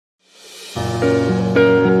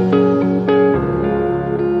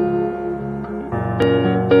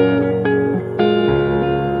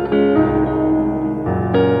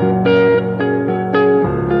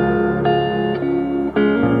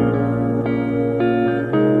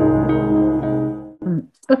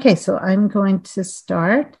Okay, so I'm going to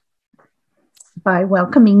start by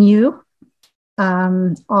welcoming you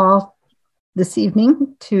all this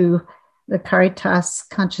evening to the Caritas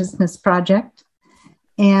Consciousness Project.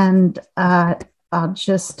 And I'll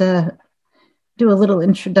just do a little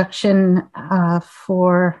introduction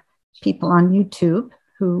for people on YouTube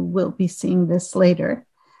who will be seeing this later.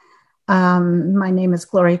 My name is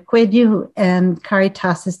Gloria Weigel, and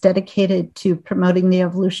Caritas is dedicated to promoting the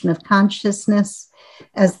evolution of consciousness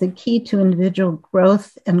as the key to individual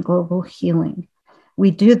growth and global healing. We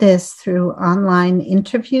do this through online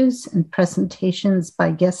interviews and presentations by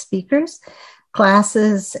guest speakers,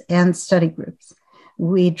 classes, and study groups.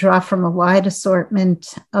 We draw from a wide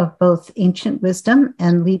assortment of both ancient wisdom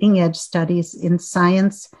and leading-edge studies in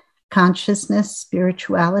science, consciousness,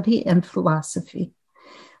 spirituality, and philosophy.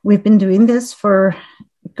 We've been doing this for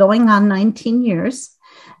going on 19 years,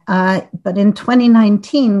 but in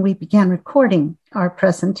 2019, we began recording our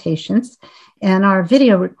presentations, and our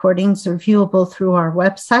video recordings are viewable through our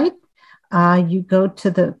website. You go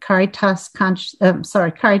to the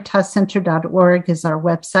caritascenter.org is our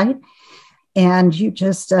website, and you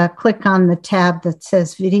just click on the tab that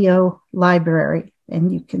says Video Library,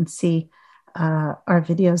 and you can see our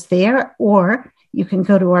videos there, or you can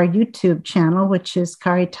go to our YouTube channel, which is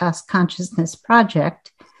Caritas Consciousness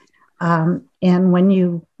Project. And when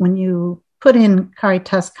you put in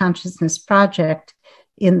Caritas Consciousness Project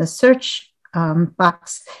in the search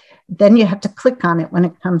box, then you have to click on it when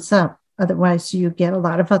it comes up. Otherwise, you get a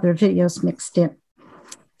lot of other videos mixed in.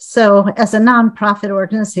 So as a nonprofit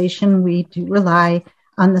organization, we do rely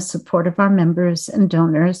on the support of our members and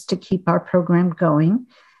donors to keep our program going.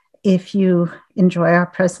 If you enjoy our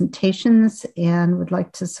presentations and would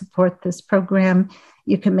like to support this program,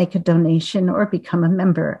 you can make a donation or become a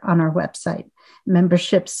member on our website.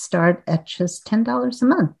 Memberships start at just $10 a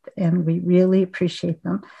month, and we really appreciate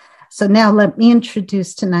them. So now let me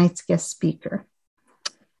introduce tonight's guest speaker.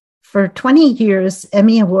 For 20 years,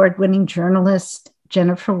 Emmy Award-winning journalist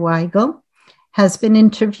Jenniffer Weigel has been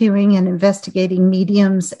interviewing and investigating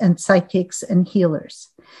mediums and psychics and healers.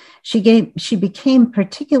 She became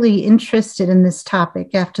particularly interested in this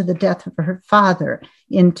topic after the death of her father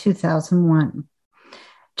in 2001.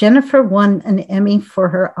 Jenniffer won an Emmy for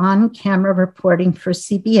her on-camera reporting for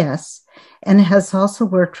CBS and has also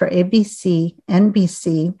worked for ABC,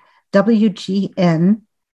 NBC, WGN,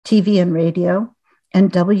 TV and radio,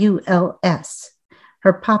 and WLS.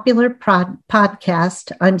 Her popular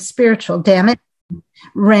podcast, I'm Spiritual, Damn It,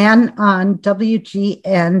 ran on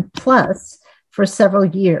WGN Plus for several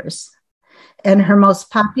years. And her most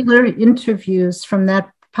popular interviews from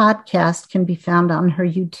that podcast can be found on her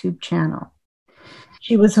YouTube channel.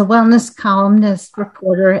 She was a wellness columnist,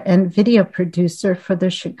 reporter, and video producer for the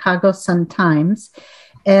Chicago Sun-Times,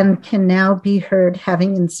 and can now be heard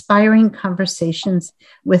having inspiring conversations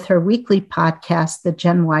with her weekly podcast, The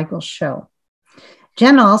Jen Weigel Show.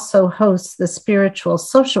 Jen also hosts the Spiritual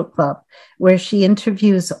Social Club, where she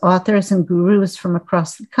interviews authors and gurus from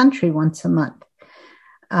across the country once a month.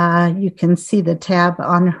 You can see the tab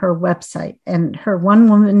on her website. And her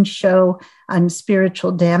one-woman show, I'm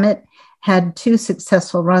Spiritual, Damn It, had 2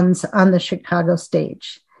 successful runs on the Chicago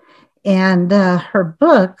stage. And her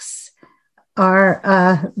books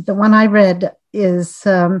are, the one I read is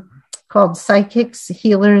called Psychics,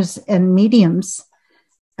 Healers, and Mediums,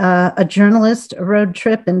 a journalist, a road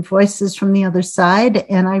trip, and voices from the other side.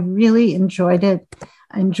 And I really enjoyed it.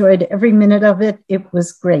 I enjoyed every minute of it. It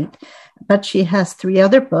was great. But she has 3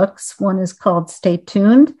 other books. One is called Stay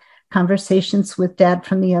Tuned, Conversations with Dad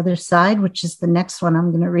from the Other Side, which is the next one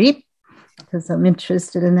I'm going to read because I'm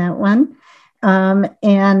interested in that one.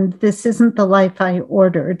 And This Isn't the Life I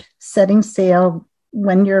Ordered, Setting Sail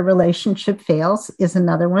When Your Relationship Fails is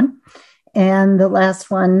another one. And the last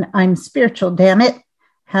one, I'm Spiritual, Damn It,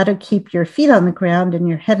 How to Keep Your Feet on the Ground and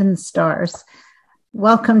Your Head in the Stars.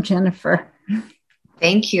 Welcome, Jenniffer.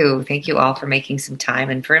 Thank you. Thank you all for making some time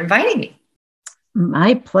and for inviting me.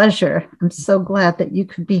 My pleasure. I'm so glad that you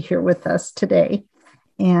could be here with us today.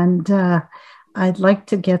 And I'd like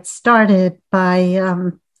to get started by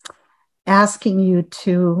asking you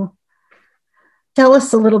to tell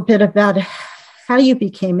us a little bit about how you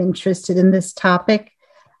became interested in this topic.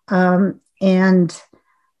 And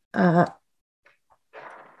at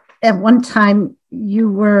one time, you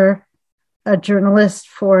were a journalist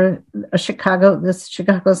for the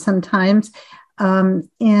Chicago Sun-Times.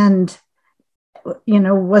 And, you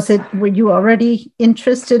know, were you already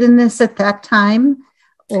interested in this at that time?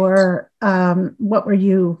 Or what were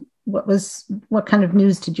you what kind of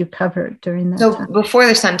news did you cover during that So time? before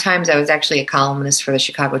the Sun-Times, I was actually a columnist for the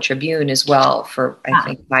Chicago Tribune as well for, I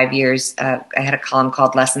think, 5 years. I had a column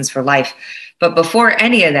called Lessons for Life. But before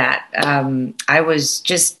any of that, I was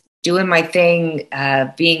just doing my thing,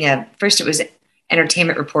 first it was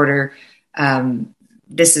entertainment reporter.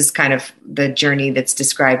 This is kind of the journey that's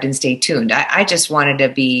described in Stay Tuned. I just wanted to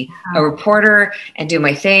be a reporter and do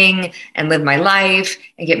my thing and live my life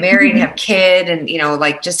and get married and have a kid and,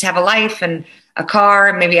 just have a life and a car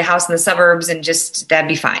and maybe a house in the suburbs and just that'd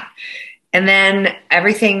be fine. And then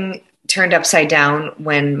everything turned upside down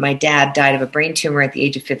when my dad died of a brain tumor at the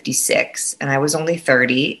age of 56. And I was only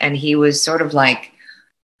 30. And he was sort of like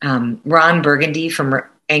Ron Burgundy from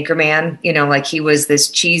Anchorman, like he was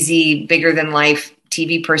this cheesy, bigger than life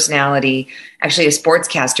TV personality, actually a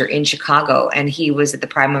sportscaster in Chicago. And he was at the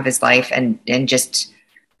prime of his life and just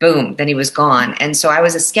boom, then he was gone. And so I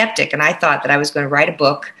was a skeptic and I thought that I was going to write a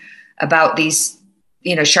book about these,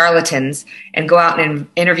 charlatans and go out and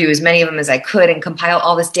interview as many of them as I could and compile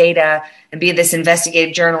all this data and be this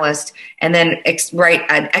investigative journalist and then write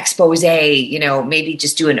an expose, maybe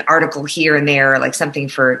just do an article here and there, like something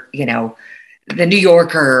for, the New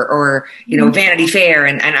Yorker or, Vanity Fair.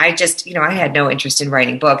 And I just, I had no interest in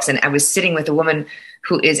writing books. And I was sitting with a woman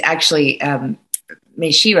who is actually, may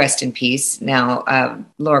she rest in peace now,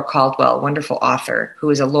 Laura Caldwell, wonderful author, who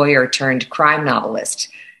is a lawyer turned crime novelist,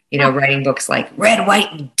 writing books like Red,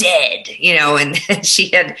 White, and Dead, and she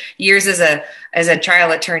had years as a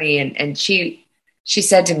trial attorney. And she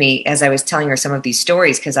said to me, as I was telling her some of these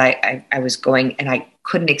stories, because I was going and I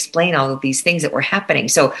couldn't explain all of these things that were happening.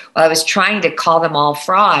 So while I was trying to call them all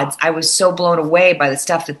frauds, I was so blown away by the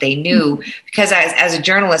stuff that they knew because as a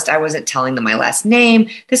journalist, I wasn't telling them my last name.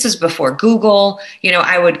 This was before Google.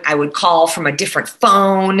 I would call from a different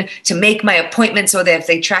phone to make my appointment so that if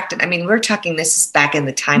they tracked it, we're talking, this is back in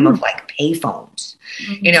the time of like pay phones.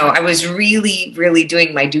 I was really, really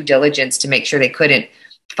doing my due diligence to make sure they couldn't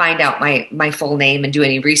find out my full name and do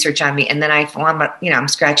any research on me. And then I'm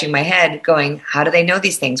scratching my head going, how do they know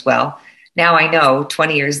these things? Well, now I know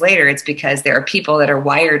 20 years later, it's because there are people that are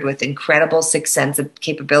wired with incredible sixth sense of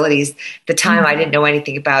capabilities. At the time, I didn't know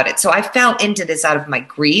anything about it. So I fell into this out of my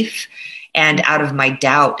grief and out of my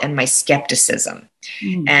doubt and my skepticism.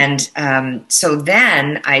 And so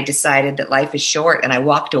then I decided that life is short and I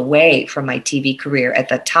walked away from my TV career at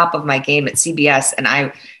the top of my game at CBS.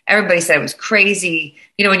 And everybody said I was crazy.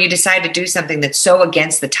 When you decide to do something that's so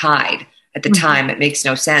against the tide at the time, it makes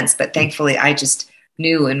no sense. But thankfully, I just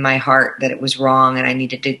knew in my heart that it was wrong and I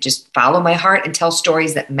needed to just follow my heart and tell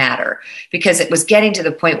stories that matter because it was getting to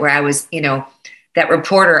the point where I was, that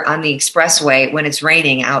reporter on the expressway when it's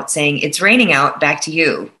raining out saying, it's raining out, back to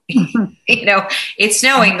you. It's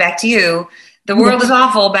snowing, back to you. The world is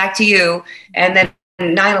awful, back to you. And then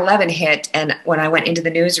 9/11 hit. And when I went into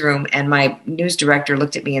the newsroom and my news director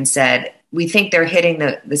looked at me and said, we think they're hitting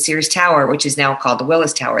the Sears Tower, which is now called the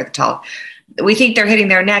Willis Tower, we think they're hitting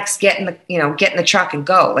there next. Get in the truck and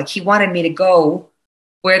go. Like he wanted me to go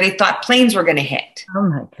where they thought planes were going to hit. Oh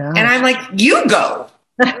my God. And I'm like, you go.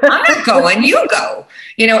 I'm not going, you go.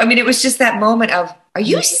 It was just that moment of, are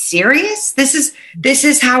you serious? This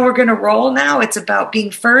is how we're going to roll now. It's about being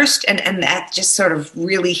first. And that just sort of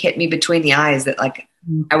really hit me between the eyes that like,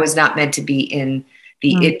 I was not meant to be in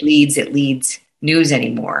the it leads news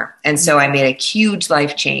anymore. And so I made a huge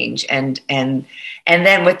life change. And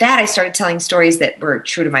then with that, I started telling stories that were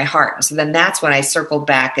true to my heart. So then that's when I circled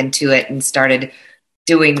back into it and started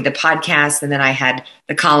doing the podcast. And then I had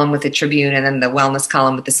the column with the Tribune and then the wellness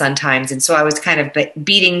column with the Sun-Times. And so I was kind of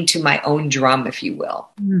beating to my own drum, if you will.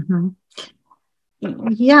 Mm-hmm.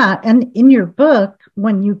 Yeah. And in your book,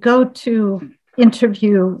 when you go to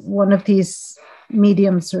interview one of these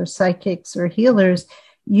mediums or psychics or healers,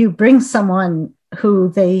 you bring someone who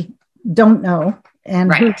they don't know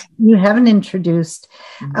and who you haven't introduced,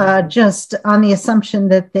 just on the assumption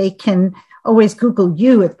that they can always Google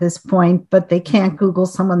you at this point, but they can't Google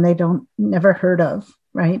someone they never heard of,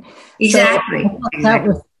 right? Exactly. So that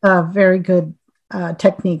was a very good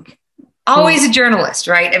technique. Always a journalist,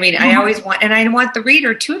 right? I always want the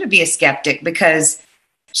reader too to be a skeptic because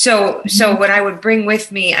so what I would bring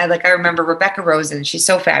with me, I remember Rebecca Rosen, she's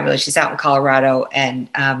so fabulous. She's out in Colorado and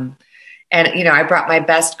I brought my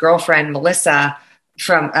best girlfriend, Melissa,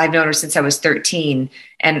 I've known her since I was 13.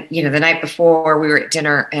 And, the night before we were at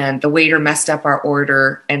dinner and the waiter messed up our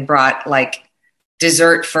order and brought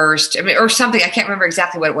dessert first. I mean, or something. I can't remember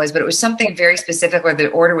exactly what it was, but it was something very specific where the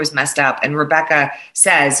order was messed up. And Rebecca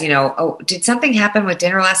says, oh, did something happen with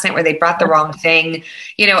dinner last night where they brought the wrong thing?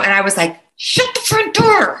 And I was like, shut the front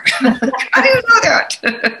door. How do you know that?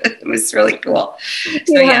 It was really cool.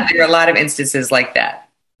 So yeah, there are a lot of instances like that.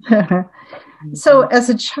 So as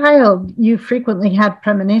a child, you frequently had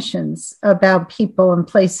premonitions about people and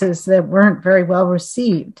places that weren't very well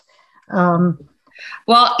received.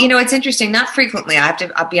 Well, it's interesting. Not frequently.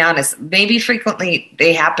 I'll be honest. Maybe frequently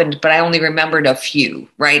they happened, but I only remembered a few,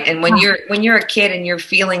 right? And when you're a kid and you're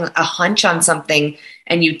feeling a hunch on something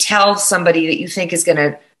and you tell somebody that you think is going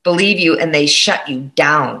to believe you and they shut you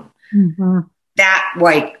down, that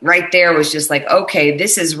right there was just like, okay,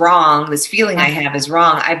 this is wrong. This feeling I have is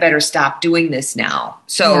wrong. I better stop doing this now.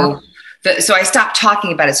 So so I stopped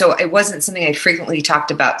talking about it. So it wasn't something I frequently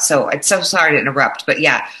talked about. So I'm so sorry to interrupt, but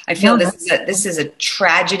yeah, I feel this is a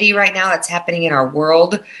tragedy right now that's happening in our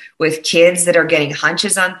world with kids that are getting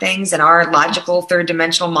hunches on things, and our logical third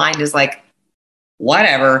dimensional mind is like,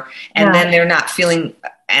 whatever. And then they're not feeling,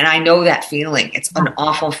 and I know that feeling. It's an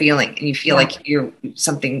awful feeling, and you feel like you're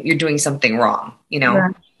doing something wrong,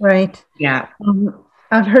 Right. Yeah.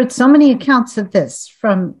 I've heard so many accounts of this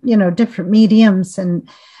from, different mediums and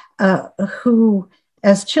who,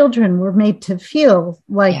 as children, were made to feel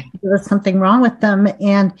like there was something wrong with them.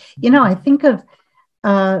 And, I think of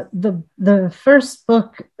the first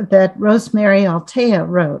book that Rosemary Altea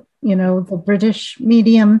wrote, the British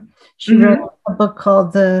medium. She wrote a book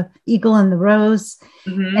called The Eagle and the Rose.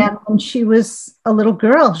 And when she was a little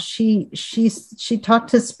girl, she talked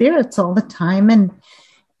to spirits all the time.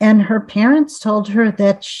 And her parents told her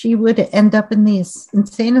that she would end up in the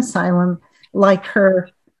insane asylum like her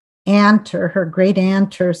aunt or her great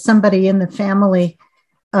aunt or somebody in the family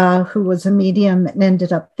who was a medium and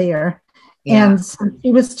ended up there. Yeah. And so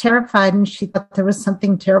she was terrified, and she thought there was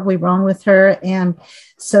something terribly wrong with her. And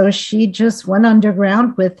so she just went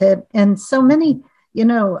underground with it. And so many,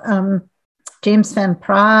 James Van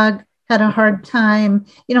Praagh had a hard time,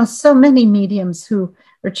 so many mediums who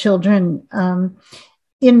are children.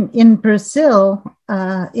 In Brazil,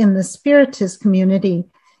 in the Spiritist community,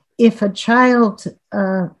 if a child,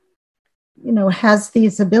 has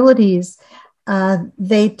these abilities,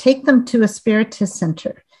 they take them to a Spiritist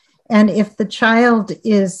center. And if the child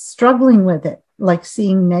is struggling with it, like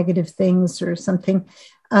seeing negative things or something,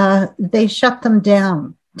 they shut them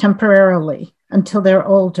down temporarily until they're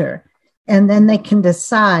older. And then they can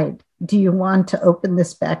decide, do you want to open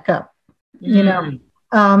this back up?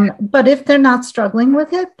 But if they're not struggling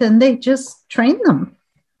with it, then they just train them.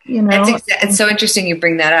 It's so interesting you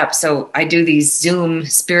bring that up. So I do these Zoom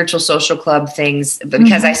spiritual social club things, but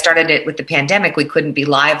because I started it with the pandemic, we couldn't be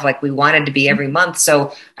live like we wanted to be every month.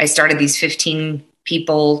 So I started these 10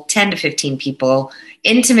 to 15 people,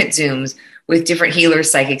 intimate Zooms with different healers,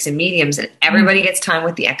 psychics, and mediums, and everybody gets time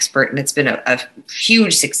with the expert. And it's been a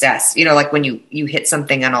huge success. Like when you hit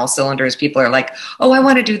something on all cylinders, people are like, oh, I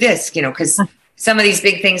want to do this, because some of these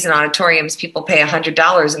big things in auditoriums, people pay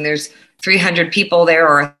 $100 and there's 300 people there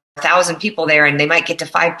or 1,000 people there, and they might get to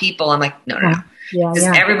 5 people. I'm like, no.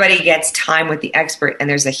 Everybody gets time with the expert. And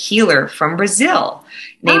there's a healer from Brazil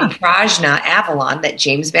named Prajna Avalon that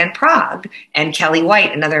James Van Praagh and Kelly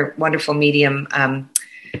White, another wonderful medium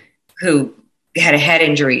who had a head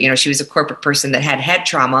injury. She was a corporate person that had head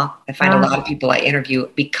trauma. I find a lot of people I interview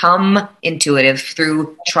become intuitive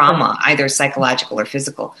through trauma, either psychological or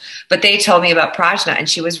physical. But they told me about Prajna, and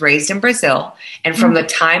she was raised in Brazil. And from the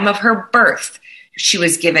time of her birth, she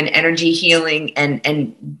was given energy healing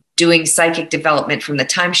and doing psychic development from the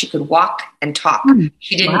time she could walk and talk.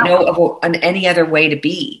 She didn't know of any other way to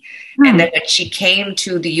be. And then when she came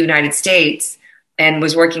to the United States and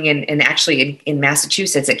was working in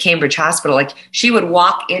Massachusetts at Cambridge Hospital, like she would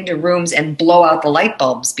walk into rooms and blow out the light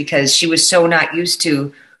bulbs because she was so not used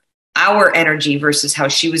to our energy versus how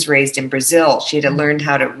she was raised in Brazil. She had to learn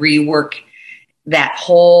how to rework that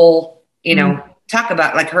whole, talk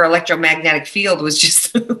about like her electromagnetic field was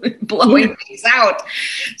just blowing things out.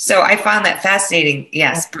 So I found that fascinating.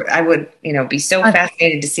 Yes, I would, be so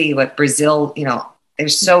fascinated to see what Brazil, they're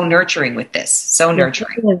so nurturing with this, so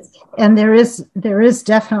nurturing. And there is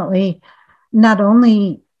definitely, not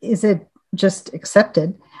only is it just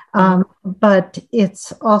accepted, but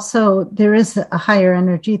it's also, there is a higher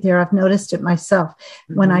energy there. I've noticed it myself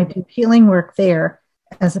when I do healing work there,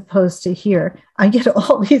 as opposed to here. I get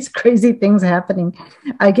all these crazy things happening.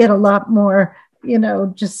 I get a lot more,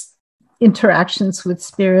 just interactions with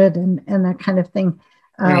spirit and that kind of thing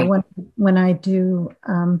when I do,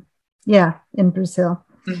 in Brazil.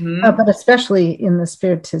 But especially in the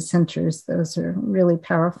Spiritist centers, those are really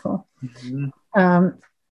powerful. Um,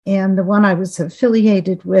 and the one I was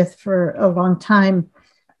affiliated with for a long time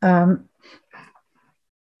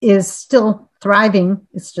is still thriving.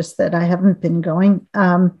 It's just that I haven't been going.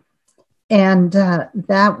 And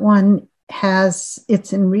that one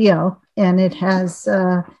it's in Rio, and it has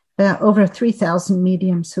about over 3,000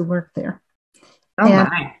 mediums who work there. Oh,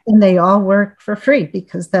 my. And they all work for free,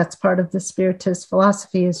 because that's part of the Spiritist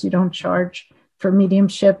philosophy, is you don't charge for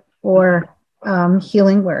mediumship or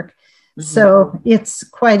healing work. Mm-hmm. So it's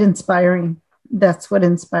quite inspiring. That's what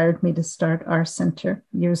inspired me to start our center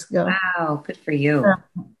years ago. Wow, good for you.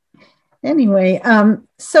 Anyway,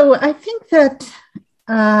 so I think that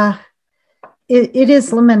it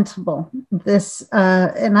is lamentable, this,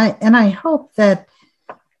 and I hope that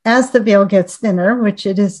as the veil gets thinner, which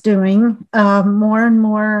it is doing, more and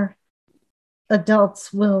more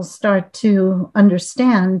adults will start to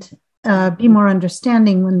understand, be more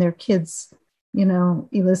understanding when their kids,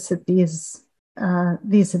 elicit these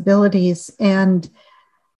abilities. And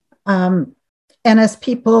as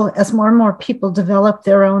more and more people develop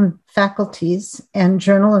their own faculties, and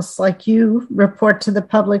journalists like you report to the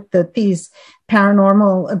public that these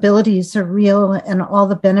paranormal abilities are real and all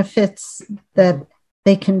the benefits that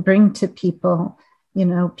they can bring to people,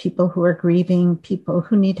 people who are grieving, people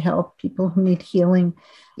who need help, people who need healing.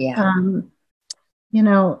 Yeah.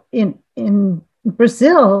 In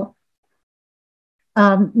Brazil,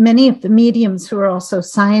 many of the mediums who are also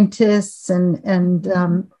scientists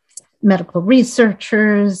and medical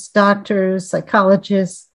researchers, doctors,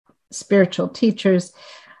 psychologists, spiritual teachers,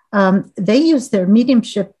 they use their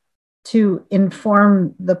mediumship to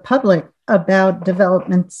inform the public about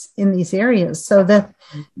developments in these areas, so that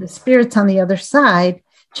the spirits on the other side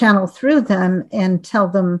channel through them and tell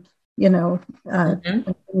them,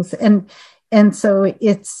 things. And so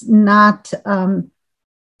it's not,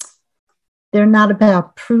 they're not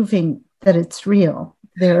about proving that it's real.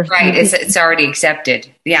 Right. It's already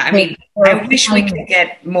accepted. Yeah. I mean, I wish we could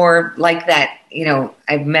get more like that.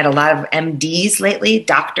 I've met a lot of MDs lately,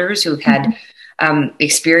 doctors who've had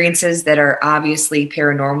experiences that are obviously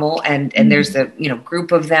paranormal. And there's the,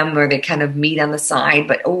 group of them where they kind of meet on the side,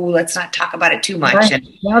 but, let's not talk about it too much. Right.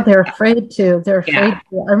 And, they're afraid to. They're afraid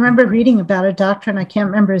to. I remember reading about a doctor, and I can't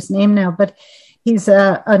remember his name now, but he's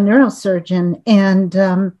a neurosurgeon.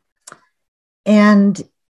 And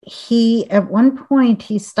he, at one point,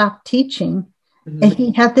 he stopped teaching, and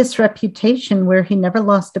he had this reputation where he never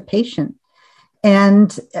lost a patient.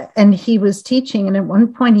 And he was teaching, and at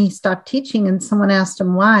one point he stopped teaching, and someone asked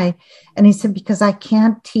him why. And he said, because I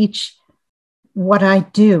can't teach what I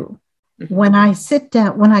do. When I sit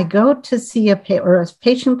down, when I go to see a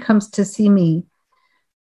patient comes to see me,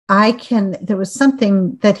 there was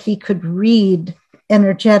something that he could read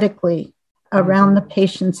energetically around the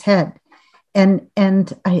patient's head. And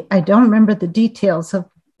I don't remember the details of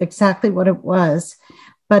exactly what it was,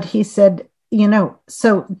 but he said,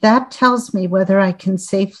 so that tells me whether I can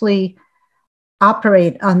safely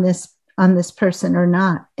operate on this person or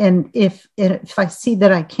not. And if I see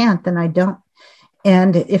that I can't, then I don't.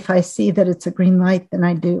 And if I see that it's a green light, then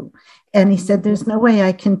I do. And he said, there's no way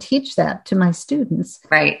I can teach that to my students.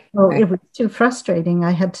 Right. So It was too frustrating.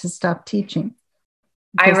 I had to stop teaching.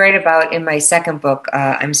 I write about in my second book,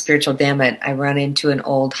 I'm Spiritual Damn It. I run into an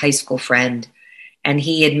old high school friend, and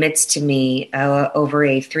he admits to me over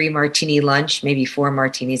a 3 martini lunch, maybe 4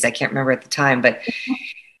 martinis, I can't remember at the time, but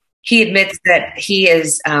he admits that he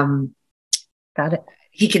is, got it.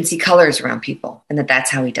 He can see colors around people, and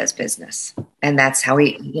that's how he does business. And that's how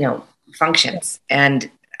he, functions.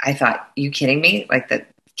 And I thought, you kidding me? Like the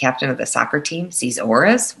captain of the soccer team sees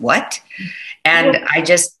auras? What? And I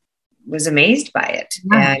just was amazed by it.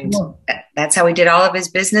 And that's how he did all of his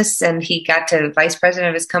business. And he got to vice president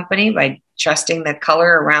of his company by trusting the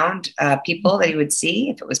color around people that he would see.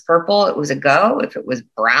 If it was purple, it was a go. If it was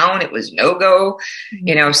brown, it was no go.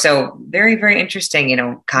 So very, very interesting.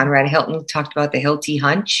 Conrad Hilton talked about the Hilti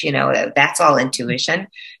hunch. That's all intuition.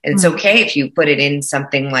 And it's okay if you put it in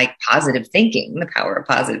something like positive thinking, the power of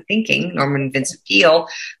positive thinking, Norman Vincent Peale.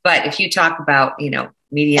 But if you talk about,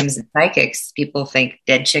 mediums and psychics, people think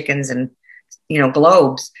dead chickens and,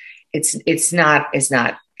 globes. It's not.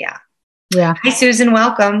 Yeah. Hi, Susan.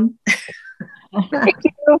 Welcome. Thank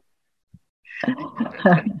you.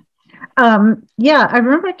 I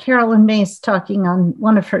remember Carolyn Mace talking on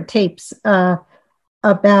one of her tapes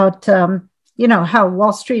about, how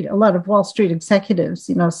Wall Street, a lot of Wall Street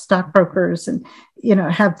executives, stockbrokers and,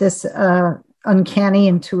 have this uncanny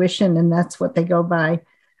intuition, and that's what they go by,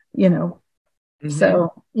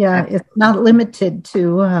 So, it's not limited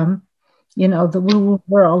to, the woo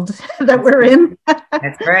world that we're in.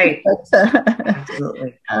 That's right. But,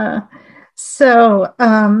 absolutely. So,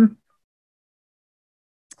 I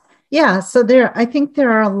think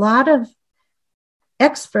there are a lot of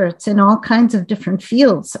experts in all kinds of different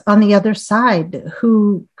fields on the other side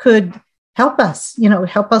who could help us,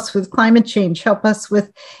 help us with climate change, help us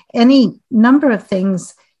with any number of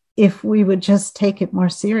things if we would just take it more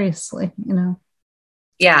seriously.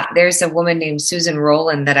 Yeah, there's a woman named Susan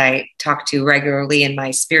Rowland that I talk to regularly in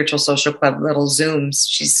my Spiritual Social Club little Zooms.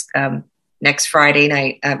 She's next Friday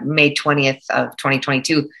night, May 20th of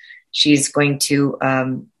 2022. She's going to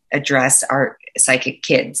address our psychic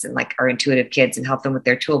kids and like our intuitive kids and help them with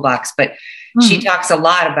their toolbox. But she talks a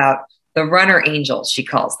lot about the runner angels, she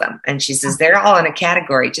calls them. And she says, they're all in a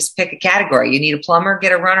category. Just pick a category. You need a plumber,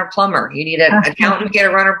 get a runner plumber. You need an accountant,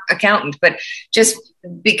 get a runner accountant. But just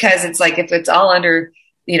because it's like, if it's all under,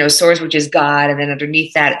 source, which is God. And then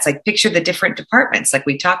underneath that, it's like, picture the different departments. Like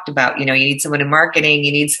we talked about, you need someone in marketing,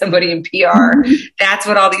 you need somebody in PR. That's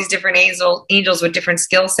what all these different angels with different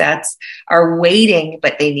skill sets are waiting,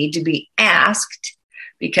 but they need to be asked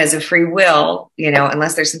because of free will,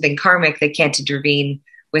 unless there's something karmic, they can't intervene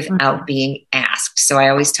without being asked. So I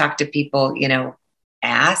always talk to people,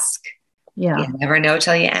 ask. Yeah. You never know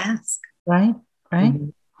till you ask. Right.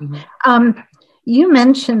 You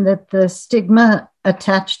mentioned that the stigma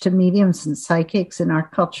attached to mediums and psychics in our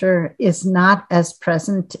culture is not as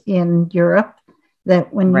present in Europe.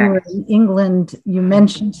 That when you were in England, you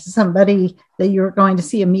mentioned to somebody that you were going to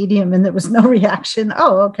see a medium and there was no reaction.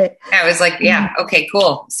 Oh, okay. I was like, yeah, okay,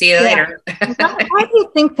 cool. See you later. Why do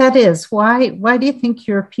you think that is? Why do you think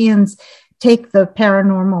Europeans take the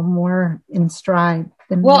paranormal more in stride?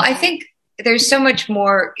 Well, I think there's so much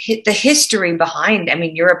more the history behind,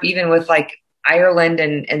 Europe, even with like Ireland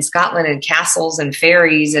and Scotland and castles and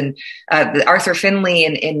fairies and Arthur Findlay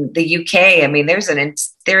in the UK.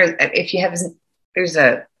 There's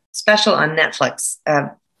a special on Netflix,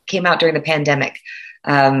 came out during the pandemic,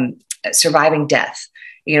 Surviving Death,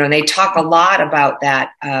 and they talk a lot about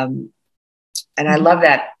that. And I love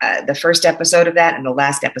that, the first episode of that and the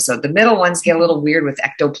last episode. The middle ones get a little weird with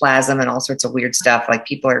ectoplasm and all sorts of weird stuff. Like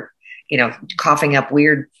people are, coughing up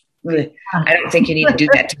weird. I don't think you need to do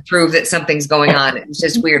that to prove that something's going on. It's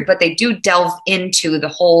just weird. But they do delve into the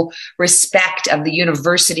whole respect of the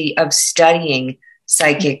university of studying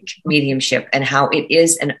psychic mediumship and how it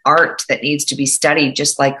is an art that needs to be studied,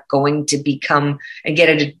 just like going to become and get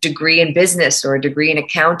a degree in business or a degree in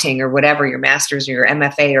accounting or whatever, your master's or your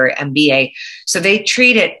MFA or MBA. So they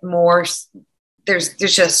treat it more.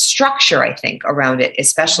 There's a structure, I think, around it,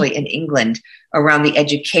 especially in England, around the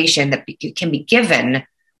education that can be given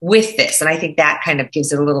with this. And I think that kind of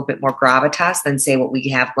gives it a little bit more gravitas than say what we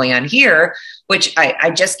have going on here, which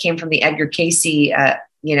I just came from the Edgar Cayce,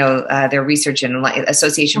 their research and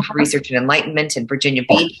Association for Research and Enlightenment in Virginia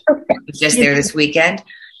Beach. I was just there this weekend.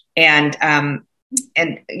 And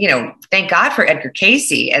thank God for Edgar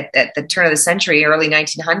Cayce at the turn of the century, early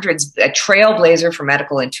 1900s, a trailblazer for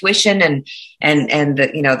medical intuition and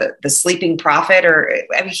the sleeping prophet,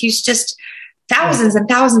 he's just thousands and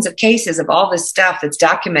thousands of cases of all this stuff that's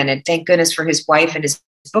documented. Thank goodness for his wife and his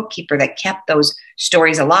bookkeeper that kept those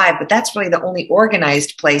stories alive. But that's really the only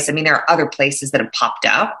organized place. There are other places that have popped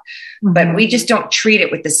up, but we just don't treat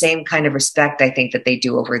it with the same kind of respect, I think, that they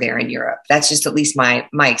do over there in Europe. That's just at least my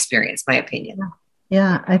experience, my opinion.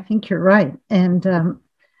 Yeah, I think you're right. And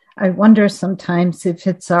I wonder sometimes if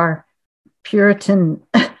it's our Puritan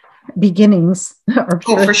beginnings.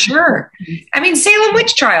 Oh, for sure. Salem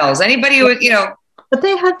witch trials. Anybody who But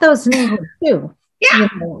they had those in England too. Yeah,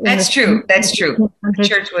 that's true. That's true. The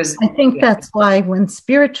church was. I think that's why when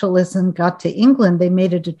spiritualism got to England, they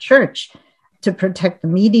made it a church to protect the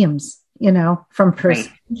mediums, from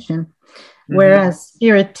persecution. Whereas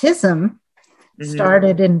Spiritism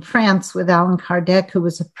started in France with Allan Kardec, who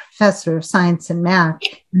was a professor of science and math.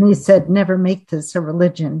 And he said, never make this a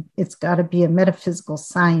religion. It's got to be a metaphysical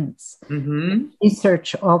science.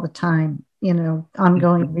 Research all the time,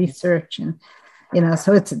 ongoing research. And,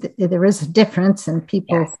 so there is a difference and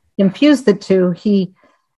people confuse the two. He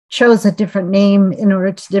chose a different name in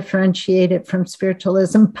order to differentiate it from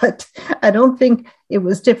spiritualism, but I don't think it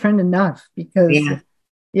was different enough because,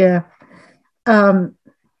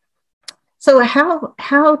 So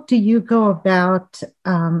how do you go about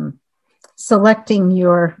selecting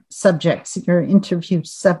your subjects, your interview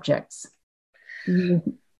subjects?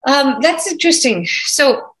 That's interesting.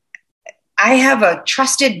 So I have a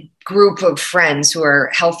trusted group of friends who are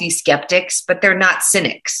healthy skeptics, but they're not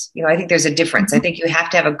cynics. I think there's a difference. I think you have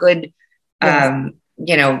to have a good,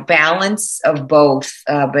 balance of both.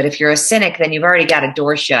 But if you're a cynic, then you've already got a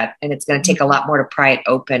door shut and it's going to take a lot more to pry it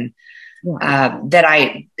open.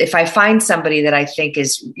 that if I find somebody that I think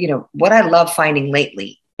is, what I love finding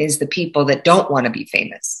lately is the people that don't want to be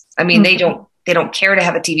famous. I mean, they don't care to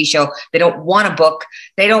have a TV show. They don't want a book.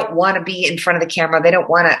 They don't want to be in front of the camera. They don't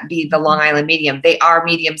want to be the Long Island medium. They are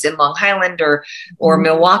mediums in Long Island or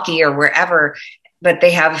Milwaukee or wherever, but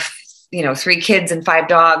they have, 3 kids and 5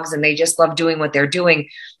 dogs, and they just love doing what they're doing.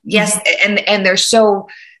 Yes. And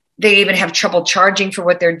they even have trouble charging for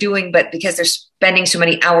what they're doing, but because they're spending so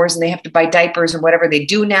many hours and they have to buy diapers and whatever they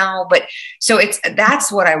do now. But so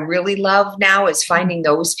that's what I really love now, is finding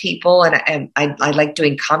those people. And I like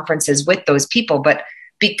doing conferences with those people, but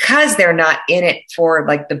because they're not in it for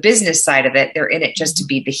like the business side of it, they're in it just to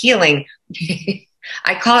be the healing.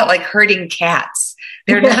 I call it like herding cats.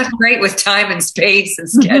 They're not great with time and space and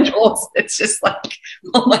schedules. It's just like,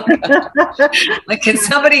 oh my God. Like, can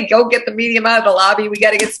somebody go get the medium out of the lobby? We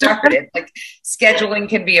got to get started. Like, scheduling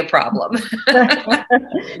can be a problem.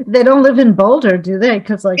 They don't live in Boulder, do they?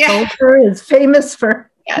 Because Boulder is famous for.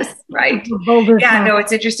 Yes, right. Boulder yeah, no,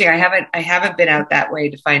 it's interesting. I haven't been out that way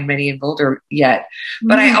to find many in Boulder yet,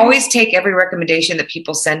 but I always take every recommendation that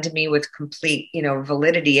people send to me with complete,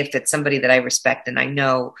 validity if it's somebody that I respect and I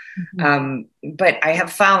know. But I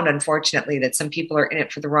have found, unfortunately, that some people are in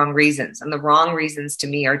it for the wrong reasons, and the wrong reasons to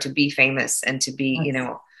me are to be famous and to be,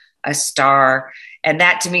 a star. And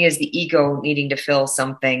that to me is the ego needing to fill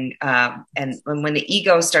something. And when the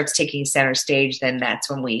ego starts taking center stage, then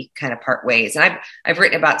that's when we kind of part ways. And I've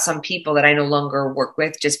written about some people that I no longer work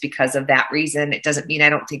with just because of that reason. It doesn't mean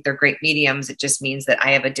I don't think they're great mediums. It just means that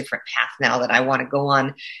I have a different path now that I want to go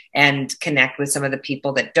on and connect with some of the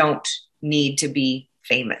people that don't need to be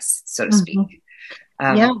famous, so to speak.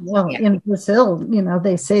 In Brazil,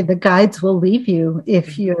 they say the guides will leave you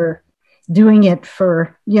if you're doing it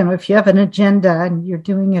for, if you have an agenda and you're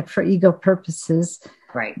doing it for ego purposes,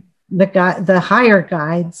 right? The higher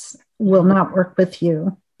guides will not work with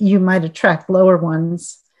you. You might attract lower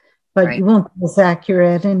ones, but you won't be as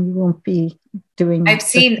accurate and you won't be doing. I've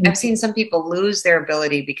seen some people lose their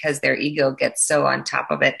ability because their ego gets so on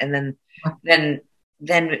top of it, and then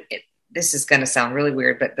this is going to sound really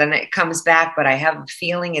weird, but then it comes back. But I have a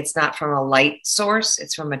feeling it's not from a light source;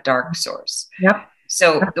 it's from a dark source. Yep.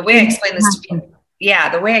 So the way I explain this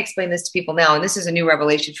to people, now, and this is a new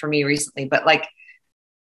revelation for me recently, but like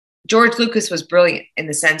George Lucas was brilliant in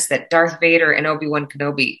the sense that Darth Vader and Obi-Wan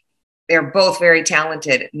Kenobi, they're both very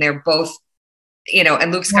talented, and they're both,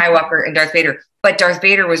 and Luke Skywalker and Darth Vader, but Darth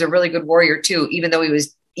Vader was a really good warrior too, even though he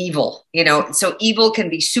was evil, so evil can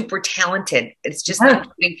be super talented. It's just not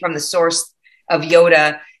coming from the source of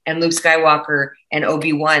Yoda and Luke Skywalker and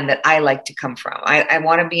Obi-Wan that I like to come from. I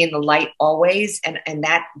want to be in the light always. And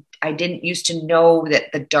that I didn't used to know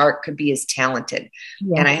that the dark could be as talented.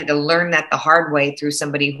 Yeah. And I had to learn that the hard way through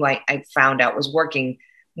somebody who I found out was working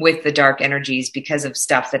with the dark energies because of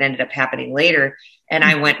stuff that ended up happening later. And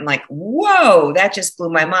I went like, whoa, that just blew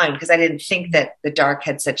my mind, because I didn't think that the dark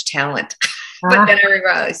had such talent. But then I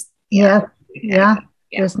realized,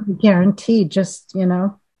 there's no guarantee, just,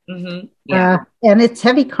 Mm-hmm. Yeah. And it's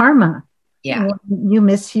heavy karma. Yeah. You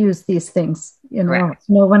misuse these things,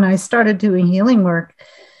 when I started doing healing work,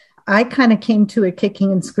 I kind of came to it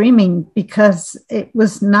kicking and screaming because it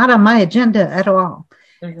was not on my agenda at all.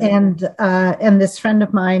 And this friend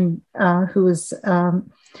of mine, who was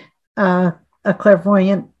a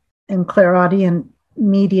clairvoyant and clairaudient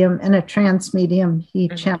medium and a trance medium, he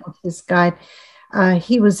channeled his guide.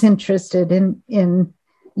 He was interested in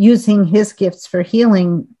using his gifts for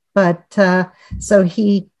healing. But so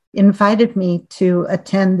he invited me to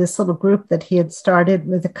attend this little group that he had started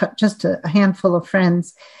with just a handful of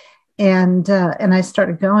friends. And I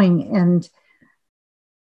started going, and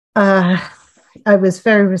I was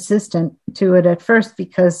very resistant to it at first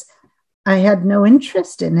because I had no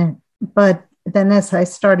interest in it. But then as I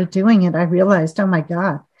started doing it, I realized, oh my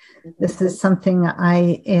God, this is something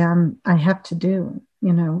I have to do,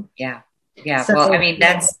 Yeah. Yeah. So, well, I mean,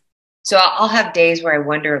 so I'll have days where I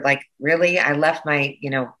wonder, like, really, I left my,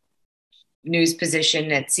 news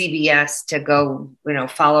position at CBS to go,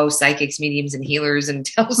 follow psychics, mediums, and healers and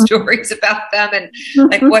tell stories about them. And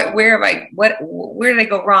like, where did I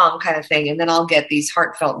go wrong, kind of thing. And then I'll get these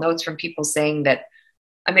heartfelt notes from people saying that,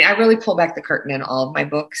 I mean, I really pull back the curtain in all of my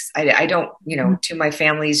books. I don't, to my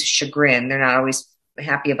family's chagrin, they're not always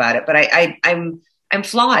happy about it, but I'm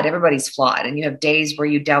flawed. Everybody's flawed. And you have days where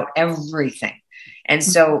you doubt everything. And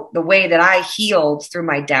so the way that I healed through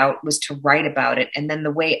my doubt was to write about it. And then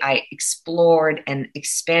the way I explored and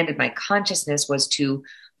expanded my consciousness was to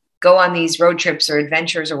go on these road trips or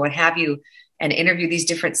adventures or what have you, and interview these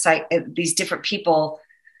different people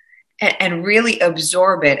and really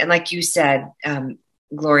absorb it. And like you said,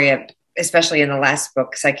 Gloria, especially in the last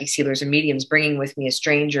book, Psychics, Healers, and Mediums, bringing with me a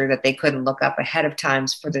stranger that they couldn't look up ahead of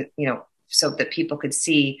times for the, so that people could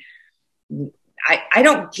see. I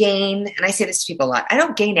don't gain, and I say this to people a lot, I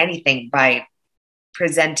don't gain anything by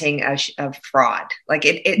presenting a fraud. Like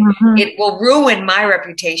it will ruin my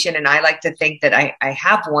reputation. And I like to think that I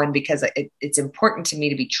have one because it's important to me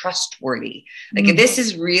to be trustworthy. Like this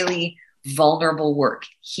is really vulnerable work,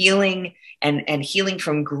 healing and healing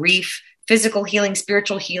from grief, physical healing,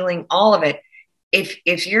 spiritual healing, all of it.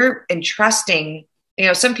 If you're entrusting,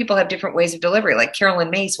 some people have different ways of delivery. Like Carolyn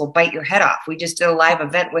Mace will bite your head off. We just did a live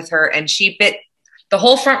event with her and she bit the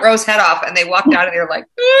whole front row's head off, and they walked out of there like,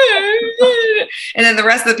 and then the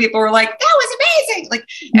rest of the people were like, that was amazing. Like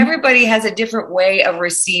everybody has a different way of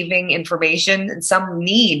receiving information, and some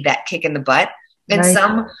need that kick in the butt, and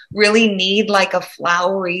some really need like a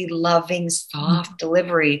flowery, loving, soft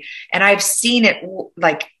delivery. And I've seen it,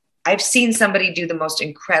 like I've seen somebody do the most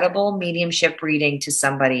incredible mediumship reading to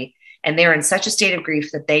somebody, and they're in such a state of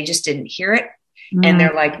grief that they just didn't hear it. And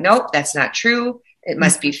they're like, nope, that's not true. It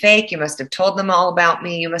must be fake. You must have told them all about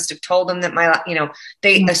me. You must have told them that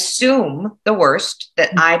they assume the worst,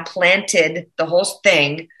 that I planted the whole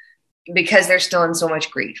thing because they're still in so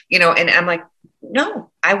much grief, and I'm like,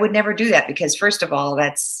 no, I would never do that, because first of all,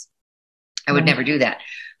 I would never do that.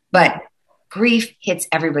 But grief hits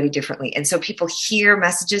everybody differently. And so people hear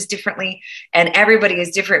messages differently, and everybody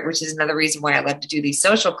is different, which is another reason why I love to do these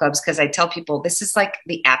social clubs. Because I tell people this is like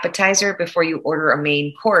the appetizer before you order a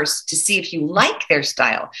main course, to see if you like their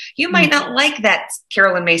style. You might not like that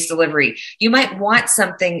Carolyn Mace delivery. You might want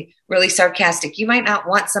something really sarcastic. You might not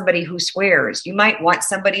want somebody who swears. You might want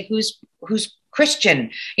somebody who's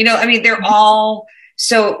Christian. They're all,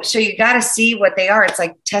 So you got to see what they are. It's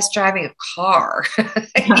like test driving a car,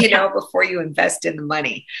 before you invest in the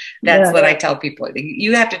money. That's what I tell people.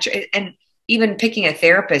 You have to, and even picking a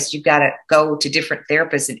therapist, you've got to go to different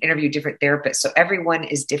therapists and interview different therapists. So everyone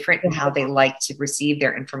is different in how they like to receive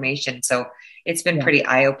their information. So it's been pretty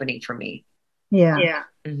eye-opening for me. Yeah. Yeah.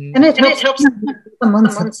 Mm-hmm. And it helps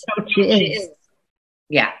someone's coach is.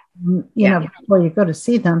 Yeah. Before you go to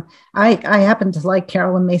see them. I happen to like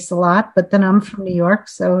Carolyn Mace a lot, but then I'm from New York,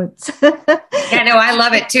 so it's yeah, no, I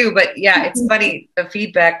love it too. But yeah, it's funny, the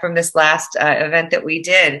feedback from this last event that we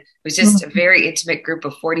did was just a very intimate group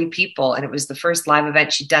of 40 people, and it was the first live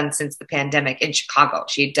event she'd done since the pandemic in Chicago.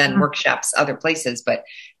 She had done workshops other places, but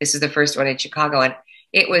this is the first one in Chicago, and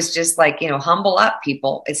it was just like, humble up,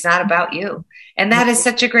 people. It's not about you. And that is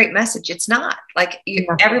such a great message. It's not like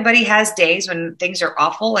everybody has days when things are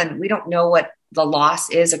awful, and we don't know what the loss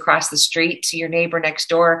is across the street to your neighbor next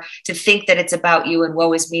door, to think that it's about you and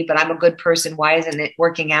woe is me, but I'm a good person. Why isn't it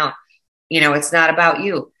working out? It's not about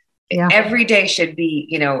you. Yeah. Every day should be,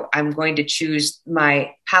 I'm going to choose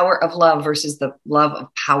my power of love versus the love of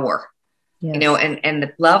power. Yes. And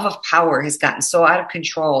the love of power has gotten so out of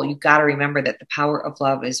control. You've got to remember that the power of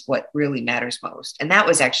love is what really matters most. And that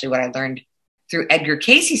was actually what I learned through Edgar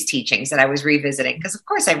Cayce's teachings that I was revisiting. Because of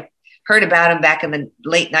course I heard about him back in the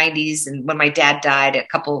late 90s. And when my dad died a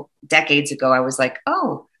couple decades ago, I was like,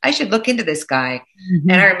 oh, I should look into this guy. Mm-hmm.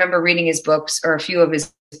 And I remember reading his books, or a few of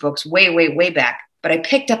his books way, way, way back. But I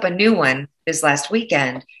picked up a new one this last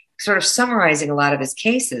weekend, sort of summarizing a lot of his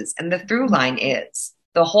cases. And the through line is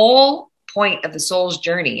the whole point of the soul's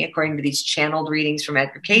journey, according to these channeled readings from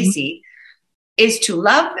Edgar Cayce, is to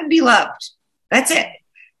love and be loved. That's it.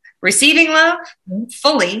 Receiving love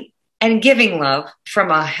fully and giving love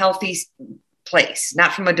from a healthy place,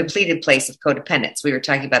 not from a depleted place of codependence. We were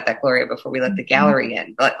talking about that, Gloria, before we let the gallery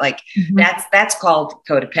in. But that's called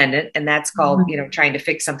codependent, and that's called trying to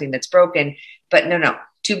fix something that's broken. But no,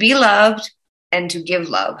 to be loved and to give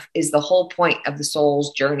love is the whole point of the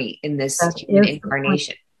soul's journey in this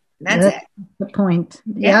incarnation. That's it. The point.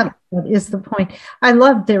 Yeah, that is the point. I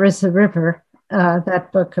love There Is a River,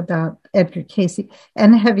 that book about Edgar Cayce.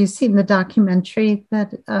 And have you seen the documentary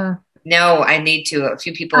that? No, I need to. A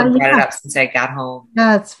few people have brought it up since I got home.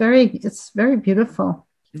 Yeah, it's very beautiful.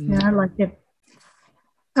 Mm-hmm. Yeah, I like it.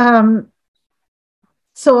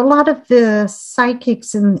 So a lot of the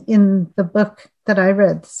psychics in the book that I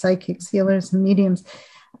read, Psychics, Healers, and Mediums,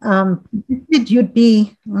 you'd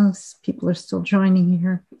be, people are still joining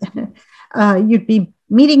here, you'd be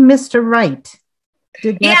meeting Mr. Right.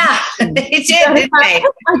 They did, didn't they?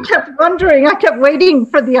 I kept wondering, I kept waiting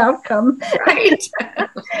for the outcome. Right. And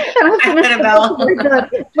I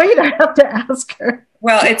was wait, I have to ask her.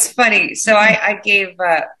 Well, it's funny. So I gave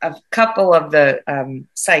a couple of the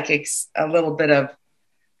psychics a little bit of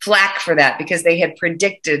flack for that, because they had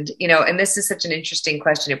predicted, and this is such an interesting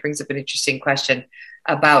question. It brings up an interesting question.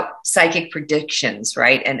 about psychic predictions,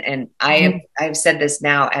 right? And I've said this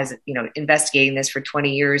now, as you know, investigating this for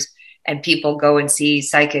 20 years, and people go and see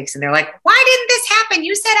psychics and they're like, why didn't this happen?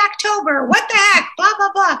 You said October, what the heck, blah,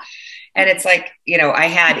 blah, blah. And it's like, you know, I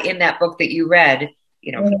had in that book that you read,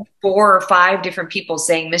 you know, 4 or 5 different people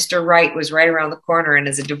saying Mr. Right was right around the corner. And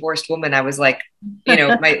as a divorced woman, I was like, you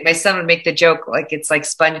know, my son would make the joke, like, it's like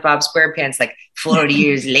SpongeBob SquarePants, like 40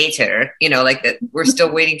 years later, you know, like that we're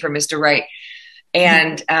still waiting for Mr. Right.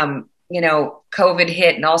 And, you know, COVID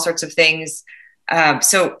hit and all sorts of things.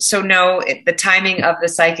 So no, the timing of the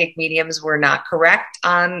psychic mediums were not correct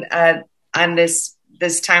on this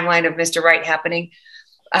timeline of Mr. Right happening.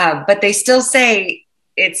 But they still say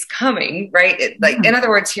it's coming, right? Like, in other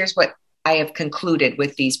words, here's what I have concluded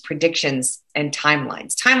with these predictions and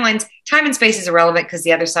timelines. Time and space is irrelevant because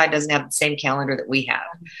the other side doesn't have the same calendar that we have.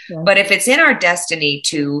 Yeah. But if it's in our destiny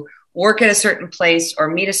to work at a certain place or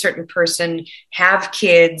meet a certain person, have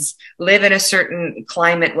kids, live in a certain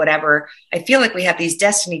climate, whatever, I feel like we have these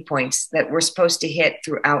destiny points that we're supposed to hit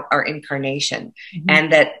throughout our incarnation,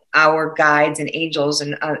 and that our guides and angels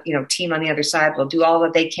and, you know, team on the other side will do all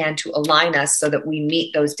that they can to align us so that we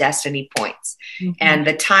meet those destiny points. And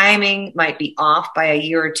the timing might be off by a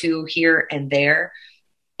year or 2 here and there.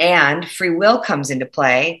 And free will comes into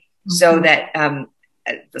play so that,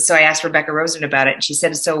 so I asked Rebecca Rosen about it, and she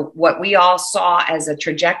said, so what we all saw as a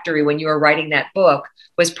trajectory when you were writing that book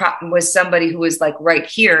was somebody who was like right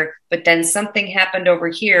here, but then something happened over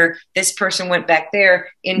here. This person went back there,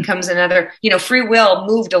 in comes another, you know, free will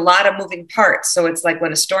moved a lot of moving parts. So it's like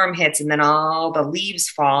when a storm hits and then all the leaves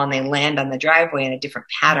fall and they land on the driveway in a different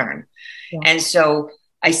pattern. Yeah. And so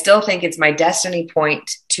I still think it's my destiny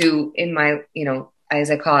point to, in my, you know, as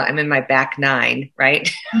I call it, I'm in my back 9, right?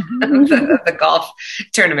 of the golf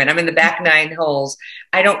tournament. I'm in the back 9 holes.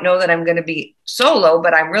 I don't know that I'm going to be solo,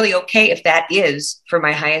 but I'm really okay if that is for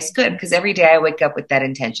my highest good. Because every day I wake up with that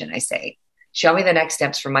intention. I say, show me the next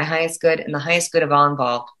steps for my highest good and the highest good of all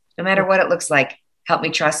involved. No matter what it looks like, help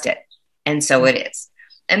me trust it. And so it is.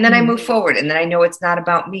 And then I move forward, and then I know it's not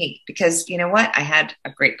about me, because you know what? I had a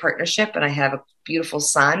great partnership and I have a beautiful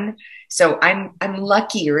son. So I'm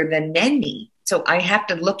luckier than many. So I have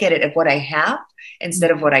to look at it of what I have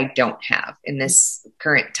instead of what I don't have in this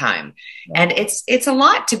current time. Yeah. And it's a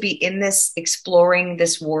lot to be in this, exploring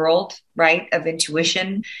this world, right, of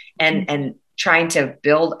intuition and trying to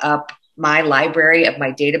build up my library of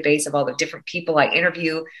my database of all the different people I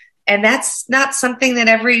interview. And that's not something that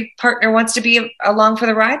every partner wants to be along for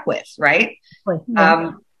the ride with, right?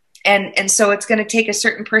 Yeah. And so it's going to take a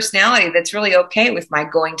certain personality that's really okay with my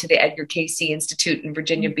going to the Edgar Cayce Institute in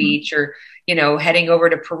Virginia Beach, or, you know, heading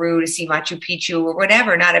over to Peru to see Machu Picchu or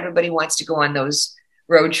whatever. Not everybody wants to go on those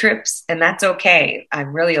road trips, and that's okay.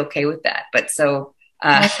 I'm really okay with that. But so,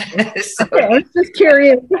 okay, I was just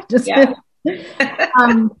curious.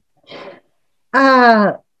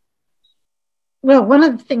 Well, one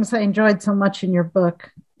of the things I enjoyed so much in your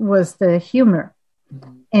book was the humor,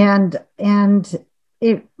 and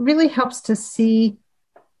it really helps to see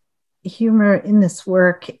humor in this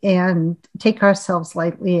work and take ourselves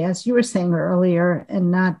lightly, as you were saying earlier, and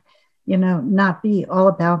not be all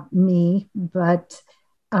about me. But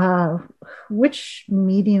which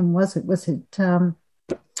medium was it? Was it,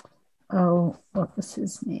 what was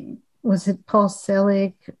his name? Was it Paul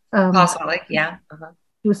Selig? Paul Selig, yeah.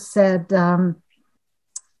 Who said,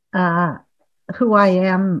 who I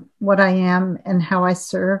am, what I am, and how I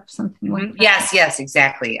serve, something like that. Yes,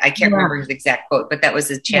 exactly. I can't remember his exact quote, but that was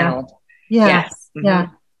his channel. Yeah.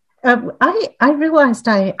 I realized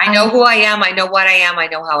I know who I am, I know what I am, I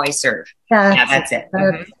know how I serve. That's it.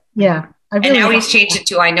 Yeah. And now he's changed it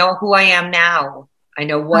to, I know who I am now, I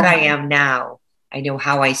know what I am now, I know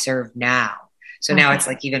how I serve now. So now it's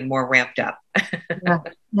like even more ramped up.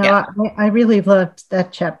 I really loved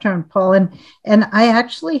that chapter on Paul. And I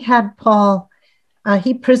actually had Paul,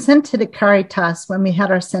 he presented at Caritas when we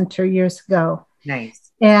had our center years ago.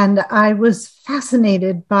 Nice. And I was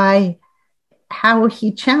fascinated by how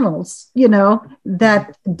he channels,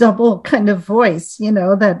 that double kind of voice,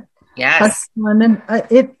 that. Yes. And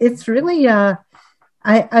it's really,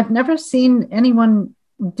 I've never seen anyone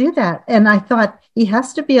do that. And I thought he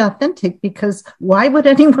has to be authentic, because why would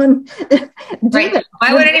anyone do that?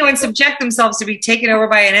 Why would anyone subject themselves to be taken over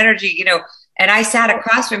by an energy, And I sat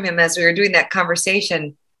across from him as we were doing that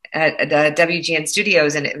conversation at the WGN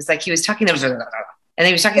studios. And it was like, he was talking, and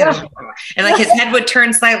he was talking, and like his head would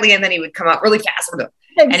turn slightly, and then he would come out really fast.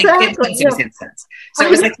 And he didn't sense. So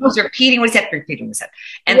it was like he was repeating what he said,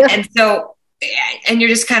 And so, and you're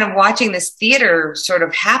just kind of watching this theater sort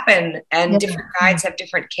of happen, and different guides have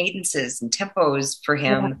different cadences and tempos for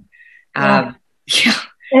him. Yeah.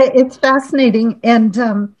 It's fascinating.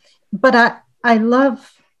 But I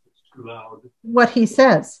love what he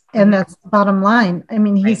says. And that's the bottom line. I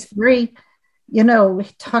mean, he's very, he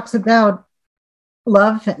talks about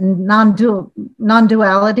love and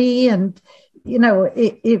non-duality. And,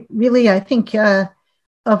 it really, I think, of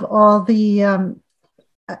all the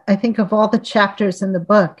chapters in the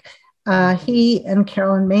book, he and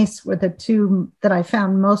Carolyn Mace were the two that I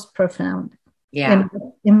found most profound in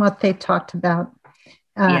what they talked about.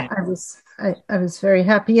 I was very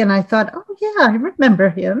happy, and I thought, oh yeah, I remember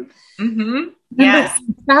him. Yes,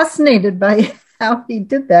 fascinated by how he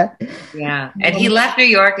did that. Yeah, and he left New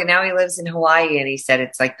York, and now he lives in Hawaii, and he said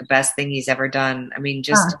it's like the best thing he's ever done. I mean,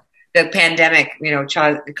 just the pandemic,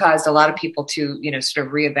 caused a lot of people to, sort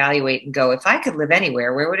of reevaluate and go, if I could live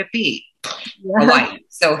anywhere, where would it be? Hawaii.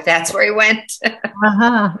 So that's where he went.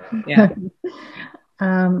 Yeah.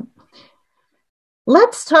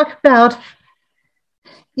 Let's talk about,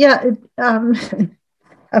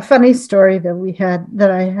 a funny story that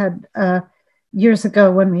I had years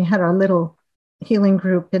ago when we had our little healing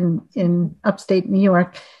group in upstate New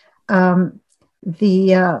York. My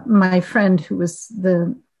friend who was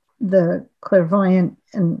the clairvoyant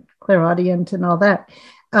and clairaudient and all that,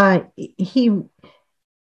 he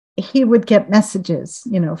would get messages,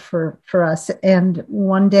 for us. And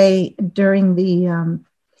one day during the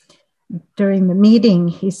meeting,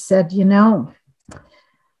 he said,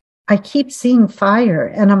 I keep seeing fire,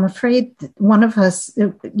 and I'm afraid that one of us,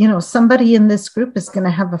 somebody in this group is going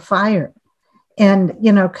to have a fire. And,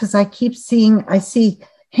 because I see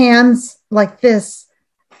hands like this,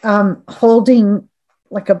 holding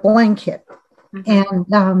like a blanket. And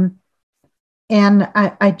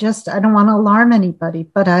I don't want to alarm anybody,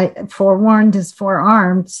 but forewarned is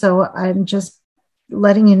forearmed. So I'm just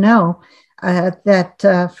letting you know that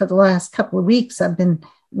for the last couple of weeks,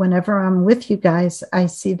 whenever I'm with you guys, I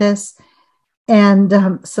see this.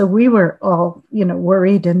 And so we were all,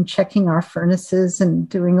 worried and checking our furnaces and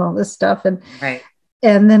doing all this stuff. And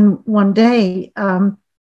then one day,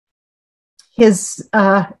 his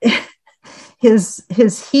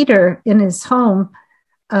heater in his home,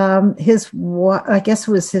 I guess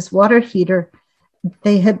it was his water heater,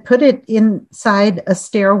 they had put it inside a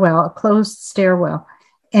stairwell, a closed stairwell,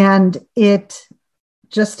 and it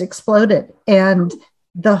just exploded. And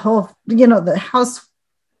the whole, the house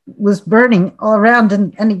was burning all around,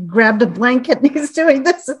 and he grabbed a blanket and he's doing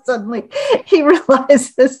this, and suddenly he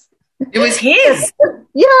realizes it was his.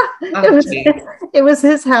 It was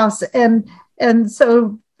his house. And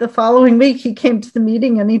so the following week he came to the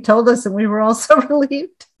meeting and he told us, and we were all so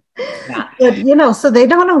relieved. But so they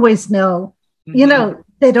don't always know,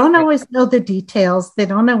 they don't always know the details. They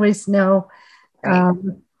don't always know,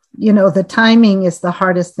 the timing is the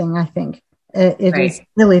hardest thing, I think. It is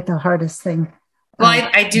really the hardest thing. Well,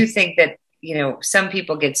 I do think that, some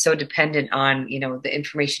people get so dependent on, the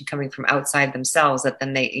information coming from outside themselves that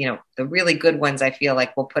then they, the really good ones, I feel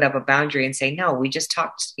like, will put up a boundary and say, no, we just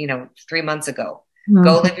talked, 3 months ago.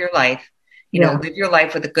 Go live your life, live your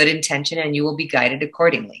life with a good intention, and you will be guided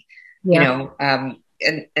accordingly, and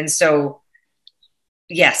so,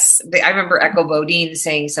 yes, I remember Echo Bodine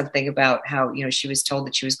saying something about how, she was told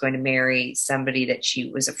that she was going to marry somebody that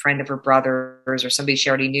she was a friend of her brother's or somebody she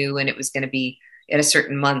already knew, and it was going to be at a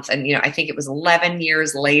certain month. And, I think it was 11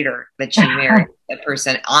 years later that she married that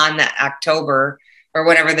person on that October or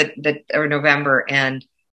whatever, or November. And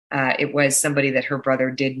it was somebody that her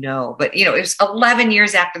brother did know. But, it was 11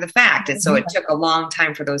 years after the fact. And so it took a long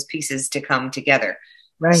time for those pieces to come together.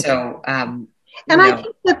 Right. So, I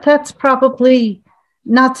think that's probably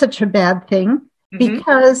not such a bad thing,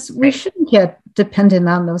 because we shouldn't get dependent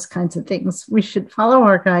on those kinds of things. We should follow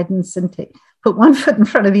our guidance and put one foot in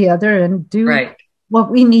front of the other and do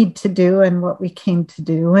what we need to do and what we came to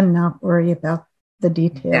do, and not worry about the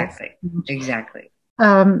details. Exactly.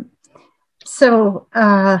 So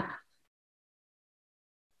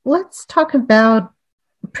let's talk about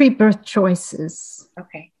pre-birth choices.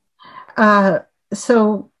 Okay.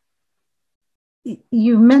 So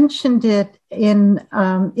you mentioned it in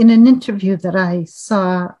an interview that I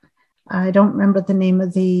saw. I don't remember the name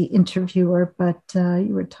of the interviewer, but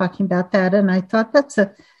you were talking about that. And I thought that's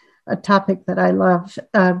a topic that I love,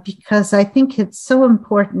 because I think it's so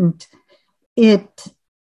important. It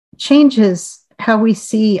changes how we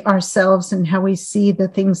see ourselves and how we see the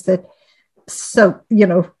things that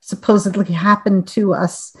supposedly happen to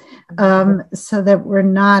us, so that we're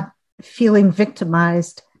not feeling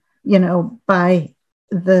victimized, by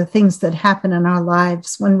the things that happen in our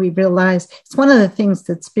lives. When we realize, it's one of the things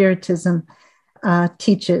that Spiritism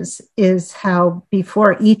teaches, is how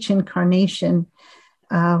before each incarnation,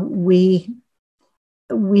 we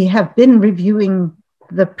we have been reviewing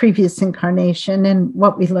the previous incarnation and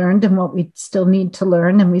what we learned and what we still need to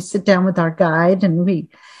learn. And we sit down with our guide and we,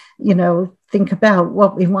 think about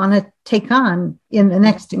what we want to take on in the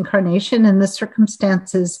next incarnation and the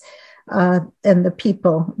circumstances and the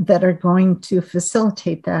people that are going to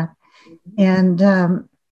facilitate that. And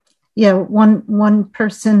one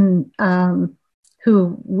person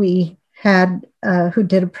who we had who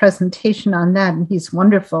did a presentation on that, and he's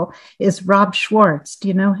wonderful, is Rob Schwartz. Do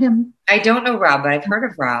you know him? I don't know Rob, but I've heard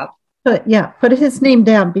of Rob. Put his name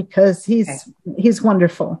down because he's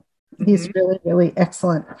wonderful. Mm-hmm. He's really, really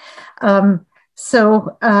excellent. I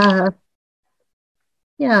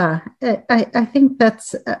think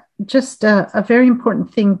that's just a very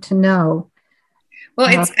important thing to know. Well,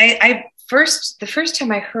 the first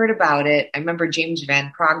time I heard about it, I remember James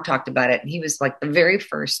Van Praagh talked about it, and he was like the very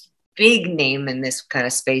first big name in this kind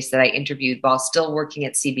of space that I interviewed while still working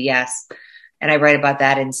at CBS. And I write about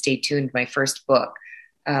that in Stay Tuned, my first book.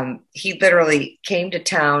 He literally came to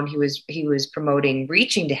town. He was promoting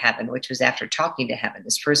Reaching to Heaven, which was after Talking to Heaven,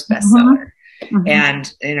 his first bestseller. Mm-hmm.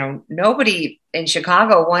 And, nobody in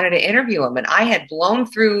Chicago wanted to interview him. And I had blown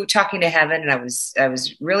through Talking to Heaven, and I was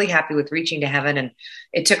really happy with Reaching to Heaven. And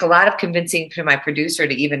it took a lot of convincing to my producer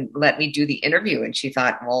to even let me do the interview. And she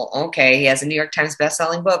thought, well, okay, he has a New York Times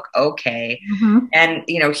bestselling book. Okay. Mm-hmm. And,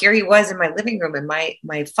 here he was in my living room, and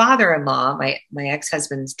my father-in-law, my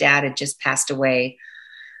ex-husband's dad, had just passed away.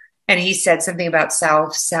 And he said something about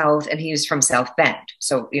South, and he was from South Bend.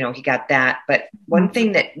 So, he got that. But one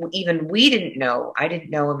thing that even we didn't know, I didn't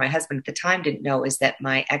know, and my husband at the time didn't know, is that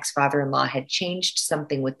my ex-father-in-law had changed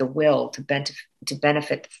something with the will to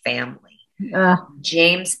benefit the family.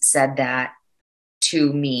 James said that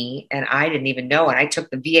to me, and I didn't even know. And I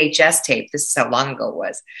took the VHS tape, this is how long ago it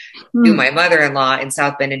was, to my mother-in-law in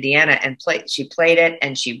South Bend, Indiana, and she played it,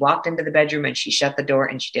 and she walked into the bedroom and she shut the door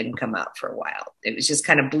and she didn't come out for a while. It was just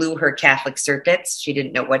kind of blew her Catholic circuits. She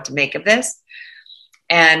didn't know what to make of this.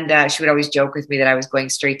 And she would always joke with me that I was going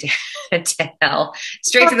straight to hell,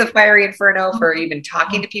 straight to the fiery inferno for even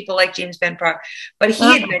talking to people like James Van Praagh. But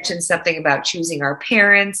he had mentioned something about choosing our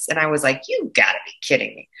parents. And I was like, you gotta be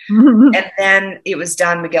kidding me. And then it was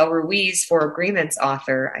Don Miguel Ruiz, For Agreements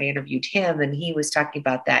author. I interviewed him, and he was talking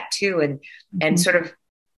about that too. And sort of,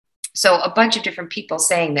 so a bunch of different people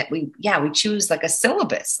saying that we choose like a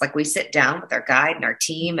syllabus, like we sit down with our guide and our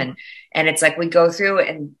team, and it's like we go through it.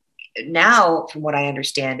 And now, from what I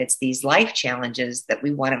understand, it's these life challenges that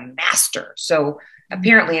we want to master. So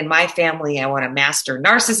apparently in my family, I want to master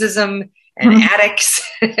narcissism and addicts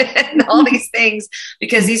and all these things,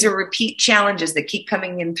 because these are repeat challenges that keep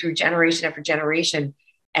coming in through generation after generation.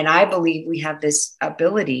 And I believe we have this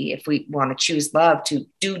ability, if we want to choose love, to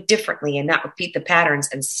do differently and not repeat the patterns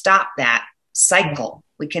and stop that cycle.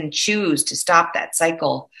 We can choose to stop that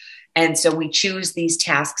cycle. And so we choose these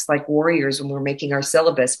tasks like warriors when we're making our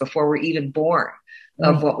syllabus before we're even born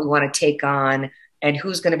of what we want to take on and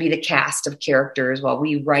who's going to be the cast of characters while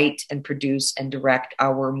we write and produce and direct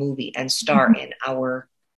our movie and star in our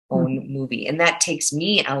own movie. And that takes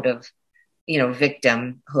me out of,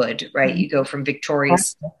 victimhood, right? You go from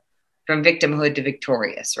victimhood to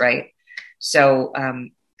victorious, right? So,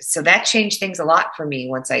 so that changed things a lot for me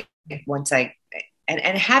once I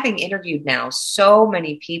and having interviewed now so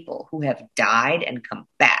many people who have died and come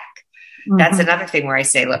back. That's another thing where I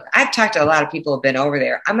say, look, I've talked to a lot of people who've been over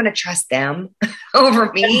there. I'm going to trust them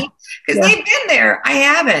over me because they've been there. I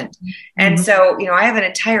haven't. And so, I have an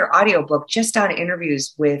entire audiobook just on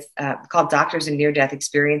interviews with called Doctors and Near-Death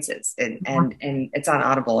Experiences. And it's on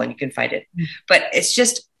Audible and you can find it. But it's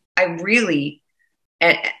just, I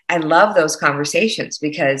love those conversations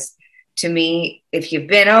because to me, if you've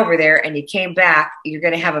been over there and you came back, you're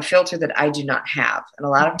going to have a filter that I do not have. And a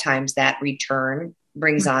lot of times that return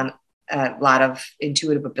brings on a lot of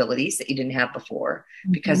intuitive abilities that you didn't have before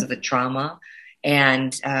because of the trauma.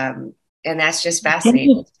 And that's just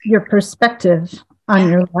fascinating. Your perspective on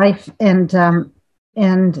your life. And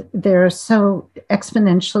there are so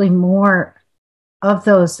exponentially more of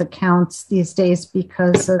those accounts these days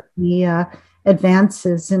because of the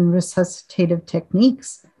advances in resuscitative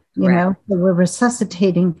techniques. So we're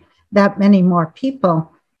resuscitating that many more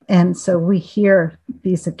people. And so we hear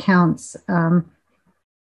these accounts.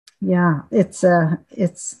 It's a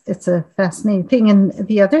fascinating thing. And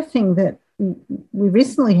the other thing that we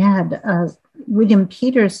recently had William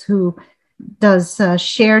Peters, who does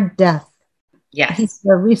shared death. Yes. He's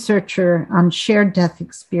a researcher on shared death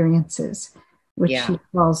experiences, which he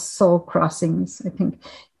calls soul crossings, I think.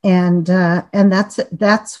 And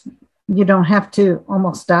that's you don't have to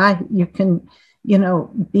almost die. You can,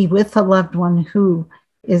 be with a loved one who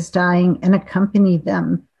is dying and accompany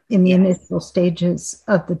them in the initial stages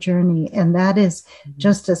of the journey. And that is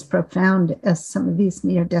just as profound as some of these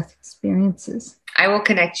near-death experiences. I will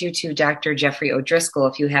connect you to Dr. Jeffrey O'Driscoll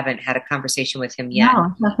if you haven't had a conversation with him yet.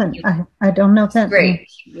 No, nothing. I don't know that. Great.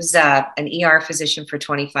 He was an ER physician for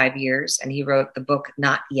 25 years, and he wrote the book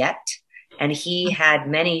Not Yet. And he had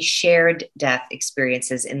many shared death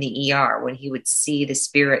experiences in the ER when he would see the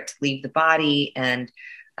spirit leave the body. And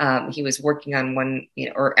he was working on one,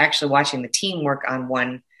 or actually watching the team work on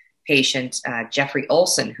one patient, Jeffrey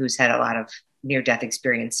Olson, who's had a lot of near-death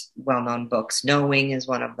experience, well-known books. Knowing is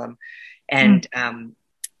one of them. And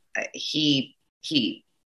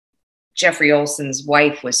Jeffrey Olson's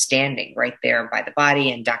wife was standing right there by the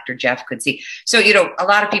body, and Dr. Jeff could see. So, a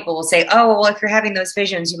lot of people will say, oh, well, if you're having those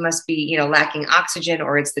visions, you must be, lacking oxygen,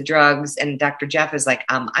 or it's the drugs. And Dr. Jeff is like,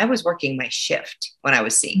 I was working my shift when I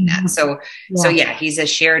was seeing that. So he's a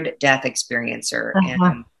shared death experiencer,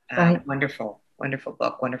 and right. Wonderful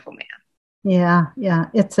book, wonderful man. Yeah.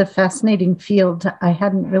 It's a fascinating field I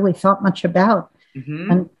hadn't really thought much about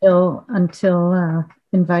until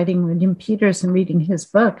inviting William Peters and reading his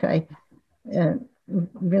book. I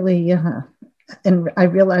really, and I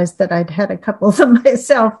realized that I'd had a couple of them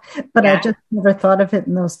myself, but I just never thought of it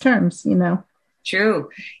in those terms, True.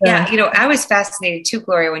 Yeah. I was fascinated too,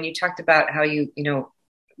 Gloria, when you talked about how you,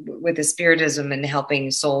 with the spiritism and helping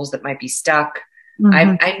souls that might be stuck.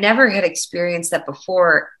 I never had experienced that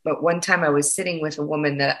before, but one time I was sitting with a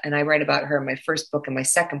woman and I write about her in my first book and my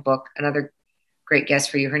second book. Another great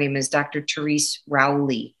guest for you. Her name is Dr. Therese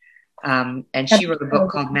Rowley. And she wrote a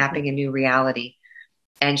book called Mapping a New Reality.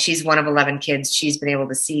 And she's one of 11 kids. She's been able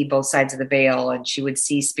to see both sides of the veil, and she would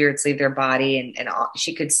see spirits leave their body, and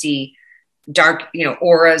she could see dark,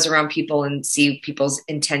 auras around people and see people's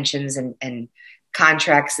intentions and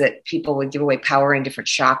contracts that people would give away power in different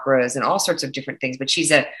chakras and all sorts of different things. But she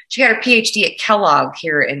got her PhD at Kellogg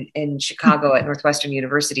here in Chicago at Northwestern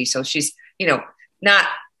University. So she's,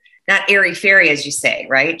 not airy-fairy, as you say,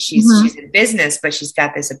 right? She's in business, but she's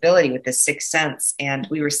got this ability with this sixth sense. And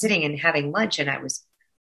we were sitting and having lunch, and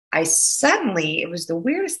I suddenly, it was the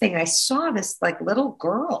weirdest thing. I saw this like little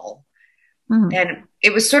girl, and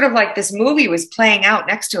it was sort of like this movie was playing out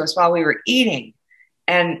next to us while we were eating.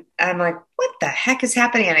 And I'm like, what the heck is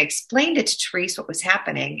happening? And I explained it to Therese what was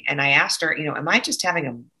happening. And I asked her, am I just having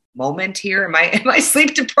a moment here? Am I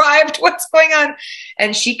sleep deprived? What's going on?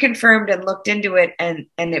 And she confirmed and looked into it. And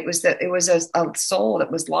it was a soul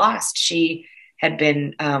that was lost. She had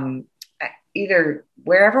been either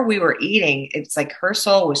wherever we were eating, it's like her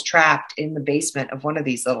soul was trapped in the basement of one of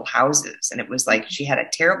these little houses. And it was like she had a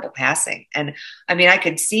terrible passing. And I mean, I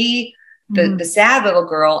could see the sad little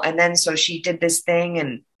girl. And then so she did this thing,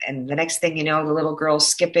 and the next thing you know, the little girl's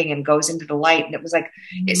skipping and goes into the light. And it was like,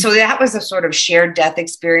 so that was a sort of shared death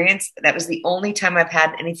experience. That was the only time I've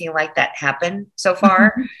had anything like that happen so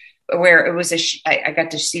far, where it was I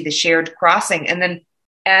got to see the shared crossing. And then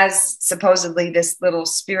as supposedly this little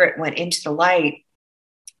spirit went into the light,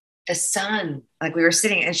 the sun, like we were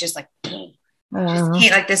sitting, and it's just like, just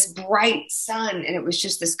came, like this bright sun. And it was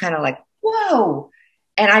just this kind of like, whoa.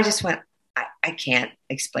 And I just went, I can't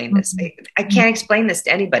explain this. I can't explain this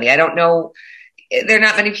to anybody. I don't know. There are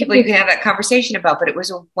not many people you can have that conversation about, but it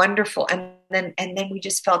was a wonderful. And then we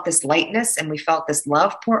just felt this lightness, and we felt this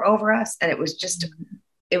love pour over us. And it was just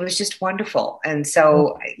wonderful. And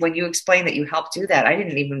so when you explained that you helped do that, I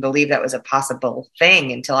didn't even believe that was a possible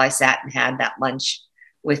thing until I sat and had that lunch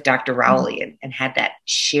with Dr. Rowley and had that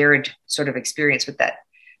shared sort of experience with that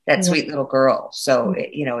sweet little girl. So,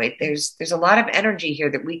 there's a lot of energy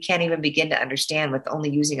here that we can't even begin to understand with only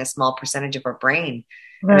using a small percentage of our brain.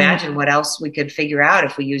 Right. Imagine what else we could figure out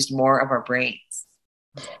if we used more of our brains.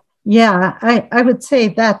 Yeah, I would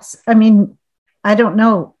say I don't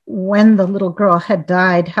know when the little girl had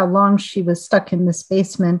died, how long she was stuck in this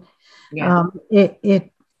basement. Yeah.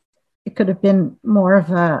 It could have been more of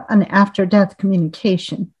an after-death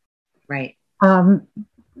communication. Right.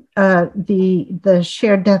 The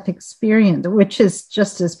shared death experience, which is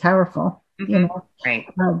just as powerful, right.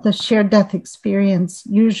 The shared death experience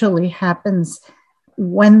usually happens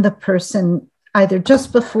when the person either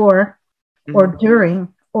just before or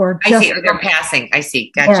during or just I see, or they're passing. I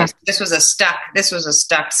see. Gotcha. Yeah. This was a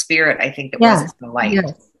stuck spirit, I think, that wasn't in the light.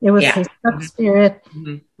 Yes. It was a stuck spirit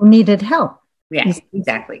who needed help. Yeah,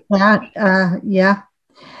 exactly.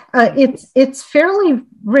 It's fairly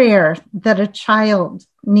rare that a child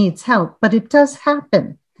needs help, but it does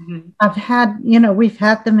happen. We've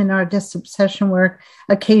had them in our disobsession work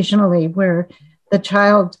occasionally, where the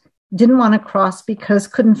child didn't want to cross because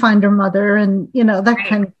couldn't find her mother, and that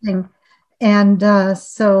kind of thing. And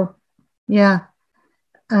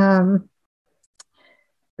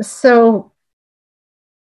So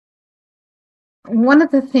one of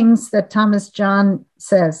the things that Thomas John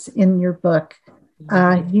says in your book,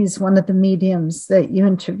 he's one of the mediums that you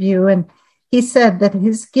interview, and he said that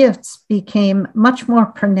his gifts became much more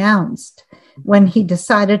pronounced when he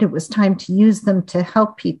decided it was time to use them to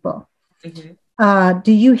help people.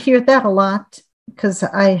 Do you hear that a lot? Because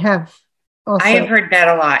I have also. I have heard that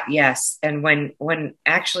a lot, yes. And when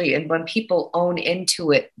people own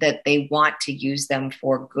into it that they want to use them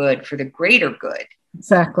for good, for the greater good.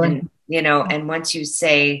 Exactly. And, and once you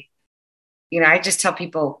say, I just tell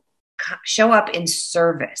people, show up in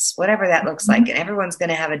service, whatever that looks like. And everyone's going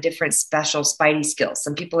to have a different special spidey skill.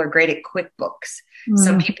 Some people are great at QuickBooks.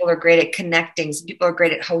 Some people are great at connecting. Some people are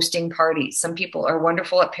great at hosting parties. Some people are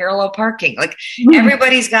wonderful at parallel parking. Like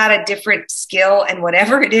everybody's got a different skill, and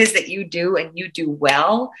whatever it is that you do and you do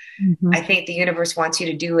well, I think the universe wants you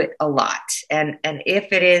to do it a lot. And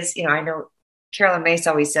if it is, I know Carolyn Mace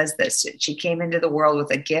always says this, she came into the world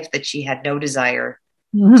with a gift that she had no desire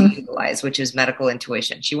to utilize, which is medical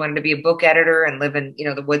intuition. She wanted to be a book editor and live in,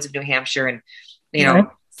 the woods of New Hampshire and,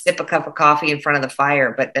 sip a cup of coffee in front of the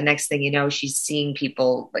fire. But the next thing you know, she's seeing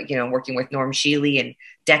people, working with Norm Shealy, and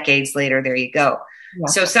decades later, there you go. Yeah.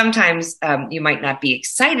 So sometimes you might not be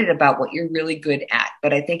excited about what you're really good at.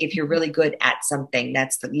 But I think if you're really good at something,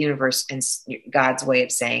 that's the universe and God's way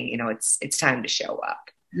of saying, it's time to show up.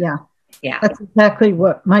 Yeah. Yeah. That's exactly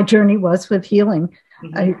what my journey was with healing.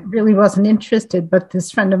 I really wasn't interested, but this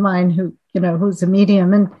friend of mine who, who's a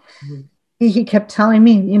medium, and he kept telling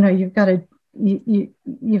me, you've got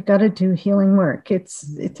to do healing work. It's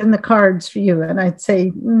in the cards for you. And I'd say,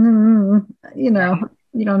 you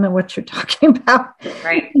don't know what you're talking about.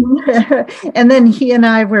 Right. And then he and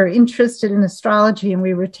I were interested in astrology, and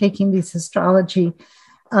we were taking these astrology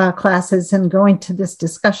classes and going to this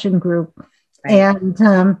discussion group. Right.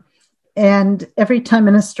 And every time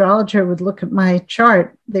an astrologer would look at my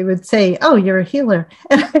chart, they would say, "Oh, you're a healer."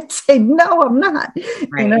 And I'd say, "No, I'm not."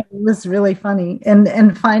 Right. It was really funny.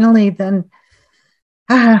 And finally, then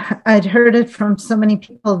I'd heard it from so many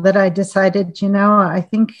people that I decided, I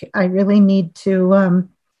think I really need to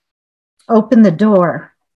open the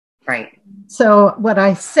door. Right. So what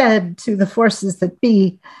I said to the forces that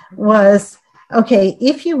be was, okay,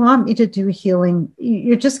 if you want me to do healing,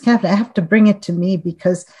 you're just going to have to bring it to me,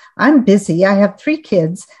 because I'm busy. I have 3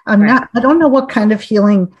 kids. I don't know what kind of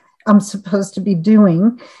healing I'm supposed to be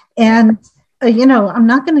doing. And, I'm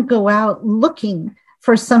not going to go out looking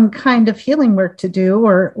for some kind of healing work to do,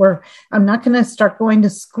 or I'm not going to start going to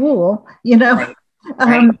school, Right.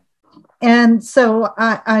 Right. And so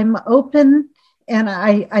I'm open. And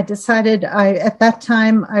I decided at that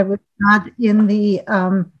time, I was not in the,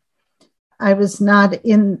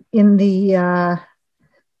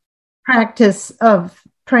 practice of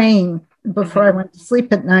praying before I went to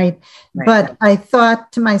sleep at night. Right. But I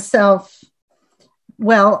thought to myself,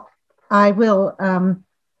 well, I will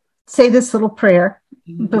say this little prayer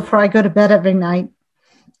before I go to bed every night.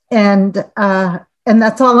 And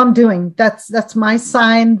that's all I'm doing. That's my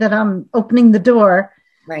sign that I'm opening the door.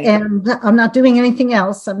 Right. And I'm not doing anything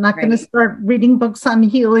else. I'm not going to start reading books on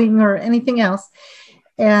healing or anything else.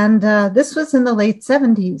 And this was in the late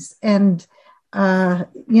 70s. And,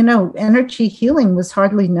 energy healing was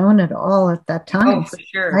hardly known at all at that time. Oh, for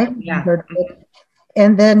sure. Heard of it.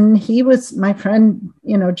 And then my friend,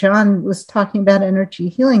 John was talking about energy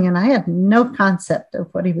healing, and I had no concept of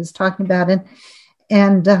what he was talking about.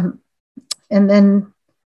 And then,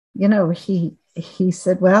 he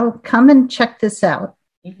said, well, come and check this out.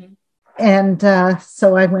 And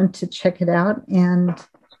so I went to check it out, and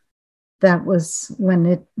that was when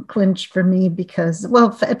it clinched for me, because,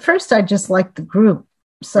 well, at first I just liked the group.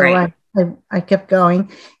 So I kept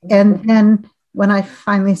going. And then when I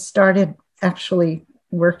finally started actually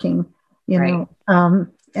working, and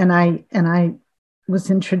I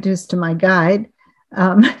was introduced to my guide,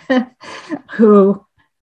 who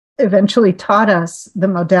eventually taught us the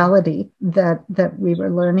modality that we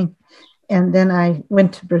were learning. And then I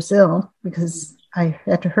went to Brazil, because I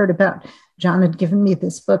had heard about, John had given me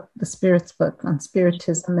this book, the Spirits book on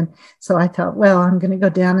Spiritism. And so I thought, well, I'm going to go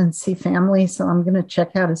down and see family. So I'm going to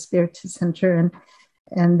check out a Spiritist center.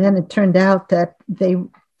 And then it turned out that the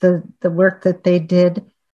work that they did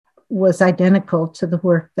was identical to the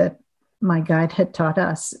work that my guide had taught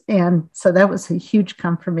us. And so that was a huge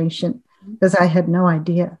confirmation, because I had no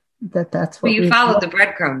idea that's what you followed the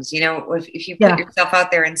breadcrumbs. If you put yourself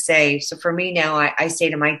out there and say, so for me now, I say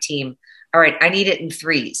to my team, all right, I need it in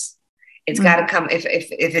 3s. It's got to come. If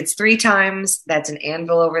it's 3 times, that's an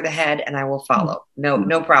anvil over the head, and I will follow.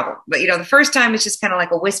 No problem. But the first time is just kind of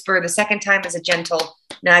like a whisper. The second time is a gentle,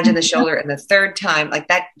 nudge on the shoulder. And the third time, like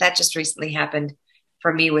that just recently happened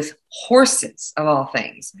for me with horses of all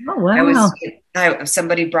things. Oh, wow.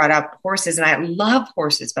 Somebody brought up horses, and I love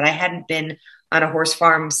horses, but I hadn't been on a horse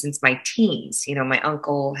farm since my teens. You know, my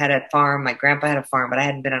uncle had a farm, my grandpa had a farm, but I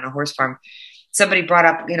hadn't been on a horse farm. Somebody brought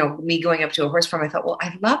up, you know, me going up to a horse farm. I thought, well,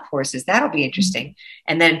 I love horses. That'll be interesting.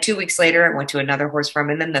 And then 2 weeks later, I went to another horse farm.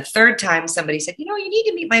 And then the third time somebody said, you know, you need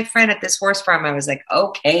to meet my friend at this horse farm. I was like,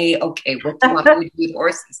 okay. What do you want me to do with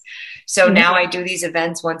horses? So now I do these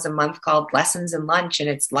events once a month called Lessons and Lunch. And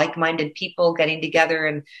it's like-minded people getting together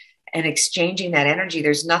and exchanging that energy.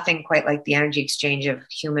 There's nothing quite like the energy exchange of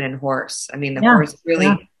human and horse. I mean, the horse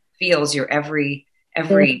really feels your every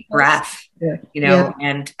breath, you know,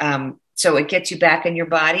 and, so it gets you back in your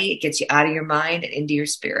body, it gets you out of your mind and into your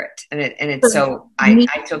spirit.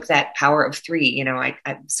 I took that power of 3, you know,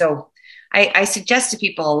 I suggest to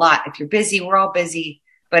people a lot, if you're busy, we're all busy,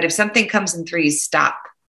 but if something comes in threes, stop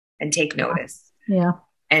and take notice. Yeah.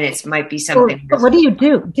 And it might be something. Well, what do you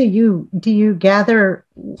do? Do you gather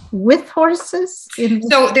with horses?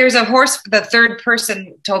 So there's a horse. The third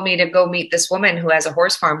person told me to go meet this woman who has a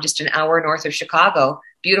horse farm just an hour north of Chicago.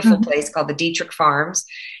 Beautiful place called the Dietrich Farms.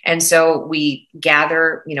 And so we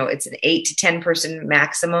gather, you know, it's an 8 to 10 person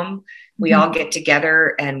maximum. We all get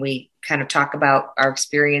together and we kind of talk about our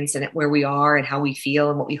experience and where we are and how we feel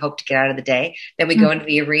and what we hope to get out of the day. Then we go into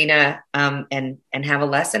the arena and have a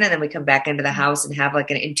lesson. And then we come back into the house and have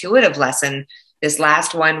like an intuitive lesson. This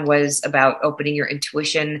last one was about opening your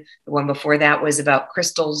intuition. The one before that was about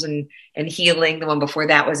crystals and healing. The one before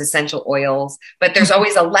that was essential oils. But there's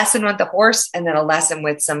always a lesson with the horse and then a lesson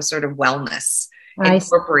with some sort of wellness.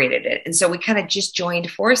 Incorporated it. And so we kind of just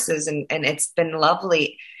joined forces and it's been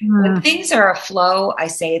lovely. When things are a flow, I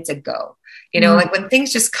say it's a go. You know, like when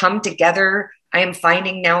things just come together, I am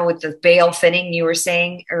finding now with the veil thinning, you were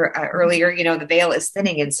saying earlier, you know, the veil is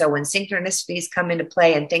thinning. And so when synchronicities come into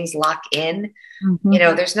play and things lock in, you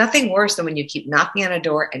know, there's nothing worse than when you keep knocking on a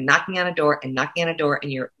door and knocking on a door and knocking on a door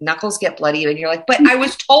and your knuckles get bloody and you're like, but I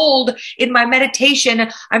was told in my meditation,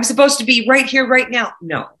 I'm supposed to be right here, right now.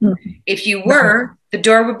 No, if you were, the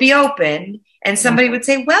door would be open and somebody would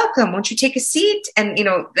say, welcome, won't you take a seat? And, you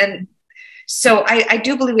know, then, so I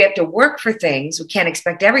do believe we have to work for things. We can't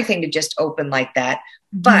expect everything to just open like that.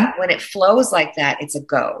 But when it flows like that, it's a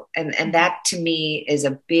go. And that to me is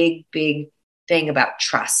a big, big thing about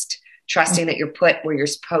trusting that you're put where you're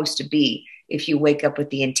supposed to be. If you wake up with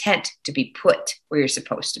the intent to be put where you're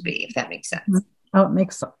supposed to be, if that makes sense. Oh, it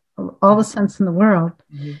makes all the sense in the world.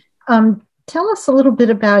 Tell us a little bit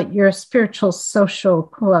about your spiritual social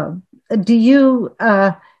club. Do you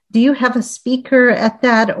have a speaker at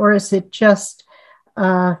that, or is it just,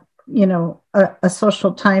 a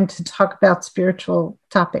social time to talk about spiritual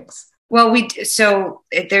topics? Well,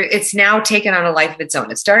 it's now taken on a life of its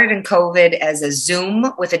own. It started in COVID as a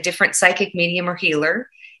Zoom with a different psychic medium or healer.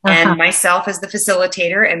 And myself as the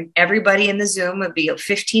facilitator, and everybody in the Zoom would be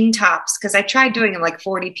 15 tops, because I tried doing it like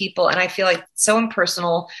 40 people and I feel like it's so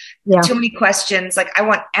impersonal, too many questions. Like I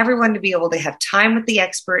want everyone to be able to have time with the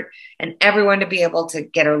expert and everyone to be able to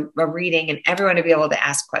get a reading and everyone to be able to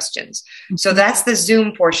ask questions. So that's the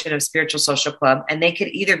Zoom portion of Spiritual Social Club. And they could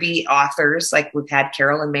either be authors, like we've had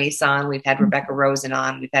Carolyn Mace on, we've had Rebecca Rosen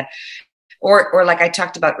on, we've had or like I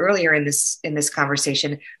talked about earlier in this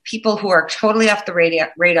conversation, people who are totally off the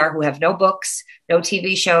radar, who have no books, no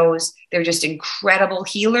TV shows. They're just incredible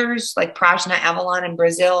healers, like Prajna Avalon in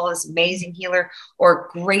Brazil, this amazing healer, or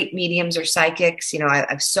great mediums or psychics. You know, I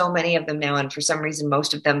have so many of them now, and for some reason,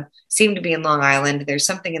 most of them seem to be in Long Island. There's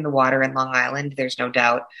something in the water in Long Island. There's no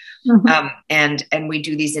doubt. And we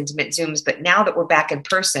do these intimate Zooms. But now that we're back in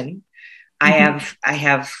person, I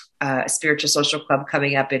have a Spiritual Social Club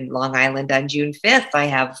coming up in Long Island on June 5th. I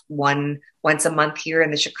have one once a month here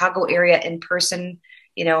in the Chicago area in person,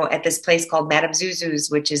 you know, at this place called Madame Zuzu's,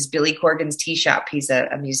 which is Billy Corgan's tea shop. He's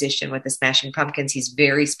a musician with the Smashing Pumpkins. He's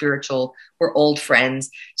very spiritual. We're old friends.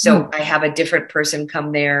 So I have a different person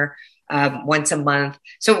come there once a month.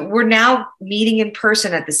 So we're now meeting in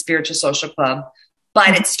person at the Spiritual Social Club.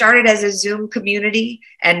 But it started as a Zoom community,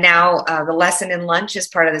 and now the Lesson in Lunch is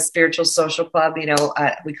part of the Spiritual Social Club. You know,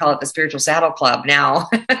 we call it the Spiritual Saddle Club now.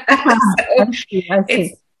 I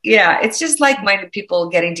see. It's just like-minded people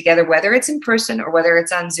getting together, whether it's in person or whether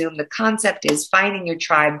it's on Zoom. The concept is finding your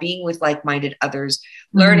tribe, being with like-minded others,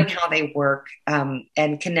 learning how they work,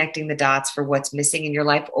 and connecting the dots for what's missing in your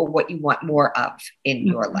life or what you want more of in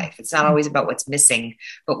your life. It's not always about what's missing,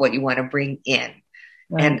 but what you want to bring in.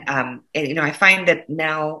 Right. And, you know, I find that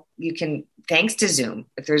now you can, thanks to Zoom,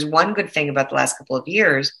 if there's one good thing about the last couple of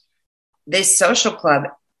years, this social club,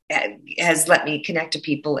 has let me connect to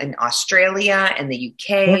people in Australia and the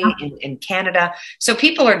UK and Canada. So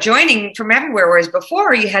people are joining from everywhere. Whereas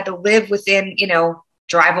before you had to live within,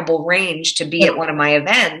 drivable range to be at one of my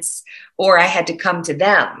events, or I had to come to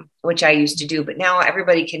them, which I used to do. But now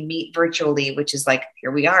everybody can meet virtually, which is like,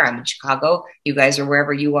 here we are. I'm in Chicago. You guys are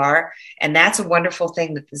wherever you are. And that's a wonderful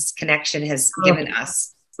thing that this connection has given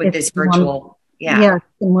us with this virtual. Yeah, it's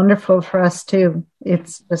been wonderful for us too.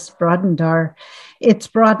 It's just broadened the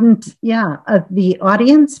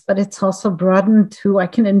audience, but it's also broadened who I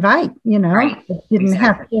can invite, Right. I didn't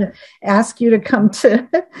have to ask you to come to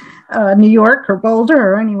New York or Boulder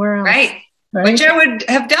or anywhere else. Right. Which I would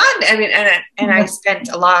have done. I mean, and I spent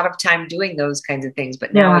a lot of time doing those kinds of things,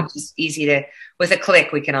 but now it's just easy to, with a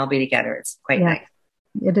click, we can all be together. It's quite nice.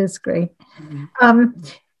 It is great. Mm-hmm.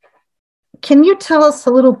 Can you tell us a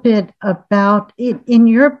little bit about it in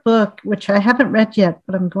your book, which I haven't read yet,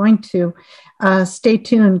 but I'm going to, stay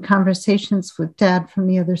tuned, Conversations with Dad from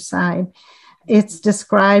the Other Side. It's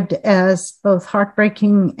described as both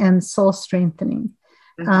heartbreaking and soul strengthening.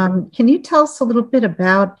 Mm-hmm. Can you tell us a little bit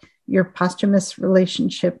about your posthumous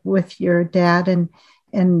relationship with your dad,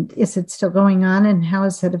 and is it still going on, and how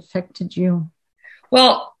has it affected you?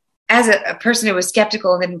 Well, as a person who was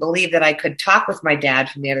skeptical and didn't believe that I could talk with my dad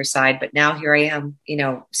from the other side, but now here I am,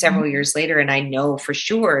 several years later, and I know for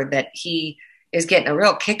sure that he is getting a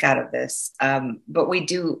real kick out of this. But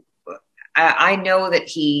I know that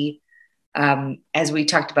he, as we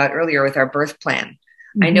talked about earlier with our birth plan,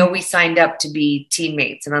 I know we signed up to be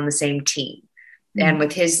teammates and on the same team. And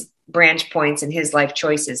with his branch points and his life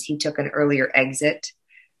choices, he took an earlier exit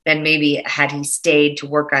than maybe had he stayed to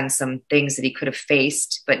work on some things that he could have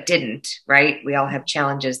faced, but didn't, right? We all have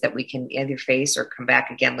challenges that we can either face or come back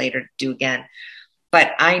again later to do again.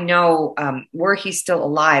 But I know were he still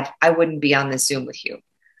alive, I wouldn't be on this Zoom with you.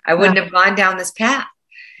 I wouldn't have gone down this path.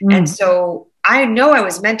 And so I know I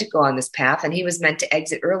was meant to go on this path, and he was meant to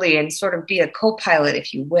exit early and sort of be a co-pilot,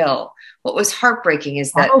 if you will. What was heartbreaking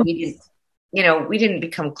is that we didn't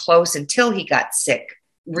become close until he got sick,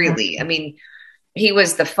 really. I mean, he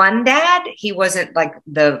was the fun dad. He wasn't like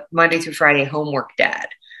the Monday through Friday homework dad.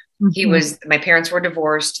 He was, my parents were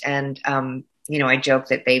divorced, and, I joke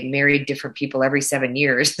that they married different people every 7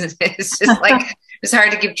 years. It's just like, it's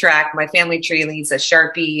hard to keep track. My family tree needs a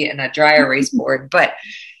Sharpie and a dry erase board, but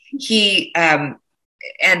he, and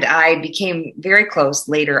I became very close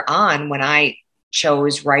later on when I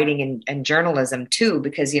chose writing and journalism too,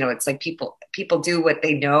 because, it's like people do what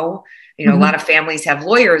they know. A lot of families have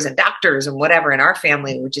lawyers and doctors and whatever. In our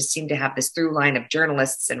family, we just seem to have this through line of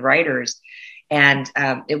journalists and writers. And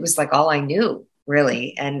it was like all I knew,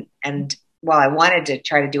 really. And while I wanted to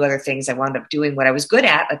try to do other things, I wound up doing what I was good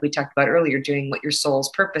at, like we talked about earlier, doing what your soul's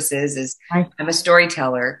purpose is I'm a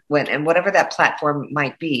storyteller, and whatever that platform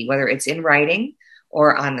might be, whether it's in writing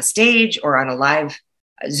or on the stage or on a live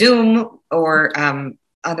Zoom or on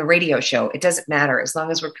the radio show, it doesn't matter. As long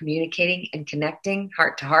as we're communicating and connecting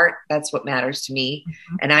heart to heart, that's what matters to me.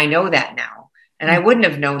 And I know that now. And I wouldn't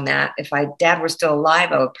have known that if my dad were still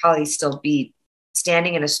alive. I would probably still be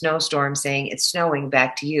standing in a snowstorm saying, "It's snowing,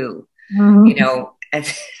 back to you," at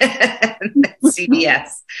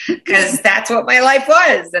CBS, because that's what my life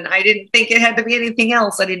was. And I didn't think it had to be anything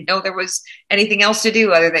else. I didn't know there was anything else to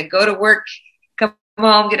do other than go to work, come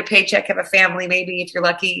home, get a paycheck, have a family, maybe if you're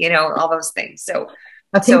lucky, all those things. So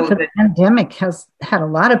I think the pandemic has had a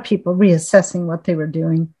lot of people reassessing what they were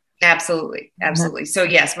doing. Absolutely. Absolutely. So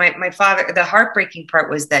yes, my father, the heartbreaking part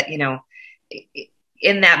was that,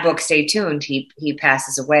 in that book, Stay Tuned, he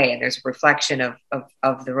passes away, and there's a reflection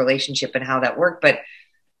of the relationship and how that worked. But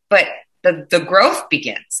the growth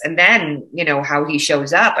begins, and then, how he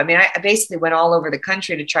shows up. I mean, I basically went all over the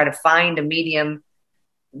country to try to find a medium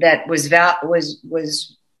that was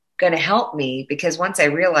going to help me, because once I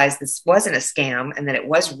realized this wasn't a scam and that it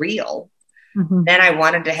was real, then I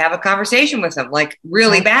wanted to have a conversation with him, like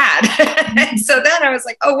really bad. And so then I was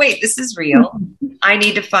like, oh wait, this is real. I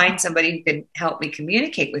need to find somebody who can help me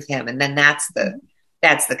communicate with him. And then that's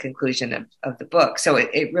the conclusion of the book. So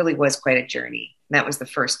it really was quite a journey. And that was the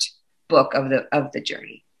first book of the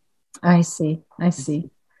journey. I see.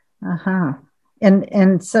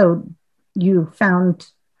 And so you found,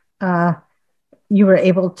 you were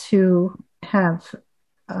able to have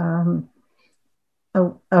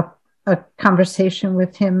a conversation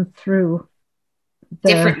with him through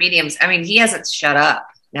different mediums. I mean, he hasn't shut up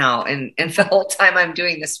now, and the whole time I'm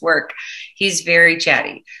doing this work, he's very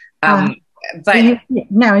chatty. But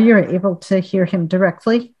now you're able to hear him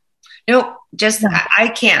directly? No, just I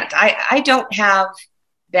can't. I don't have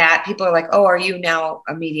that people are like, oh, are you now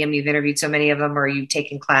a medium? You've interviewed so many of them, or are you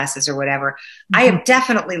taking classes or whatever? I have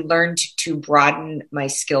definitely learned to broaden my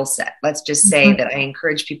skill set. Let's just say that I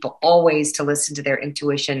encourage people always to listen to their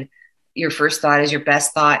intuition. Your first thought is your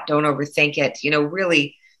best thought. Don't overthink it. You know,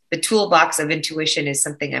 really, the toolbox of intuition is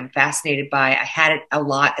something I'm fascinated by. I had it a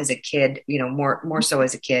lot as a kid, you know, more so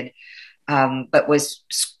as a kid, but was,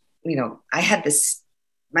 you know, I had this,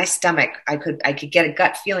 my stomach, I could get a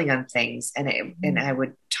gut feeling on things, and I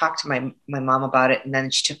would talk to my mom about it. And then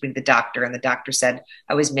she took me to the doctor, and the doctor said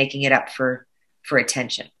I was making it up for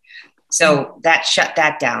attention. So that shut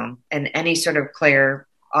that down. And any sort of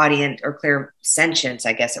clairaudient or clairsentience,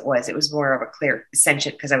 I guess it was more of a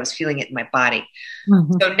clairsentient because I was feeling it in my body.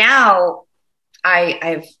 So now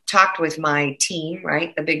I've talked with my team,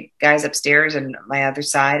 right? The big guys upstairs and my other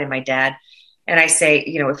side and my dad. And I say,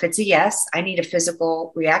 you know, if it's a yes, I need a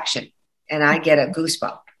physical reaction, and I get a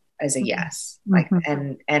goosebump as a yes. Like,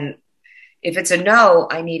 and if it's a no,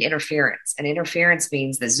 I need interference. And interference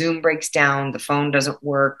means the Zoom breaks down, the phone doesn't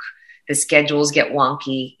work, the schedules get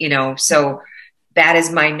wonky, you know. So that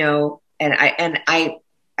is my no. And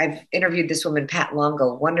I've interviewed this woman, Pat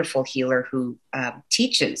Longo, wonderful healer who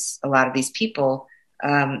teaches a lot of these people.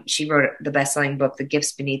 She wrote the best-selling book, The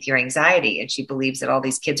Gifts Beneath Your Anxiety. And she believes that all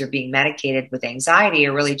these kids are being medicated with anxiety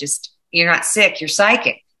are really just, you're not sick, you're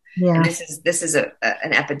psychic. Yeah. And this is an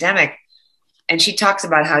epidemic. And she talks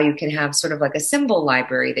about how you can have sort of like a symbol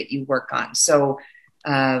library that you work on. So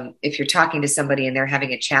if you're talking to somebody and they're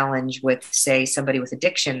having a challenge with, say, somebody with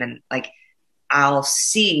addiction, then like I'll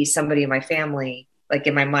see somebody in my family, like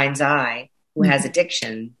in my mind's eye, who has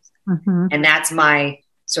addiction. And that's my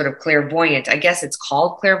sort of clairvoyant. I guess it's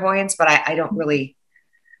called clairvoyance, but I don't really,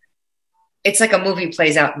 it's like a movie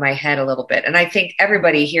plays out in my head a little bit. And I think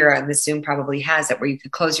everybody here on this Zoom probably has it, where you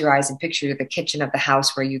could close your eyes and picture the kitchen of the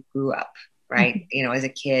house where you grew up, right? You know, as a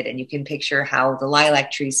kid, and you can picture how the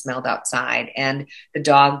lilac tree smelled outside and the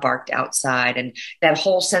dog barked outside, and that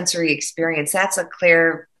whole sensory experience. That's a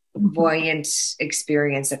clairvoyant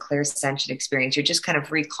experience, a clairsentient experience. You're just kind of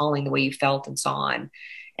recalling the way you felt and saw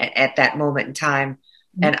at that moment in time.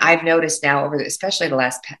 And I've noticed now especially the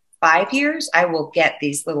last 5 years, I will get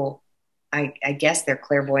these little, I guess they're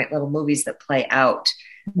clairvoyant little movies that play out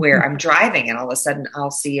where I'm driving and all of a sudden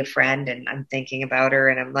I'll see a friend and I'm thinking about her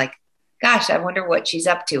and I'm like, gosh, I wonder what she's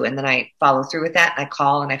up to. And then I follow through with that and I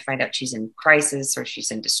call and I find out she's in crisis or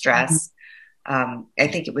she's in distress. I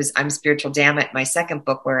think it was I'm Spiritual Damn It, my second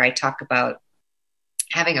book, where I talk about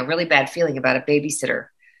having a really bad feeling about a babysitter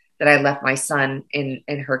that I left my son in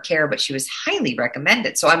her care, but she was highly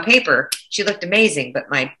recommended. So on paper, she looked amazing,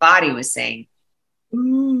 but my body was saying,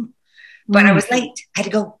 but I was late. I had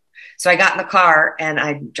to go. So I got in the car and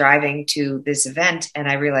I'm driving to this event and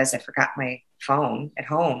I realized I forgot my phone at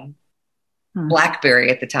home,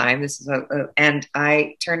 BlackBerry at the time. And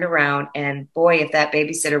I turned around and boy, if that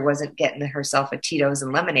babysitter wasn't getting herself a Tito's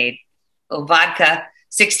and lemonade, a little vodka,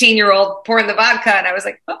 16-year-old pouring the vodka. And I was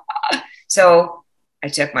like, So I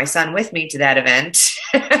took my son with me to that event,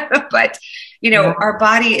 but you know, our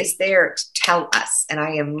body is there to tell us. And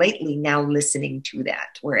I am lately now listening to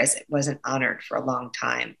that, whereas it wasn't honored for a long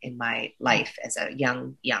time in my life as a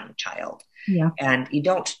young child. Yeah. And you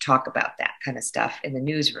don't talk about that kind of stuff in the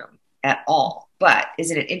newsroom at all. But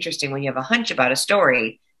isn't it interesting when you have a hunch about a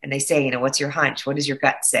story and they say, you know, what's your hunch? What does your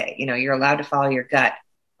gut say? You know, you're allowed to follow your gut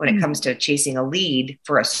when it comes to chasing a lead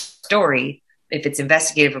for a story, if it's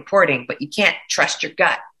investigative reporting, but you can't trust your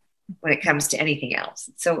gut when it comes to anything else.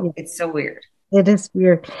 So it's so weird. It is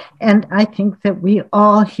weird. And I think that we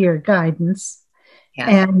all hear guidance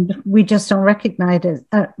and we just don't recognize it.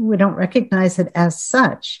 We don't recognize it as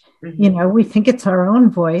such. You know, we think it's our own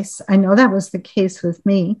voice. I know that was the case with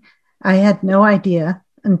me. I had no idea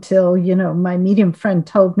until, you know, my medium friend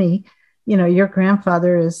told me, you know, your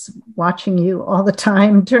grandfather is watching you all the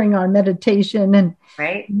time during our meditation. And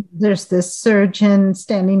there's this surgeon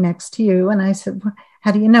standing next to you. And I said, well,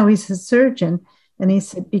 how do you know he's a surgeon? And he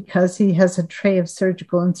said, because he has a tray of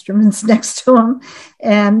surgical instruments next to him.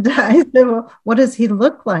 And I said, well, what does he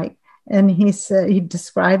look like? And he said, he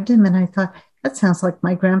described him. And I thought, that sounds like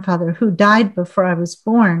my grandfather, who died before I was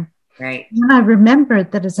born. Right. And I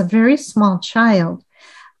remembered that as a very small child,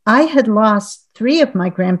 I had lost 3 of my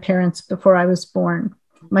grandparents before I was born.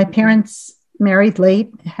 My parents married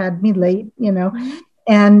late, had me late, you know.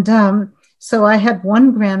 And so I had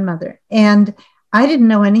one grandmother. And I didn't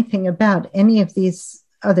know anything about any of these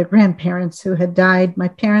other grandparents who had died. My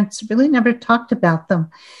parents really never talked about them.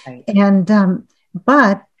 Right. And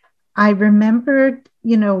but I remembered,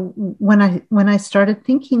 you know, when I started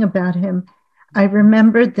thinking about him, I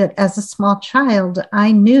remembered that as a small child,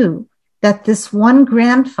 I knew that this one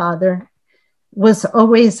grandfather was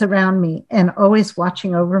always around me and always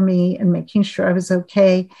watching over me and making sure I was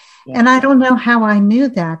okay. Yeah. And I don't know how I knew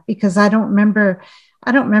that, because I don't remember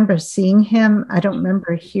seeing him. I don't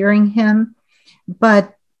remember hearing him.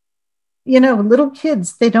 But, little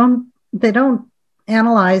kids, they don't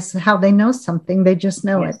analyze how they know something. They just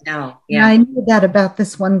know it. No. Yeah. And I knew that about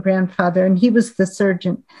this one grandfather, and he was the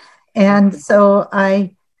surgeon. And so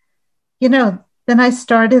then I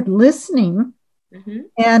started listening. Mm-hmm.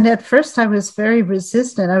 And at first I was very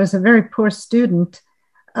resistant. I was a very poor student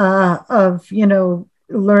of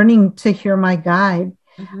learning to hear my guide.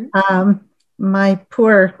 Mm-hmm. My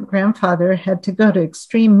poor grandfather had to go to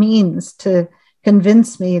extreme means to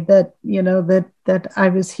convince me that, that I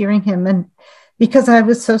was hearing him. And because I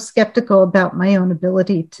was so skeptical about my own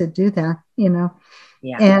ability to do that,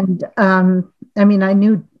 Yeah. And I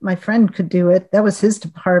knew my friend could do it. That was his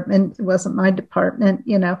department. It wasn't my department,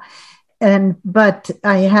 but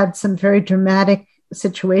I had some very dramatic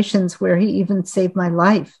situations where he even saved my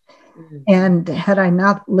life. Mm-hmm. And had I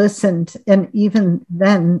not listened, and even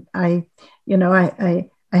then I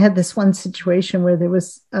had this one situation where there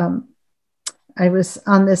was, I was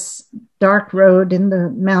on this dark road in the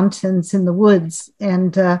mountains, in the woods,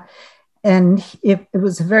 and it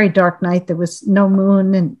was a very dark night. There was no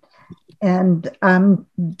moon, and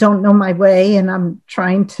don't know my way, and I'm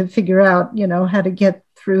trying to figure out, how to get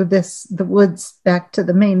through the woods back to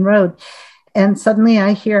the main road. And suddenly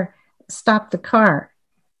I hear, "Stop the car."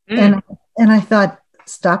 Mm. And I thought,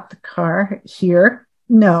 stop the car here?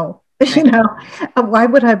 No, why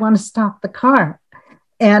would I want to stop the car?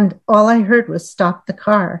 And all I heard was, "Stop the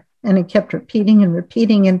car." And it kept repeating and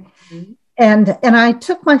repeating. And I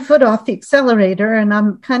took my foot off the accelerator, and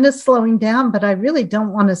I'm kind of slowing down, but I really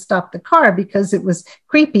don't want to stop the car, because it was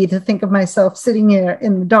creepy to think of myself sitting there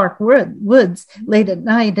in the dark woods late at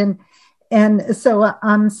night. And so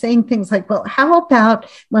I'm saying things like, "Well, how about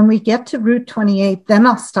when we get to Route 28, then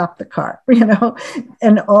I'll stop the car,"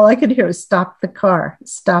 and all I could hear was, "Stop the car,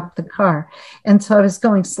 stop the car." And so I was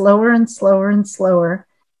going slower and slower and slower,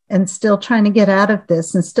 and still trying to get out of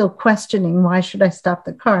this, and still questioning, why should I stop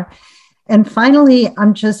the car? And finally,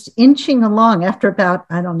 I'm just inching along after about,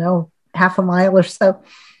 I don't know, half a mile or so,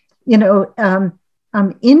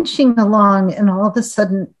 I'm inching along, and all of a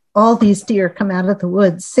sudden, all these deer come out of the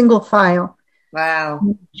woods, single file. Wow.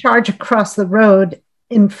 Charge across the road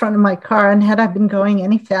in front of my car. And had I been going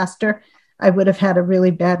any faster, I would have had a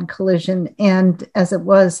really bad collision. And as it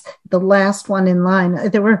was, the last one in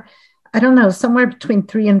line, there were, I don't know, somewhere between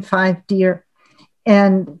 3 and 5 deer.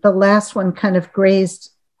 And the last one kind of grazed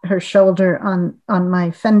her shoulder on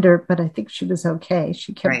my fender, but I think she was okay.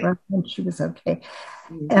 She kept running, and she was okay.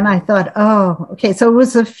 Mm-hmm. And I thought, oh, okay. So it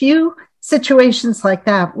was a few situations like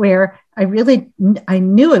that where I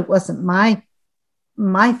knew it wasn't my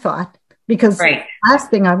thought, because the last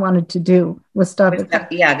thing I wanted to do was stop it.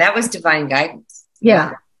 Yeah, that was divine guidance.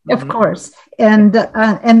 Yeah, of course. And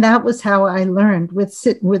that was how I learned with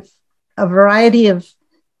a variety of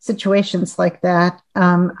situations like that.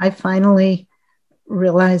 I finally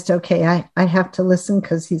realized, okay, I have to listen,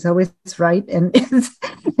 because he's always right. And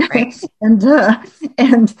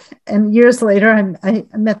and years later, I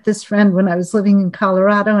met this friend when I was living in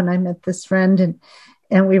Colorado, and I met this friend,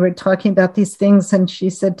 and we were talking about these things, and she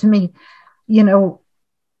said to me,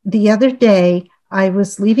 the other day I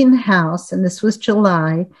was leaving the house, and this was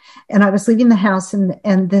July, and I was leaving the house,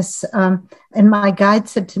 and this and my guide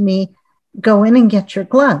said to me, "Go in and get your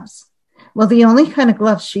gloves." Well, the only kind of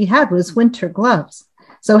gloves she had was winter gloves.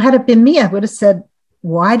 So had it been me, I would have said,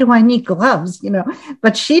 "Why do I need gloves?"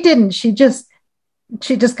 But she didn't. She just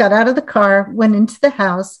got out of the car, went into the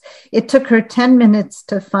house. It took her 10 minutes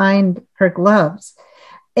to find her gloves.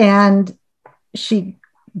 And she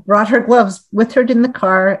brought her gloves with her in the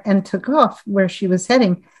car and took off where she was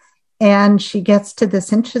heading. And she gets to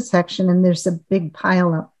this intersection, and there's a big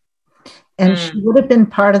pileup. And she would have been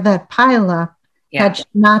part of that pileup had she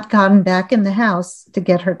not gotten back in the house to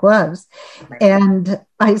get her gloves. Right. And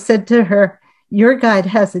I said to her, "Your guide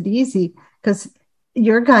has it easy, because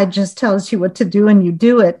your guide just tells you what to do and you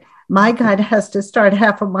do it. My guide has to start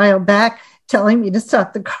half a mile back telling me to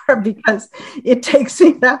stop the car, because it takes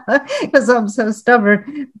me that, because I'm so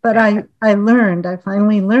stubborn." But I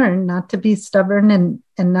finally learned not to be stubborn,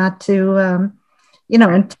 and not to,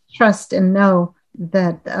 and to trust and know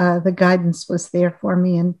that the guidance was there for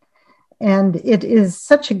me. And it is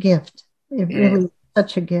such a gift. It really is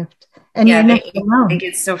such a gift. And they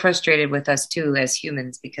get so frustrated with us too as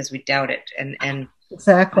humans, because we doubt it. And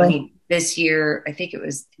exactly. This year, I think it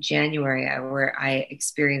was January, where I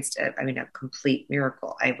experienced a complete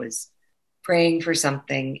miracle. I was praying for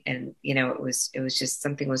something, and it was just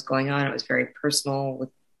something was going on. It was very personal with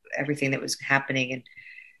everything that was happening, and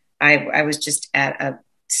I was just at a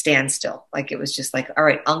standstill. Like, it was just like, all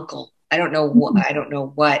right, uncle, I don't know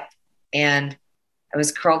what. And I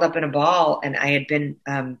was curled up in a ball, and I had been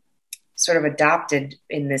sort of adopted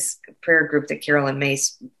in this prayer group that Carolyn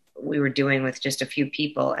Mace, we were doing with just a few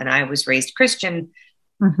people. And I was raised Christian,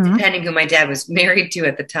 depending who my dad was married to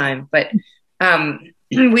at the time. But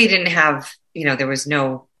we didn't have, there was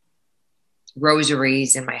no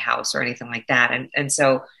rosaries in my house or anything like that. And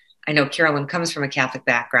so I know Carolyn comes from a Catholic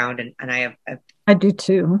background, and I have I do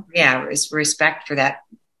too. Yeah, respect for that,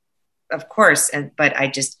 of course. But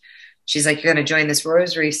she's like, you're going to join this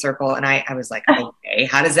rosary circle. And I was like, okay,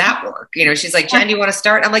 how does that work? She's like, Jen, do you want to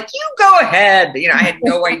start? I'm like, you go ahead. I had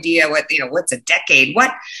no idea what's a decade,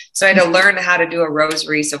 what? So I had to learn how to do a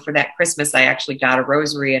rosary. So for that Christmas, I actually got a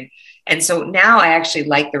rosary. And so now I actually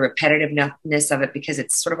like the repetitiveness of it, because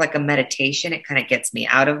it's sort of like a meditation. It kind of gets me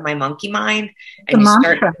out of my monkey mind, and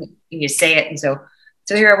you say it. And so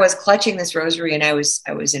here I was clutching this rosary, and I was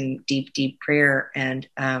in deep, deep prayer. And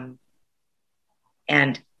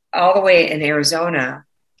all the way in Arizona,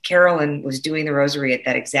 Carolyn was doing the rosary at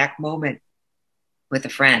that exact moment with a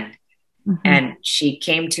friend. And she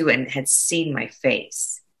came to and had seen my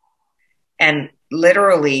face. And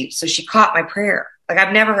literally, so she caught my prayer. Like,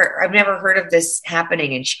 I've never heard of this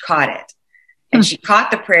happening, and she caught it. And she caught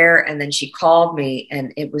the prayer, and then she called me,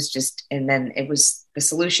 and then the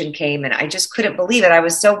solution came, and I just couldn't believe it. I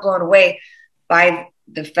was so blown away by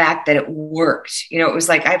the fact that it worked. It was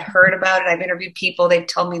like, I've heard about it. I've interviewed people. They've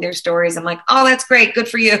told me their stories. I'm like, oh, that's great. Good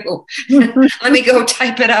for you. Let me go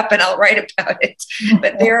type it up and I'll write about it.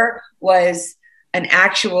 But there was an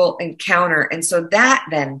actual encounter. And so that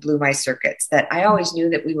then blew my circuits, that I always knew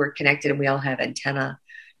that we were connected and we all have antenna.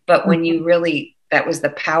 But when that was the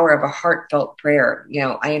power of a heartfelt prayer.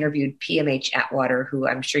 I interviewed PMH Atwater, who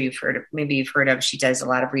I'm sure maybe you've heard of. She does a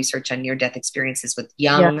lot of research on near-death experiences with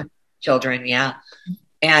young children. Yeah.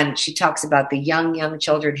 And she talks about the young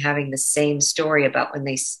children having the same story about when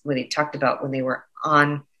they talked about when they were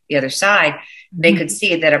on the other side, they could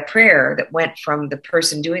see that a prayer that went from the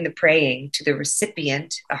person doing the praying to the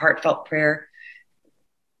recipient, a heartfelt prayer,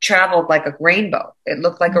 traveled like a rainbow. It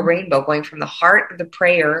looked like a rainbow going from the heart of the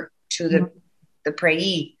prayer to the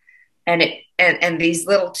prayee. And these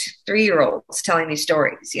little 3-year-olds telling these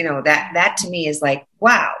stories, that to me is like,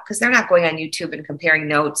 wow, because they're not going on YouTube and comparing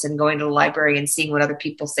notes and going to the library and seeing what other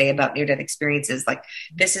people say about near-death experiences. Like,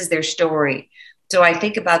 this is their story. So I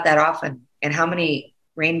think about that often, and how many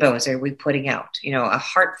rainbows are we putting out? A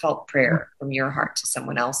heartfelt prayer from your heart to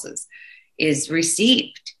someone else's is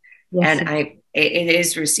received. Yes. And it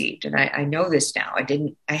is received. And I know this now. I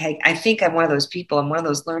think I'm one of those people. I'm one of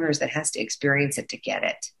those learners that has to experience it to get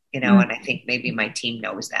it. And I think maybe my team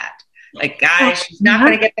knows that. Like, guys, she's not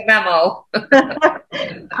going to get the memo.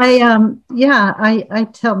 I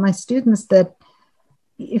tell my students that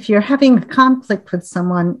if you're having a conflict with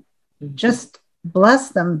someone, just bless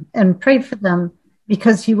them and pray for them,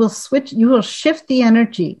 because you will shift the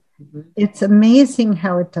energy. It's amazing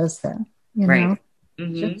how it does that. Right.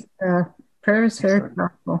 Just, prayer is very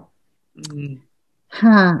powerful.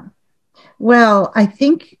 Well, I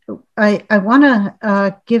think I want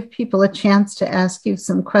to give people a chance to ask you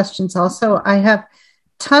some questions. Also, I have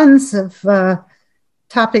tons of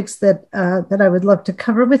topics that I would love to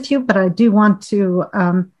cover with you, but I do want to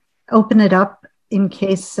open it up in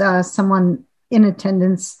case someone in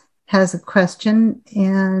attendance has a question.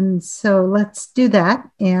 And so let's do that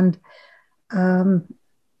and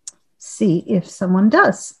see if someone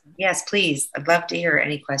does. Yes, please. I'd love to hear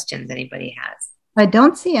any questions anybody has. I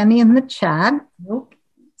don't see any in the chat. Nope.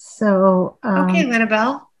 So okay,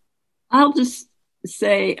 Linabelle. I'll just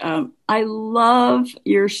say I love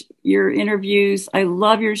your interviews. I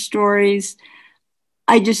love your stories.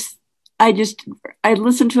 I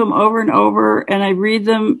listen to them over and over, and I read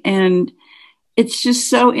them, and it's just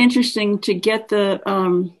so interesting to get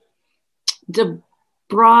the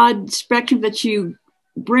broad spectrum that you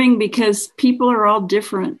bring, because people are all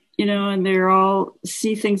different. And they're all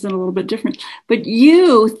see things in a little bit different. But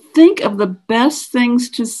you think of the best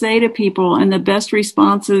things to say to people and the best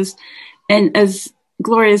responses. And as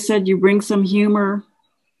Gloria said, you bring some humor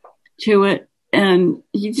to it, and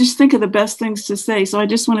you just think of the best things to say. So I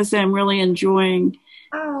just want to say I'm really enjoying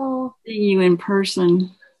seeing you in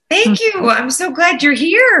person. Thank you. I'm so glad you're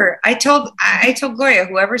here. I told Gloria,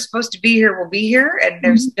 whoever's supposed to be here will be here, and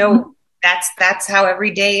there's no. That's how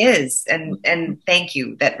every day is. And thank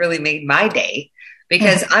you. That really made my day,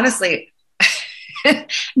 because honestly,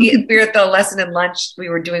 we were at the lesson and lunch. We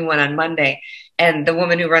were doing one on Monday, And the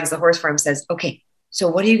woman who runs the horse farm says, okay, so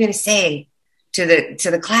what are you going to say to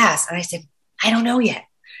the class? And I said, I don't know yet.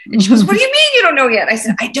 And she goes, what do you mean you don't know yet? I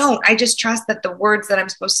said, I don't. I just trust that the words that I'm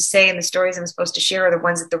supposed to say and the stories I'm supposed to share are the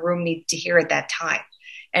ones that the room needs to hear at that time.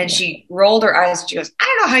 And she rolled her eyes and she goes, I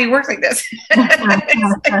don't know how you work like this.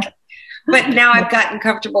 But now I've gotten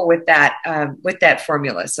comfortable with that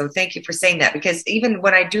formula. So thank you for saying that, because even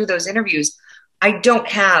when I do those interviews, I don't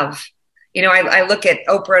have, I look at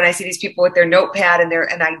Oprah and I see these people with their notepad and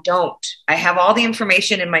I have all the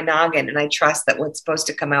information in my noggin, and I trust that what's supposed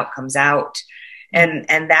to come out comes out.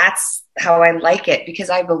 And that's how I like it, because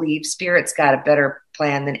I believe Spirit's got a better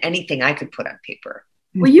plan than anything I could put on paper.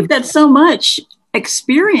 Well, you've got so much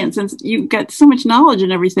experience and you've got so much knowledge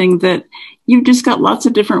and everything that you've just got lots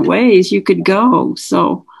of different ways you could go.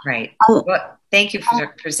 So, right. Well, thank you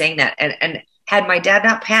for saying that. And had my dad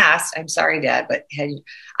not passed, I'm sorry, Dad, but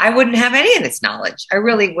I wouldn't have any of this knowledge. I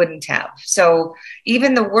really wouldn't have. So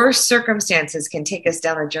even the worst circumstances can take us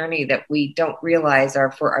down a journey that we don't realize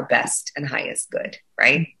are for our best and highest good,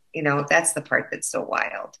 right? That's the part that's so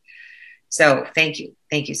wild. So thank you.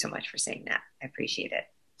 Thank you so much for saying that. I appreciate it.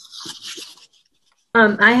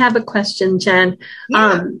 I have a question, Jen.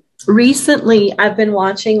 Yeah. Recently, I've been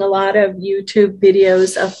watching a lot of YouTube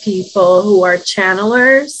videos of people who are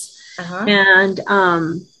channelers.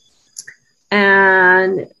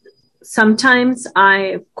 And sometimes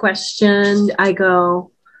I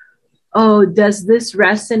go, oh, does this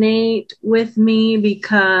resonate with me?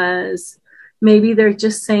 Because maybe they're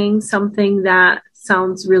just saying something that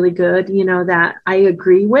sounds really good, that I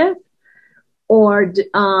agree with. Or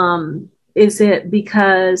is it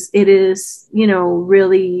because it is,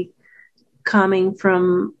 really coming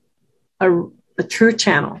from a true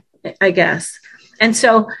channel, I guess. And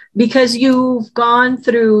so, because you've gone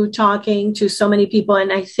through talking to so many people,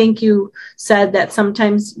 and I think you said that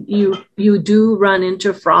sometimes you do run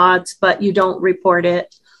into frauds, but you don't report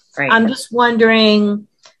it. Right. I'm just wondering,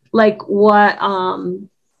 like, what,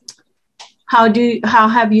 how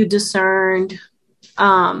have you discerned?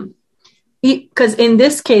 Because in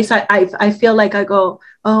this case, I feel like I go,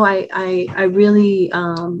 oh, I really,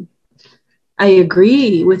 I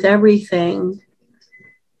agree with everything.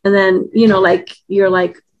 And then, you're like,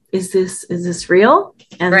 is this real?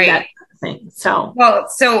 And right. That thing. So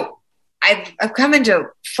I've come into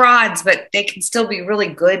frauds, but they can still be really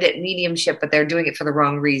good at mediumship, but they're doing it for the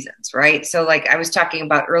wrong reasons. Right. So like I was talking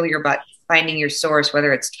about earlier about finding your source,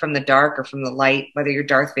 whether it's from the dark or from the light, whether you're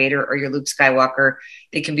Darth Vader or you're Luke Skywalker,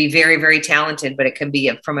 they can be very, very talented, but it can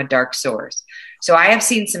be from a dark source. So I have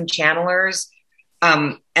seen some channelers,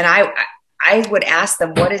 and I would ask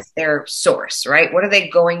them, what is their source, right? What are they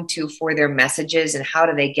going to for their messages, and how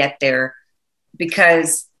do they get there?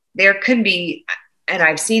 Because there can be, and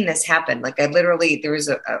I've seen this happen. Like there was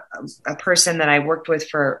a person that I worked with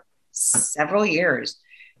for several years,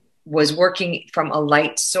 was working from a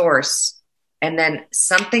light source, and then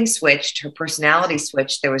something switched. Her personality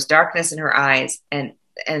switched. There was darkness in her eyes, and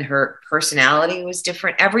her personality was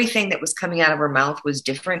different. Everything that was coming out of her mouth was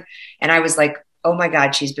different. And I was like, oh my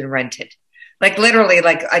God, she's been rented. Like literally,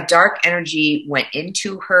 like a dark energy went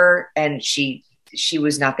into her, and she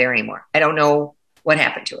was not there anymore. I don't know what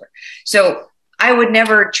happened to her. So I would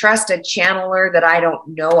never trust a channeler that I don't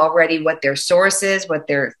know already what their source is, what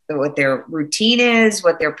their routine is,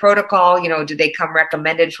 what their protocol, do they come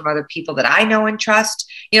recommended from other people that I know and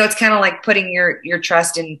trust? It's kind of like putting your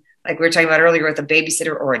trust in, like we were talking about earlier, with a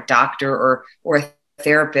babysitter or a doctor or a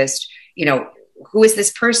therapist. Who is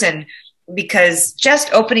this person? Because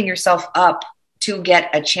just opening yourself up to get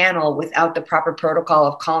a channel without the proper protocol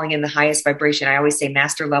of calling in the highest vibration, I always say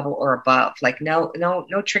master level or above. Like no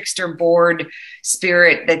trickster board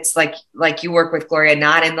spirit that's like you work with, Gloria,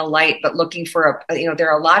 not in the light, but looking for there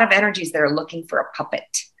are a lot of energies that are looking for a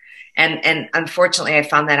puppet. And unfortunately, I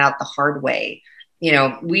found that out the hard way.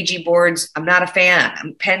 Ouija boards, I'm not a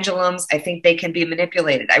fan. Pendulums, I think they can be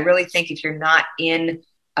manipulated. I really think if you're not in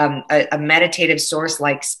a meditative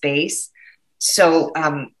source-like space. So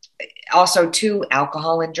also too,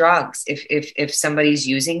 alcohol and drugs. If somebody's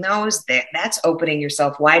using those, that's opening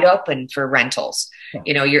yourself wide open for rentals.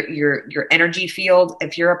 Yeah. Your energy field.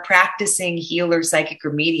 If you're a practicing healer, psychic,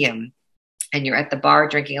 or medium, and you're at the bar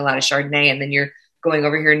drinking a lot of Chardonnay, and then you're going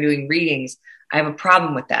over here and doing readings, I have a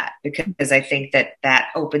problem with that, because I think that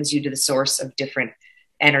opens you to the source of different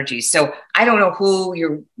energies. So I don't know who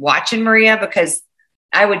you're watching, Maria, because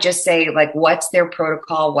I would just say, like, what's their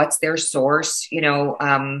protocol? What's their source?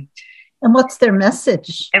 And what's their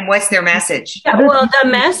message? Yeah, well, the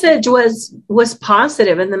message was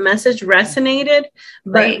positive, and the message resonated.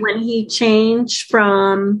 But right. When he changed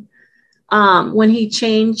from when he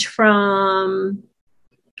changed from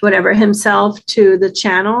whatever himself to the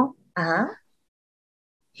channel,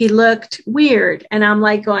 he looked weird. And I'm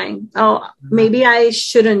like going, oh, maybe I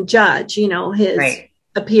shouldn't judge, his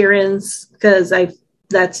appearance, because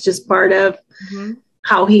that's just part of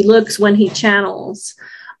how he looks when he channels.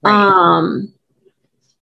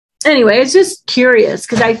 Anyway, it's just curious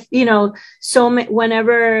because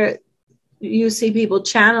whenever you see people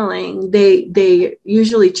channeling, they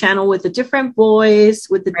usually channel with a different voice,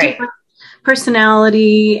 with a different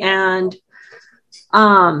personality, and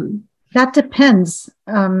that depends,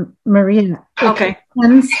 Maria. It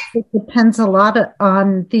depends a lot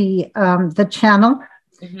on the channel.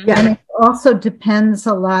 And it also depends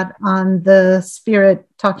a lot on the spirit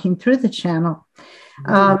talking through the channel.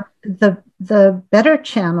 The better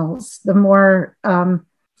channels, the more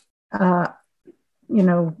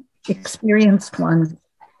experienced ones,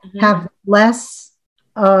 have less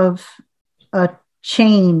of a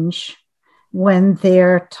change when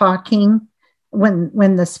they're talking,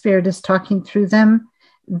 when the spirit is talking through them,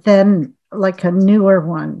 than like a newer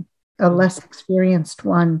one, a less experienced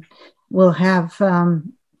one will have,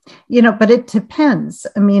 but it depends.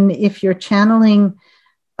 I mean, if you're channeling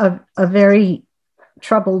a very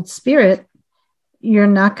troubled spirit, you're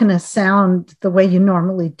not going to sound the way you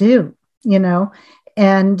normally do,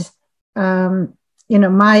 and,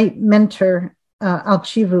 my mentor,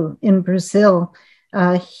 Alchivo in Brazil,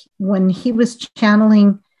 when he was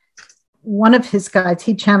channeling one of his guides,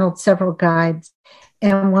 he channeled several guides,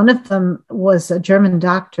 and one of them was a German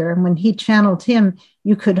doctor. And when he channeled him,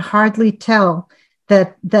 you could hardly tell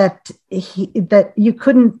that you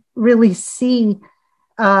couldn't really see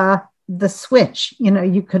the switch.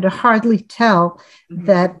 You could hardly tell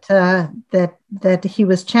that he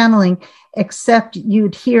was channeling, except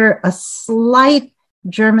you'd hear a slight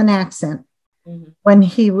German accent when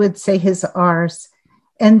he would say his R's.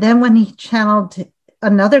 And then when he channeled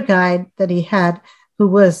another guide that he had,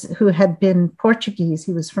 who had been Portuguese,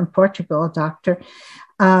 he was from Portugal, a doctor.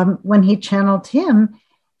 When he channeled him,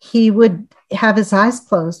 he would have his eyes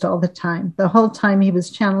closed all the time. The whole time he was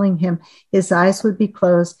channeling him, his eyes would be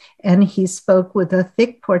closed, and he spoke with a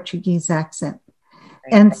thick Portuguese accent.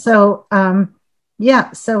 And so,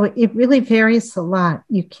 so it really varies a lot.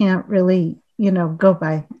 You can't really, go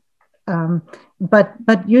by.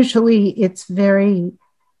 But usually it's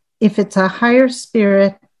if it's a higher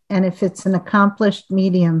spirit and if it's an accomplished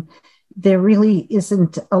medium, there really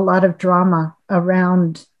isn't a lot of drama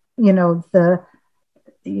around, the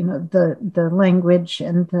language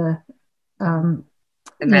and the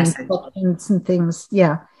message and things.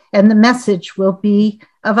 Yeah. And the message will be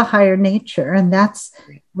of a higher nature. And that's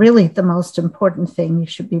really the most important thing you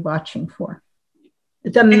should be watching for.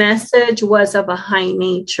 The message was of a high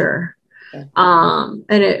nature. And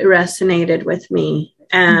it resonated with me.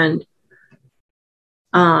 And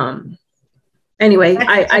anyway,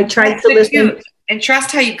 I tried to listen. And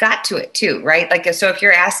trust how you got to it too, right? Like, so if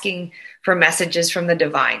you're asking for messages from the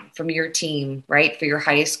divine, from your team, right, for your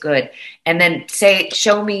highest good, and then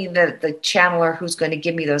show me the channeler who's going to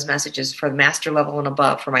give me those messages for the master level and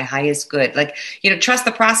above, for my highest good. Like, trust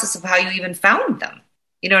the process of how you even found them.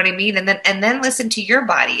 You know what I mean? And then listen to your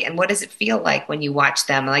body, and what does it feel like when you watch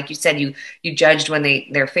them? Like you said, you judged when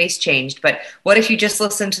their face changed, but what if you just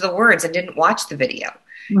listened to the words and didn't watch the video?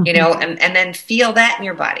 And then feel that in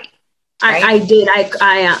your body. Right? I did.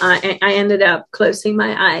 I ended up closing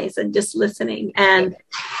my eyes and just listening. And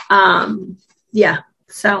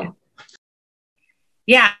so.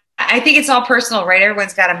 Yeah, I think it's all personal, right?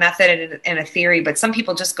 Everyone's got a method and a theory, but some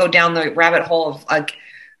people just go down the rabbit hole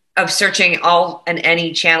of searching all and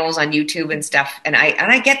any channels on YouTube and stuff. And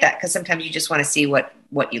I get that, because sometimes you just want to see what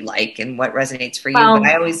you like and what resonates for you. But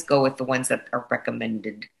I always go with the ones that are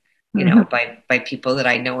recommended, by people that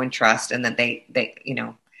I know and trust, and that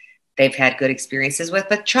they've had good experiences with.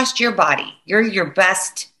 But trust your body. You're your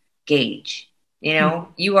best gauge.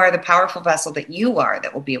 You are the powerful vessel that you are,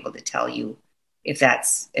 that will be able to tell you if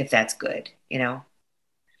that's good.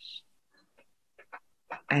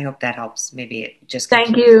 I hope that helps. Maybe it just.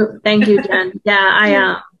 Thank you, Jen.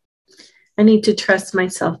 Yeah, I need to trust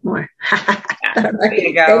myself more. There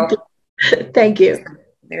you go. Thank you.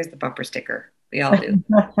 There's the bumper sticker. We all do.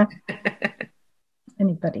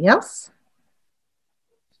 Anybody else?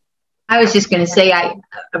 I was just going to say, I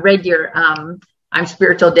read your I'm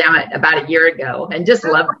Spiritual Damn It about a year ago and just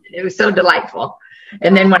loved it. It was so delightful.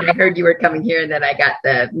 And then when I heard you were coming here, then I got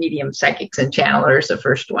the Medium, Psychics, and Channelers, the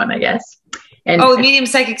first one, I guess. And Medium,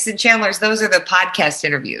 Psychics, and Channelers, those are the podcast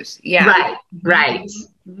interviews. Yeah. Right.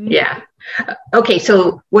 Mm-hmm. Yeah. Okay,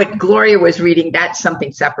 so what Gloria was reading, that's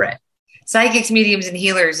something separate. Psychics, Mediums, and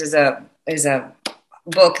Healers is a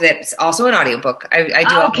book that's also an audiobook. I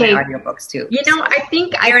do all my audiobooks too. You know, I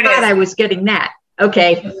think I thought I was getting that.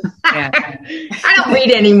 Okay. Yeah. I don't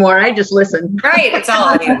read anymore. I just listen. Right. It's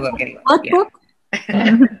all audiobook anyway. What book?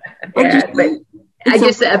 But I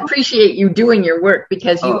just appreciate you doing your work,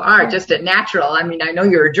 because you are just a natural. I mean, I know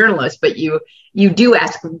you're a journalist, but you do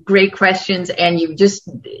ask great questions, and you're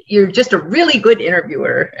just a really good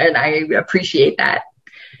interviewer, and I appreciate that.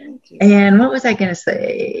 And what was I going to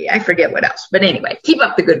say? I forget what else. But anyway, keep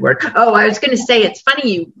up the good work. Oh, I was going to say, it's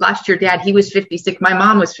funny you lost your dad. He was 56. My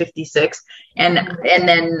mom was 56. And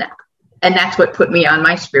that's what put me on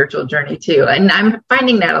my spiritual journey too. And I'm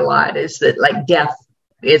finding that a lot, is that like death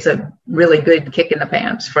is a really good kick in the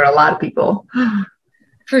pants for a lot of people.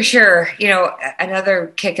 For sure. You know,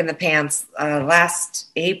 another kick in the pants, last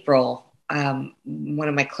April, one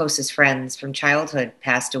of my closest friends from childhood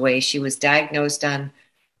passed away. She was diagnosed on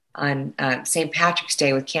St. Patrick's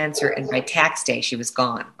Day with cancer, and by tax day she was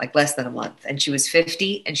gone, like less than a month. And she was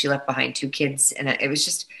 50, and she left behind 2 kids. And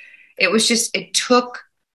it took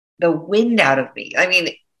the wind out of me. I mean,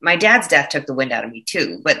 my dad's death took the wind out of me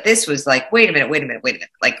too, but this was like, wait a minute.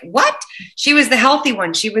 Like, what? She was the healthy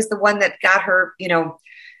one. She was the one that got her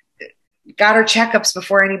checkups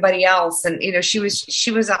before anybody else. And, you know, she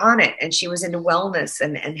was on it, and she was into wellness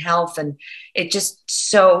and health. And it just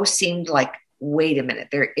so seemed like, wait a minute,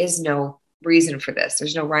 there is no reason for this.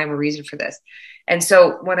 There's no rhyme or reason for this. And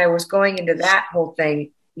so when I was going into that whole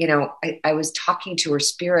thing, you know, I was talking to her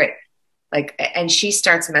spirit, like, and she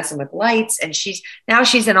starts messing with lights, and she's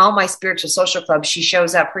in all my spiritual social clubs. She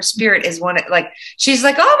shows up. Her spirit is she's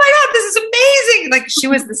like, oh my God, this is amazing. Like, she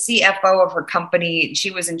was the CFO of her company.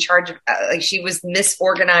 She was in charge of, she was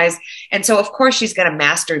misorganized. And so of course she's going to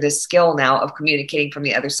master this skill now of communicating from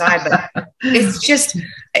the other side. But it's just,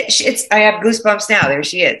 I have goosebumps now. There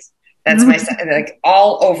she is. That's my, like,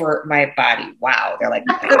 all over my body. Wow. They're like,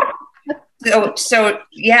 So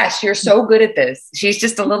yes, you're so good at this. She's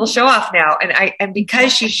just a little show off now. And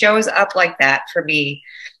because she shows up like that for me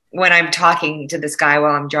when I'm talking to this guy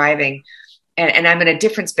while I'm driving, and I'm in a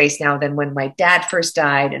different space now than when my dad first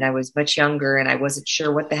died, and I was much younger, and I wasn't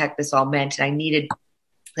sure what the heck this all meant. And I needed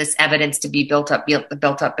this evidence to be built up.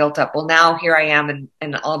 Well, now here I am.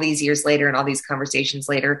 And all these years later, and all these conversations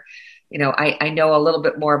later, you know, I know a little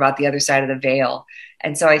bit more about the other side of the veil.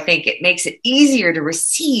 And so I think it makes it easier to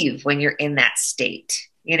receive when you're in that state.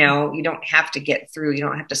 You know, you don't have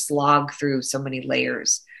to slog through so many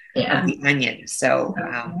layers of the onion. So,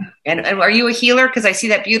 and are you a healer? Because I see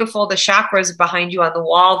that the chakras behind you on the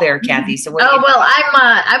wall there, Kathy. So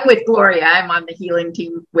I'm with Gloria. I'm on the healing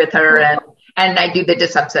team with her, and I do the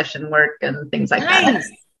disobsession work and things like that.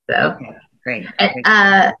 So okay, great.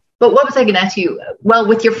 But what was I going to ask you? Well,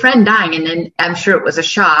 with your friend dying, and then I'm sure it was a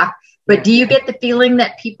shock, but do you get the feeling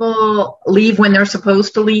that people leave when they're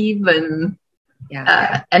supposed to leave? And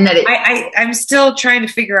and that I'm still trying to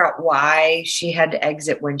figure out why she had to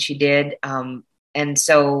exit when she did. And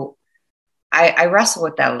so I wrestle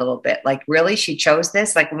with that a little bit. Like, really, she chose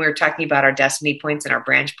this? Like, when we were talking about our destiny points and our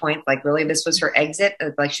branch points, like, really, this was her exit?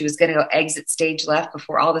 Like, she was going to go exit stage left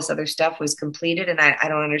before all this other stuff was completed. And I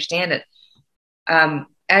don't understand it.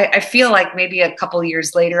 I feel like maybe a couple of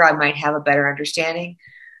years later, I might have a better understanding.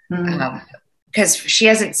 Because she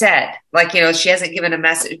hasn't said, like, you know, she hasn't given a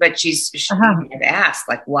message, but I've asked,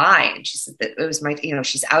 like, why? And she said that it was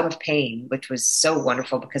she's out of pain, which was so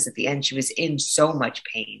wonderful, because at the end she was in so much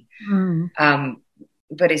pain.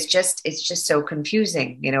 But it's just so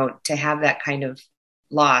confusing, you know, to have that kind of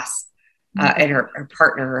loss, and her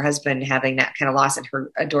partner, her husband, having that kind of loss, and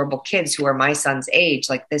her adorable kids who are my son's age.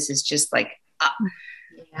 Like, this is just like,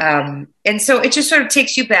 and so it just sort of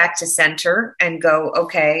takes you back to center and go,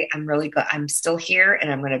 okay, I'm really glad I'm still here.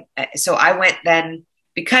 And so I went then,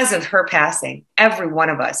 because of her passing, every one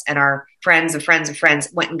of us and our friends of friends of friends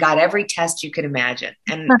went and got every test you could imagine.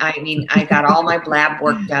 And I mean, I got all my lab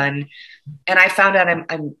work done, and I found out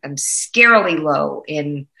I'm scarily low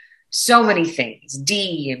in so many things,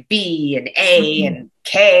 D and B and A and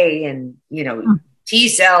K and, you know, T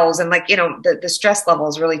cells, and, like, you know, the stress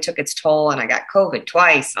levels really took its toll, and I got COVID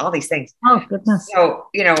twice, and all these things. Oh, goodness. So,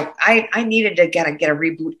 you know, I needed to get a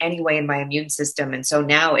reboot anyway in my immune system. And so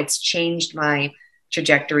now it's changed my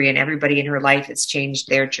trajectory, and everybody in her life, it's changed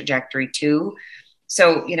their trajectory too.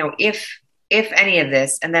 So, you know, if any of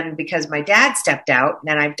this, and then because my dad stepped out,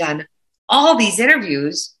 then I've done all these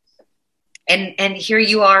interviews, and here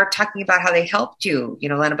you are talking about how they helped you, you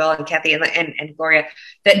know, Lenabelle and Kathy and Gloria,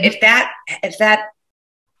 that if that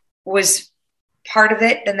was part of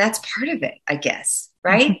it, then that's part of it, I guess.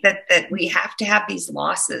 right? That we have to have these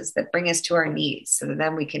losses that bring us to our knees so that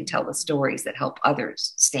then we can tell the stories that help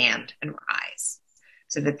others stand and rise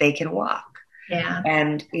so that they can walk. Yeah.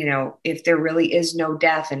 And, if there really is no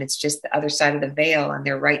death and it's just the other side of the veil and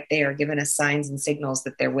they're right there giving us signs and signals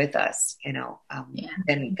that they're with us,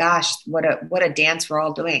 then gosh, what a dance we're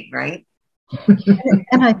all doing, right?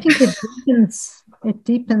 And I think it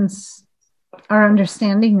deepens our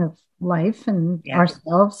understanding of life and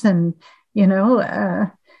ourselves. And,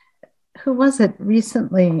 who was it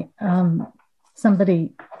recently?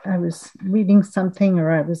 Somebody, I was reading something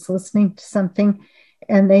or I was listening to something,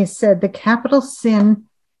 and they said the capital sin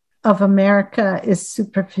of America is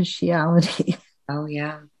superficiality. Oh,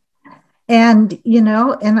 yeah. And,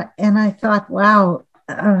 and I thought, wow,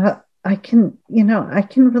 I can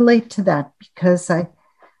relate to that because I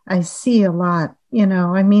see a lot,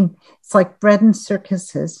 it's like bread and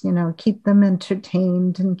circuses, keep them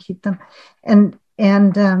entertained and keep them. And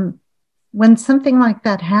when something like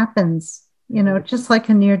that happens, just like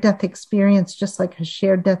a near-death experience, just like a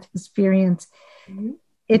shared death experience,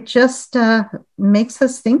 it just makes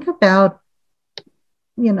us think about,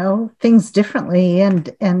 things differently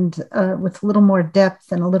and with a little more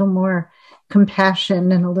depth and a little more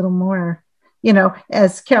compassion and a little more,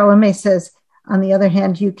 as Carolyn May says, on the other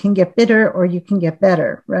hand, you can get bitter or you can get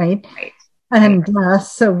better, right? Right. And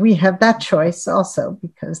so we have that choice also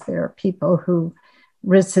because there are people who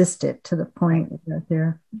resist it to the point that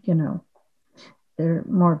they're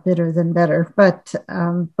more bitter than better. But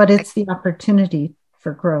it's the opportunity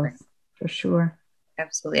for growth, for sure.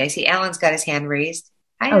 Absolutely. I see Alan's got his hand raised.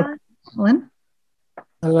 Hi, Alan. Alan?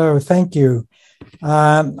 Hello, thank you.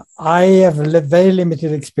 I have a very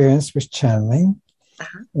limited experience with channeling,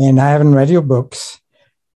 and I haven't read your books.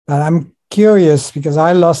 But I'm curious because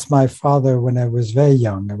I lost my father when I was very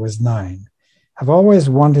young. I was 9. I've always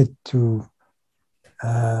wanted to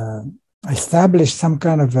establish some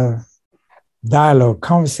kind of a dialogue,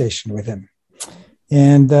 conversation with him.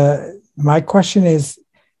 And my question is,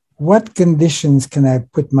 what conditions can I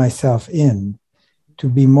put myself in to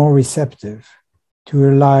be more receptive, to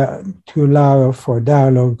allow for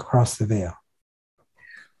dialogue across the veil?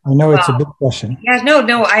 I know it's a big question. Yeah,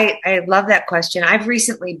 no, I love that question. I've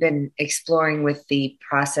recently been exploring with the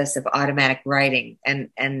process of automatic writing.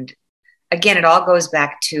 And again, it all goes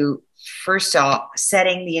back to, first of all,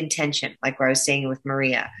 setting the intention, like what I was saying with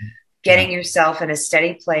Maria, getting yourself in a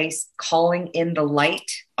steady place, calling in the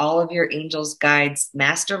light, all of your angels, guides,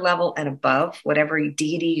 master level and above, whatever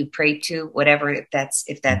deity you pray to, whatever, if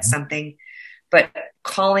that's something, but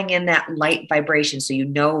calling in that light vibration.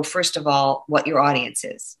 So, first of all, what your audience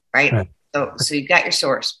is, right? So you've got your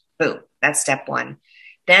source, boom, that's step one.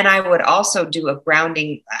 Then I would also do a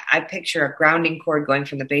grounding. I picture a grounding cord going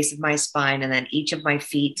from the base of my spine and then each of my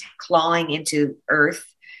feet clawing into earth.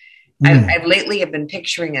 I've lately have been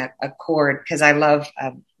picturing a cord because I love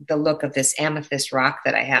the look of this amethyst rock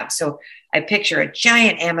that I have. So I picture a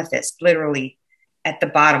giant amethyst literally at the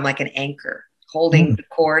bottom, like an anchor, holding the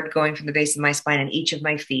cord going from the base of my spine and each of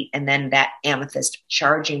my feet. And then that amethyst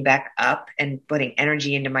charging back up and putting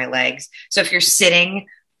energy into my legs. So if you're sitting,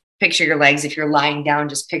 picture your legs. If you're lying down,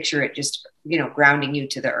 just picture it, just, grounding you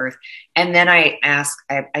to the earth. And then I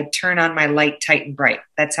turn on my light tight and bright.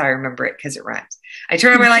 That's how I remember it because it rhymes. I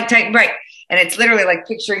turn on my light tight and bright. And it's literally like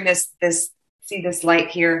picturing this, see this light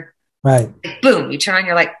here? Right. Like, boom, you turn on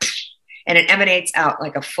your light and it emanates out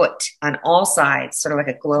like a foot on all sides, sort of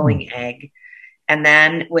like a glowing egg. And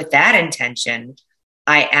then with that intention,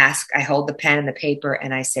 I hold the pen and the paper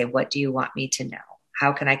and I say, what do you want me to know?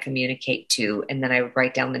 How can I communicate to? And then I would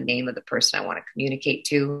write down the name of the person I want to communicate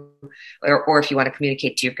to, or if you want to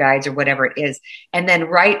communicate to your guides or whatever it is, and then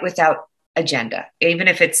write without agenda. Even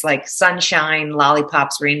if it's like sunshine,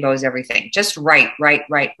 lollipops, rainbows, everything, just write.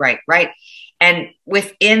 And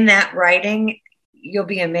within that writing, you'll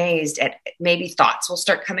be amazed at maybe thoughts will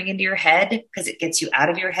start coming into your head because it gets you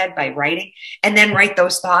out of your head by writing, and then write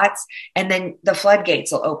those thoughts and then the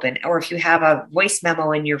floodgates will open. Or if you have a voice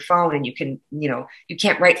memo in your phone and you can, you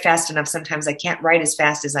can't write fast enough. Sometimes I can't write as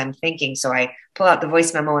fast as I'm thinking. So I pull out the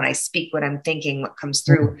voice memo and I speak what I'm thinking, what comes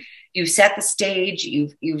through. You've set the stage,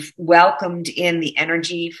 you've welcomed in the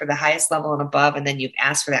energy for the highest level and above, and then you've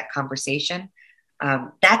asked for that conversation.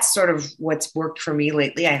 That's sort of what's worked for me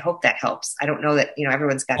lately. I hope that helps. I don't know that,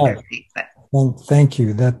 everyone's got their thing, but. Well, thank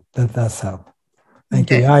you. That does help.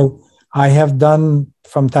 Thank you. I have done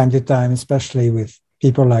from time to time, especially with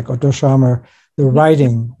people like Otto Scharmer, the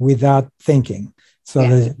writing without thinking. So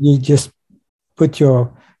that you just put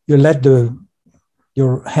you let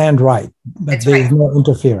your hand write, but there's no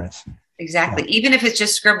interference. Exactly. Even if it's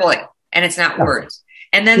just scribbling and it's not words.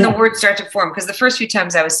 And then the words start to form, because the first few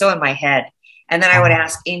times I was so in my head. And then I would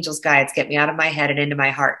ask angels, guides, get me out of my head and into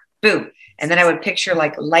my heart. Boom. And then I would picture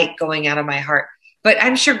like light going out of my heart. But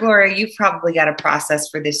I'm sure, Gloria, you've probably got a process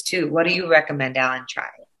for this too. What do you recommend Alan try?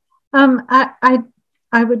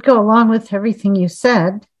 I would go along with everything you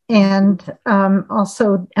said, and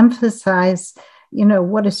also emphasize,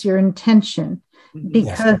 what is your intention?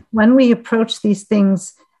 Because when we approach these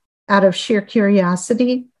things out of sheer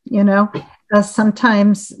curiosity,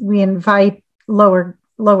 sometimes we invite lower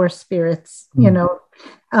spirits,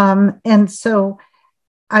 and so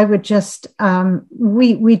I would just,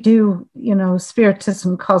 we do,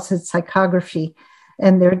 Spiritism calls it psychography,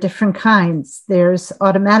 and there are different kinds. There's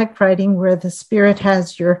automatic writing where the spirit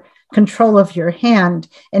has your control of your hand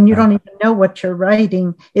and you don't even know what you're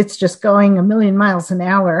writing. It's just going a million miles an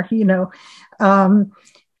hour,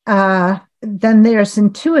 Then there's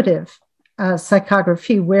intuitive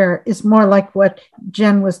psychography, where it's more like what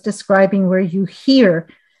Jen was describing, where you hear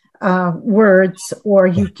words or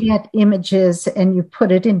you get images and you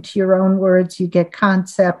put it into your own words, you get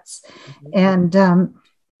concepts and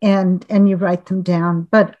you write them down.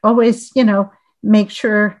 But always, make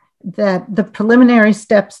sure that the preliminary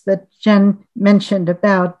steps that Jen mentioned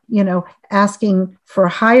about, asking for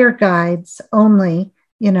higher guides only,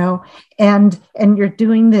 and you're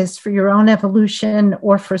doing this for your own evolution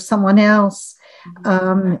or for someone else.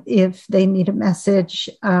 If they need a message,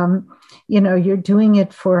 you're doing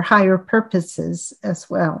it for higher purposes as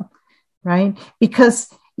well, right? Because,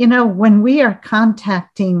 when we are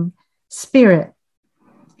contacting spirit,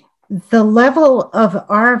 the level of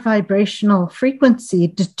our vibrational frequency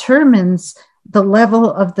determines the level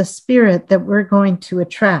of the spirit that we're going to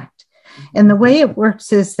attract. And the way it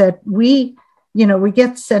works is that we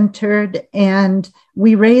get centered and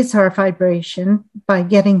we raise our vibration by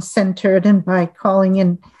getting centered and by calling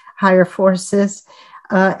in higher forces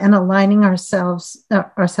and aligning ourselves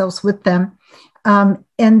with them. And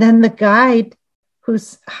then the guide,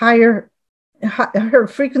 who's higher, her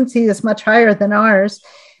frequency is much higher than ours,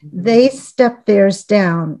 they step theirs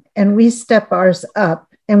down and we step ours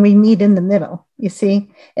up and we meet in the middle, you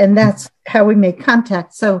see? And that's how we make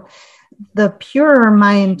contact. So the purer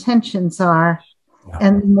my intentions are,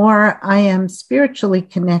 and the more I am spiritually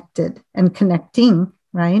connected and connecting,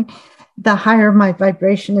 right, the higher my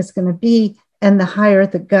vibration is going to be and the higher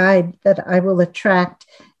the guide that I will attract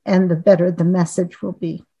and the better the message will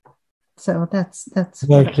be. So that's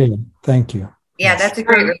very clear. Thank you. Yeah, that's a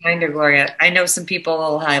great reminder, Gloria. I know some people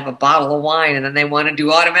will have a bottle of wine and then they want to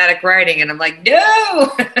do automatic writing. And I'm like, no.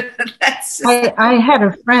 I had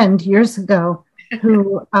a friend years ago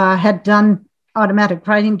who had done automatic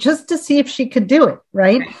writing just to see if she could do it,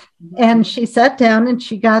 right? And she sat down and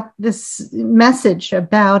she got this message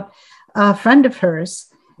about a friend of hers.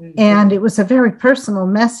 And it was a very personal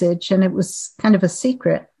message and it was kind of a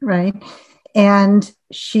secret, right? And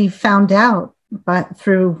she found out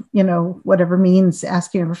through, whatever means,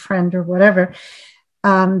 asking her friend or whatever,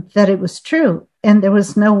 that it was true. And there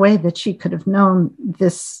was no way that she could have known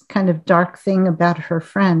this kind of dark thing about her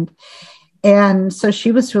friend. And so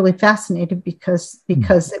she was really fascinated because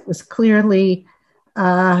it was clearly,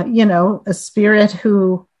 a spirit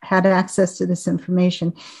who had access to this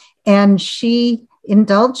information. And she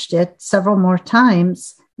indulged it several more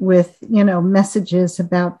times with, messages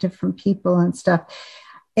about different people and stuff.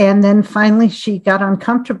 And then finally she got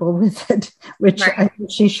uncomfortable with it, which I think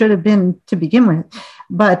she should have been to begin with.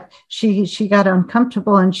 But she got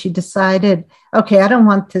uncomfortable and she decided, okay, I don't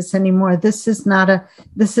want this anymore. This is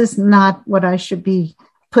not what I should be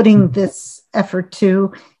putting this effort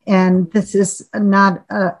to. And this is not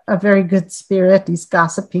a very good spirit. He's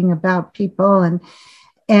gossiping about people.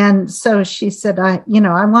 And so she said, I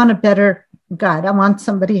want a better guide. I want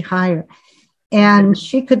somebody higher. And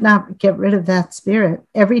she could not get rid of that spirit.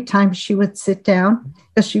 Every time she would sit down,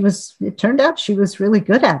 because it turned out she was really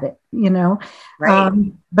good at it,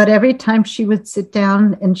 Right. But every time she would sit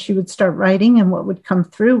down and she would start writing, and what would come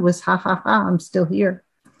through was, ha, ha, ha, I'm still here.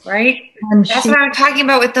 Right. And that's what I'm talking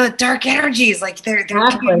about with the dark energies. Like they're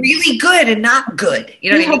really good and not good.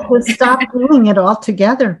 You know what I mean? Had to stop doing it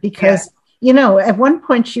altogether because, at one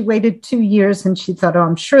point she waited 2 years and she thought, oh,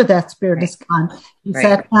 I'm sure that spirit is gone. She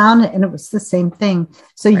sat down and it was the same thing.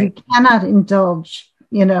 So you cannot indulge,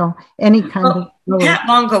 any kind of. Pat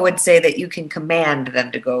Longo would say that you can command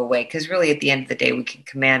them to go away because really at the end of the day, we can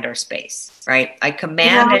command our space, right? I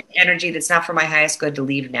command an energy that's not for my highest good to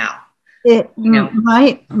leave now.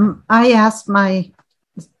 I asked my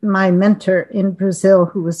mentor in Brazil,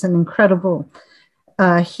 who was an incredible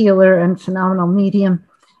healer and phenomenal medium,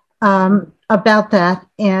 about that.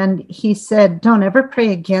 And he said, don't ever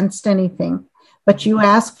pray against anything, but you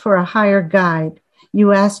ask for a higher guide.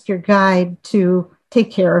 You ask your guide to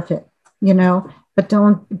take care of it, you know, but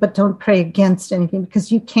don't pray against anything,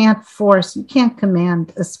 because you can't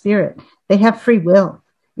command a spirit. They have free will,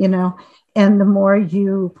 you know, and the more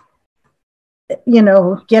you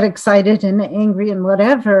get excited and angry and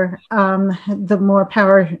whatever, the more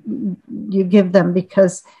power you give them,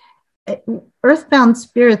 because earthbound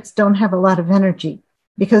spirits don't have a lot of energy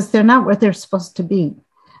because they're not where they're supposed to be.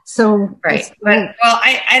 So, right. But, well,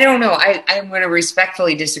 I don't know. I'm going to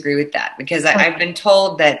respectfully disagree with that, because I've been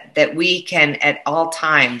told that we can at all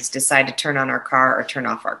times decide to turn on our car or turn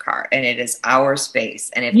off our car, and it is our space.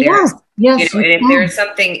 And if there's, if there's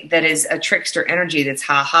something that is a trickster energy that's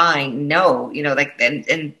no, like,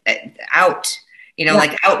 and out,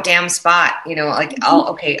 like out damn spot, like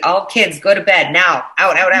all kids go to bed now,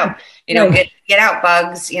 out, get out,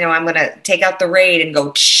 bugs, I'm going to take out the raid and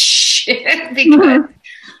go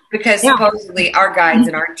because supposedly our guides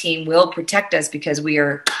and our team will protect us, because we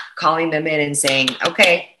are calling them in and saying,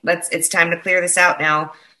 okay, it's time to clear this out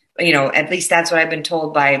now. At least that's what I've been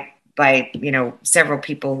told by several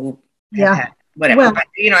people who have had whatever. Well, but,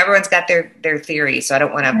 everyone's got their theory, so I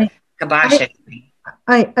don't want to kibosh it.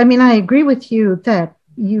 I mean, I agree with you that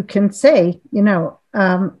you can say,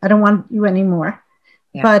 I don't want you anymore.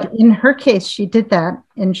 Yeah. But in her case, she did that,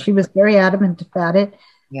 and she was very adamant about it.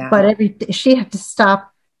 Yeah. But she had to stop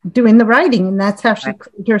doing the writing, and that's how she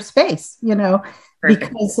cleared her space,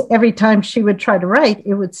 because every time she would try to write,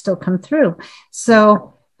 it would still come through.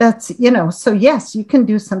 So that's, so yes, you can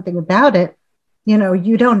do something about it.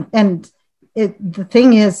 You don't, and the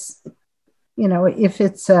thing is, if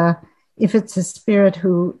it's a spirit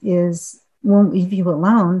who won't leave you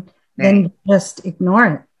alone, then you just ignore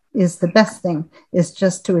it. Is the best thing, is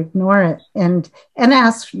just to ignore it and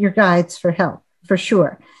ask your guides for help, for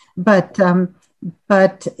sure. But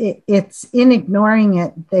it's in ignoring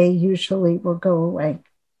it, they usually will go away.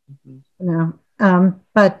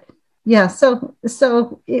 But yeah, so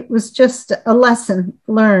it was just a lesson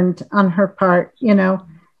learned on her part,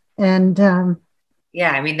 and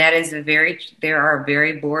yeah, I mean, there are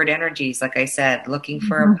very bored energies, like I said, looking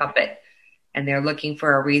for a puppet, and they're looking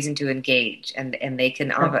for a reason to engage, and they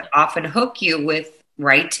can often hook you with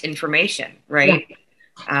right information, right?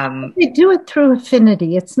 Yeah. They do it through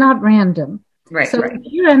affinity. It's not random. Right. So if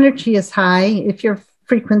your energy is high, if your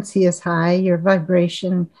frequency is high, your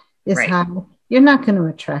vibration is high, you're not going to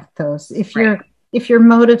attract those. If your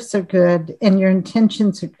motives are good and your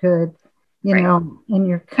intentions are good, and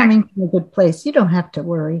you're coming from a good place, you don't have to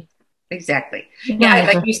worry. Exactly. Yeah,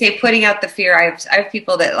 like you say, putting out the fear. I have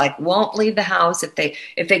people that won't leave the house if they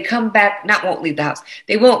come back. Not won't leave the house.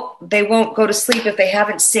 They won't go to sleep if they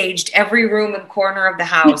haven't saged every room and corner of the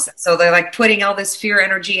house. So they're putting all this fear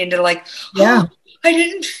energy into I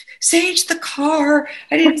didn't sage the car.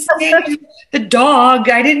 I didn't sage the dog.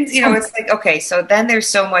 I didn't. It's okay. So then there's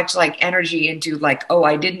so much energy into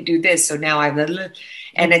I didn't do this, so now I'm.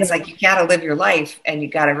 And it's you got to live your life, and you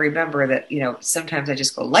got to remember that, sometimes I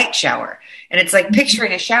just go light shower, and it's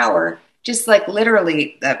picturing a shower, just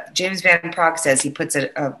literally, James Van Praagh says he puts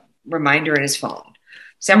a reminder in his phone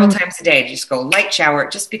several times a day, just go light shower,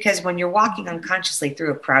 just because when you're walking unconsciously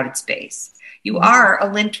through a crowded space, you are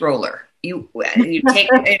a lint roller. You take,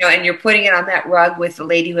 and you're putting it on that rug with the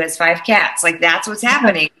lady who has 5 cats. That's what's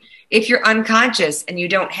happening. If you're unconscious and you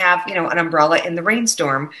don't have, an umbrella in the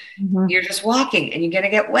rainstorm, you're just walking and you're going to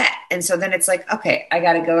get wet. And so then it's okay, I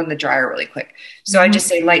got to go in the dryer really quick. So I just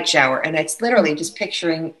say light shower, and it's literally just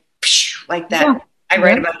picturing like that. Yeah. I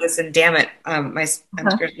write about this in Damn It, my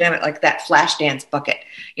script, Damn It, that flash dance bucket,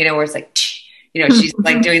 where it's she's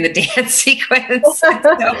doing the dance sequence. So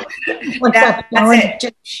that's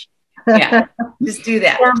it. Just do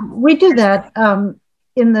that. Yeah, we do that.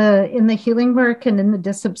 In the healing work and in the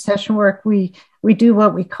disobsession work, we do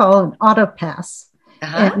what we call an auto pass,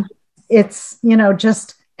 and it's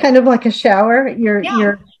just kind of like a shower.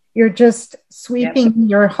 You're just sweeping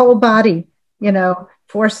your whole body,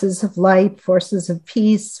 forces of light, forces of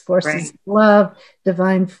peace, forces of love,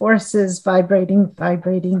 divine forces, vibrating.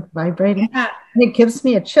 Yeah. And it gives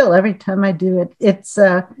me a chill every time I do it. It's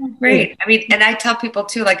great. I mean, and I tell people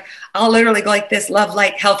too, I'll literally go like this: love,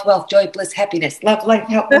 light, health, wealth, joy, bliss, happiness. Love, light,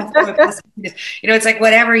 health, wealth, joy, bliss, happiness.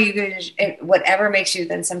 It's whatever makes you.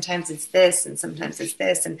 Then sometimes it's this, and sometimes it's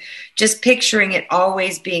this, and just picturing it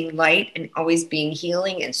always being light and always being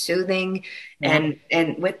healing and soothing. Yeah.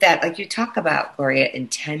 And with that, like you talk about, Gloria,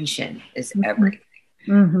 intention is everything.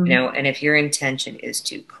 And if your intention is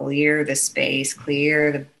to clear the space,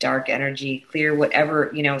 clear the dark energy, clear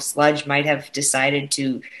whatever, sludge might have decided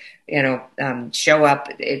to, show up.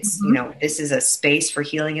 It's, this is a space for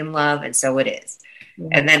healing and love. And so it is. Yeah.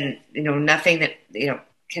 And then, nothing that,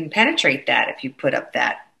 can penetrate that if you put up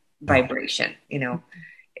that vibration,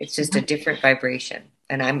 it's just a different vibration.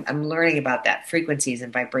 And I'm learning about that, frequencies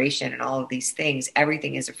and vibration and all of these things.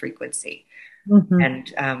 Everything is a frequency. Mm-hmm.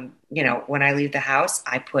 And, when I leave the house,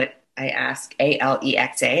 I ask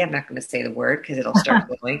Alexa, I'm not going to say the word because it'll start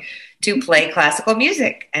going, to play classical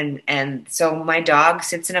music. And so my dog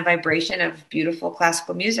sits in a vibration of beautiful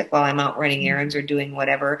classical music while I'm out running errands or doing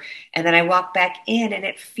whatever. And then I walk back in and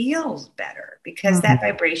it feels better because that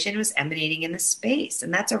vibration was emanating in the space.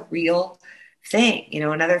 And that's a real thing.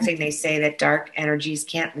 Another thing they say that dark energies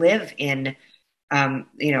can't live in,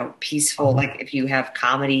 peaceful, like if you have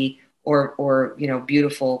comedy or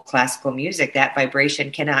beautiful classical music, that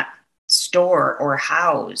vibration cannot store or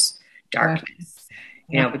house darkness,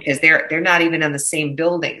 because they're not even on the same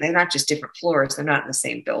building. They're not just different floors. They're not in the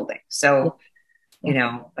same building. So,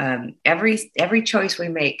 every choice we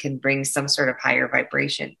make can bring some sort of higher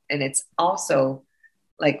vibration. And it's also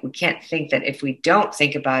like, we can't think that if we don't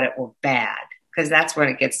think about it, we're bad, because that's when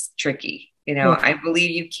it gets tricky. I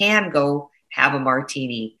believe you can go have a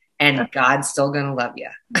martini and God's still going to love you.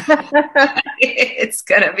 It's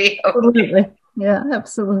going to be okay. Absolutely. Yeah,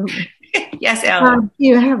 absolutely. Yes, Alan.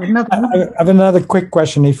 You have another one? I have another quick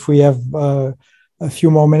question if we have a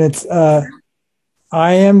few more minutes.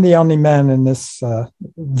 I am the only man in this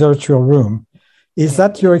virtual room. Is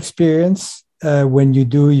that your experience when you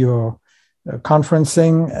do your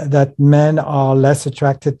conferencing, that men are less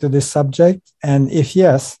attracted to this subject? And if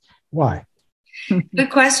yes, why? Good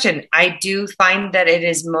question. I do find that it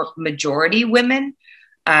is majority women.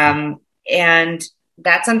 And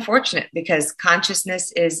that's unfortunate because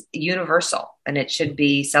consciousness is universal and it should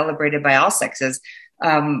be celebrated by all sexes.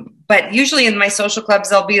 But usually in my social clubs,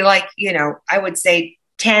 they'll be like, I would say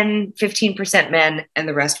 10, 15% men and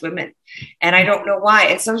the rest women. And I don't know why.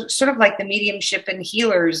 It's sort of like the mediumship and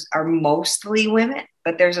healers are mostly women,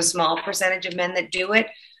 but there's a small percentage of men that do it.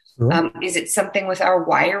 Sure. Is it something with our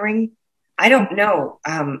wiring? I don't know.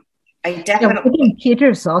 I definitely. William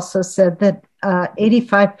Peters also said that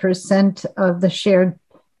 85% of the shared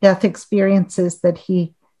death experiences that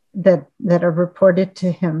are reported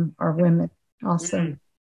to him are women also. Mm-hmm.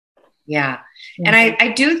 Yeah. And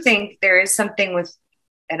I do think there is something with,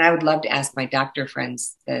 and I would love to ask my doctor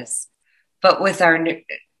friends this, but with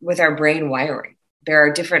our brain wiring, there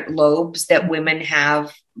are different lobes that women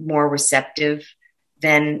have more receptive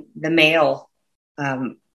than the male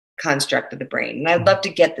construct of the brain. And I'd love to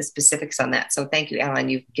get the specifics on that. So thank you, Alan.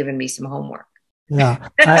 You've given me some homework. Yeah.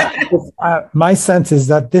 My sense is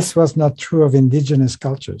that this was not true of indigenous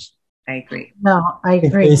cultures. I agree. No, I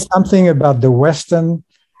agree. There's something about the Western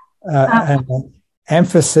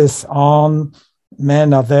emphasis on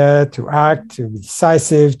men are there to act, to be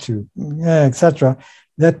decisive, to etc.,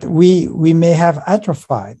 that we may have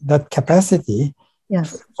atrophied that capacity.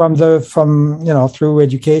 Yes. From through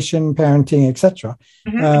education, parenting, etc.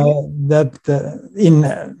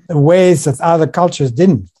 In ways that other cultures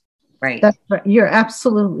didn't. Right. That's right. You're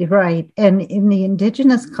absolutely right. And in the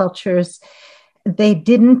indigenous cultures, they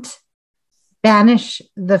didn't banish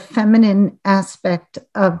the feminine aspect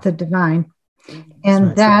of the divine,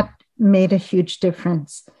 and that made a huge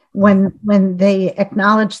difference. When they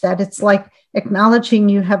acknowledge that, it's like acknowledging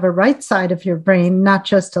you have a right side of your brain, not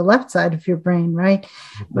just a left side of your brain, right?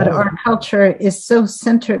 But our culture is so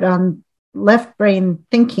centered on left brain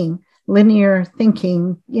thinking, linear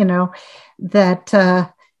thinking, that,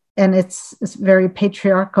 and it's very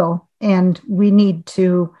patriarchal, and we need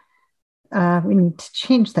to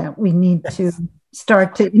change that. We need to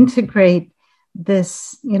start to integrate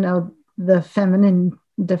this, the feminine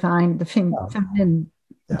divine, the feminine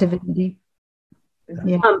divinity.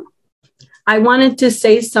 Yeah. I wanted to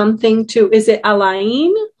say something to, is it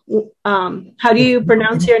Alain? How do you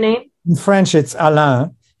pronounce your name? In French, it's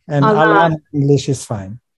Alain, and Alain in English is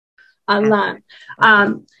fine. Alain.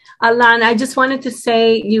 Alain, I just wanted to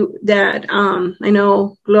say that I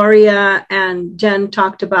know Gloria and Jen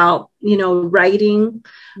talked about, writing.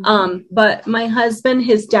 But my husband,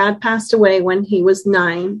 his dad passed away when he was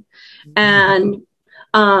 9. And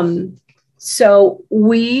so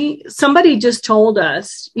somebody just told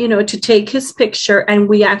us, to take his picture, and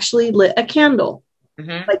we actually lit a candle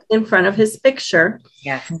like in front of his picture.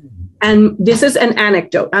 Yeah. And this is an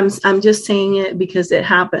anecdote. I'm just saying it because it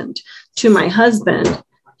happened to my husband.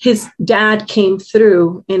 His dad came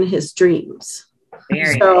through in his dreams.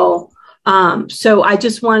 So I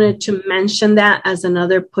just wanted to mention that as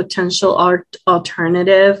another potential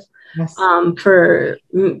alternative for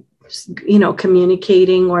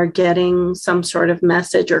communicating or getting some sort of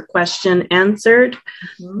message or question answered,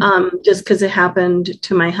 just because it happened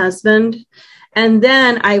to my husband. And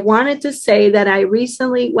then I wanted to say that I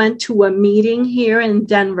recently went to a meeting here in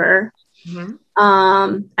Denver.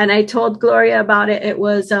 And I told Gloria about it. It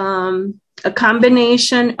was a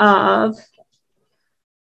combination of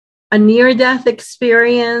a near-death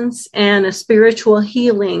experience and a spiritual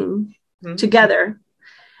healing together.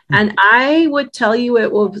 And I would tell you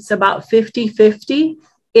it was about 50-50,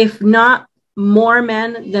 if not more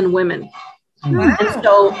men than women. Wow. And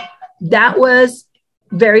so that was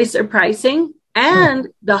very surprising. And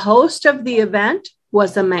the host of the event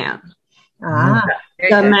was a man.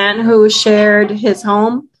 The man who shared his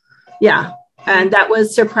home. Yeah. And that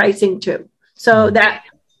was surprising too. So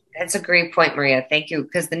that's a great point, Maria. Thank you.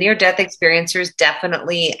 Because the near-death experiencers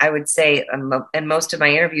definitely, I would say, and most of my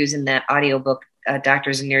interviews in that audiobook,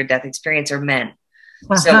 Doctors in Near-Death Experience, are men.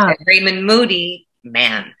 So Raymond Moody,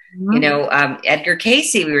 man. Edgar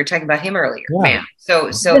Casey, we were talking about him earlier, man. So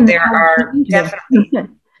there are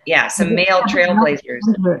definitely... Yeah, some male trailblazers.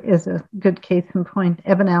 Is a good case in point.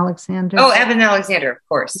 Evan Alexander. Oh, Evan Alexander, of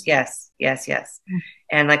course. Yes.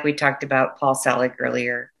 And like we talked about Paul Selig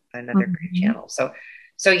earlier, another great channel.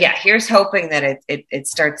 So yeah, here's hoping that it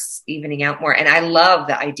starts evening out more. And I love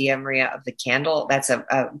the idea, Maria, of the candle. That's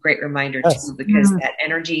a great reminder too, because that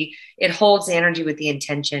energy, it holds the energy with the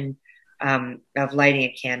intention of lighting a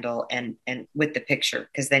candle and with the picture,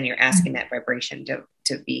 because then you're asking that vibration to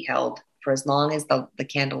be held for as long as the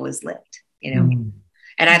candle is lit, And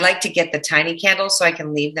I'd like to get the tiny candles so I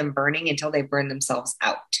can leave them burning until they burn themselves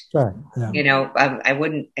out. Right. Yeah. I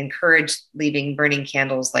wouldn't encourage leaving burning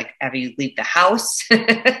candles like after you leave the house.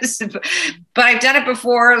 But I've done it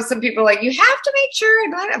before. Some people are like, you have to make sure.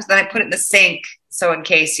 And then I put it in the sink. So in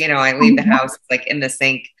case, I leave the house, it's like in the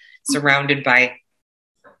sink, surrounded by,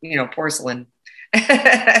 porcelain. So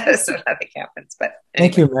nothing happens. But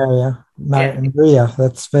anyway. Thank you, Maria. Maria,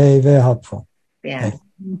 that's very, very helpful. Yeah.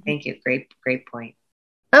 Thank you. Great point.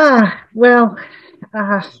 Well,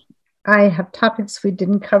 I have topics we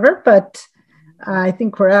didn't cover, but I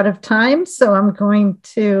think we're out of time. So I'm going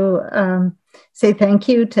to say thank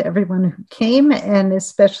you to everyone who came, and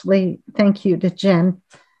especially thank you to Jen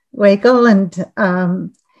Weigel. And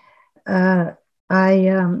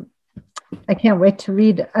I can't wait to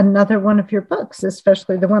read another one of your books,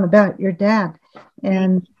 especially the one about your dad.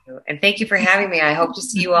 And thank you for having me. I hope to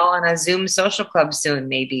see you all on a Zoom social club soon.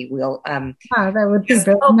 Maybe we'll. That would be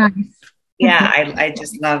very nice. Yeah,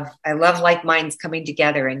 I love like minds coming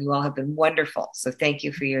together, and you all have been wonderful. So thank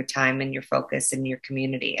you for your time and your focus and your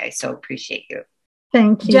community. I so appreciate you.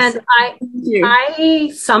 Thank you. Jen,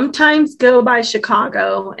 I sometimes go by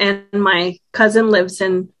Chicago, and my cousin lives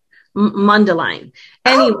in Mundelein.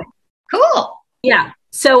 Anyway. Cool. Yeah.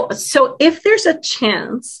 So if there's a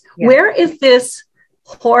chance, where is this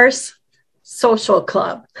horse social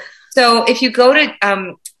club? So if you go to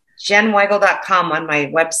JennWeigel.com on my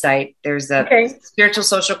website, there's a spiritual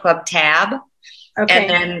social club tab. Okay.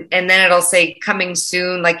 And then it'll say coming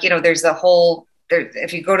soon. Like, there's a whole,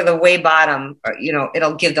 if you go to the way bottom,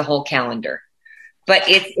 it'll give the whole calendar. But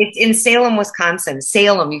it's in Salem, Wisconsin.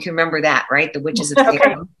 Salem, you can remember that, right? The Witches of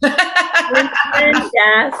Salem.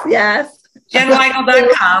 Yes.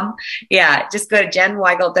 JennWeigel.com. Yeah, just go to Jen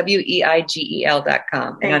Weigel,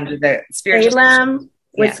 Weigel.com. And under the spiritual Salem,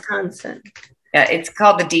 Wisconsin. Yeah, it's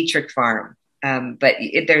called the Dietrich Farm. But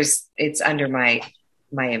it's under my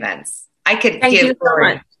events. I could Thank give you so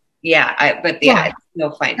much. It's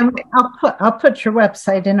no fine. I'll put your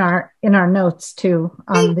website in our notes too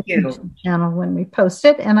on the YouTube channel when we post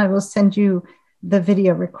it, and I will send you the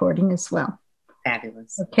video recording as well.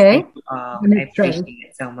 Fabulous. Okay. I appreciate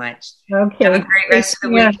it so much. Okay. Have a great rest of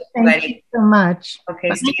the week, everybody. Thank you so much. Okay,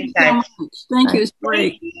 stay in touch. Thank you. It's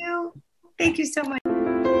great. Thank you so much.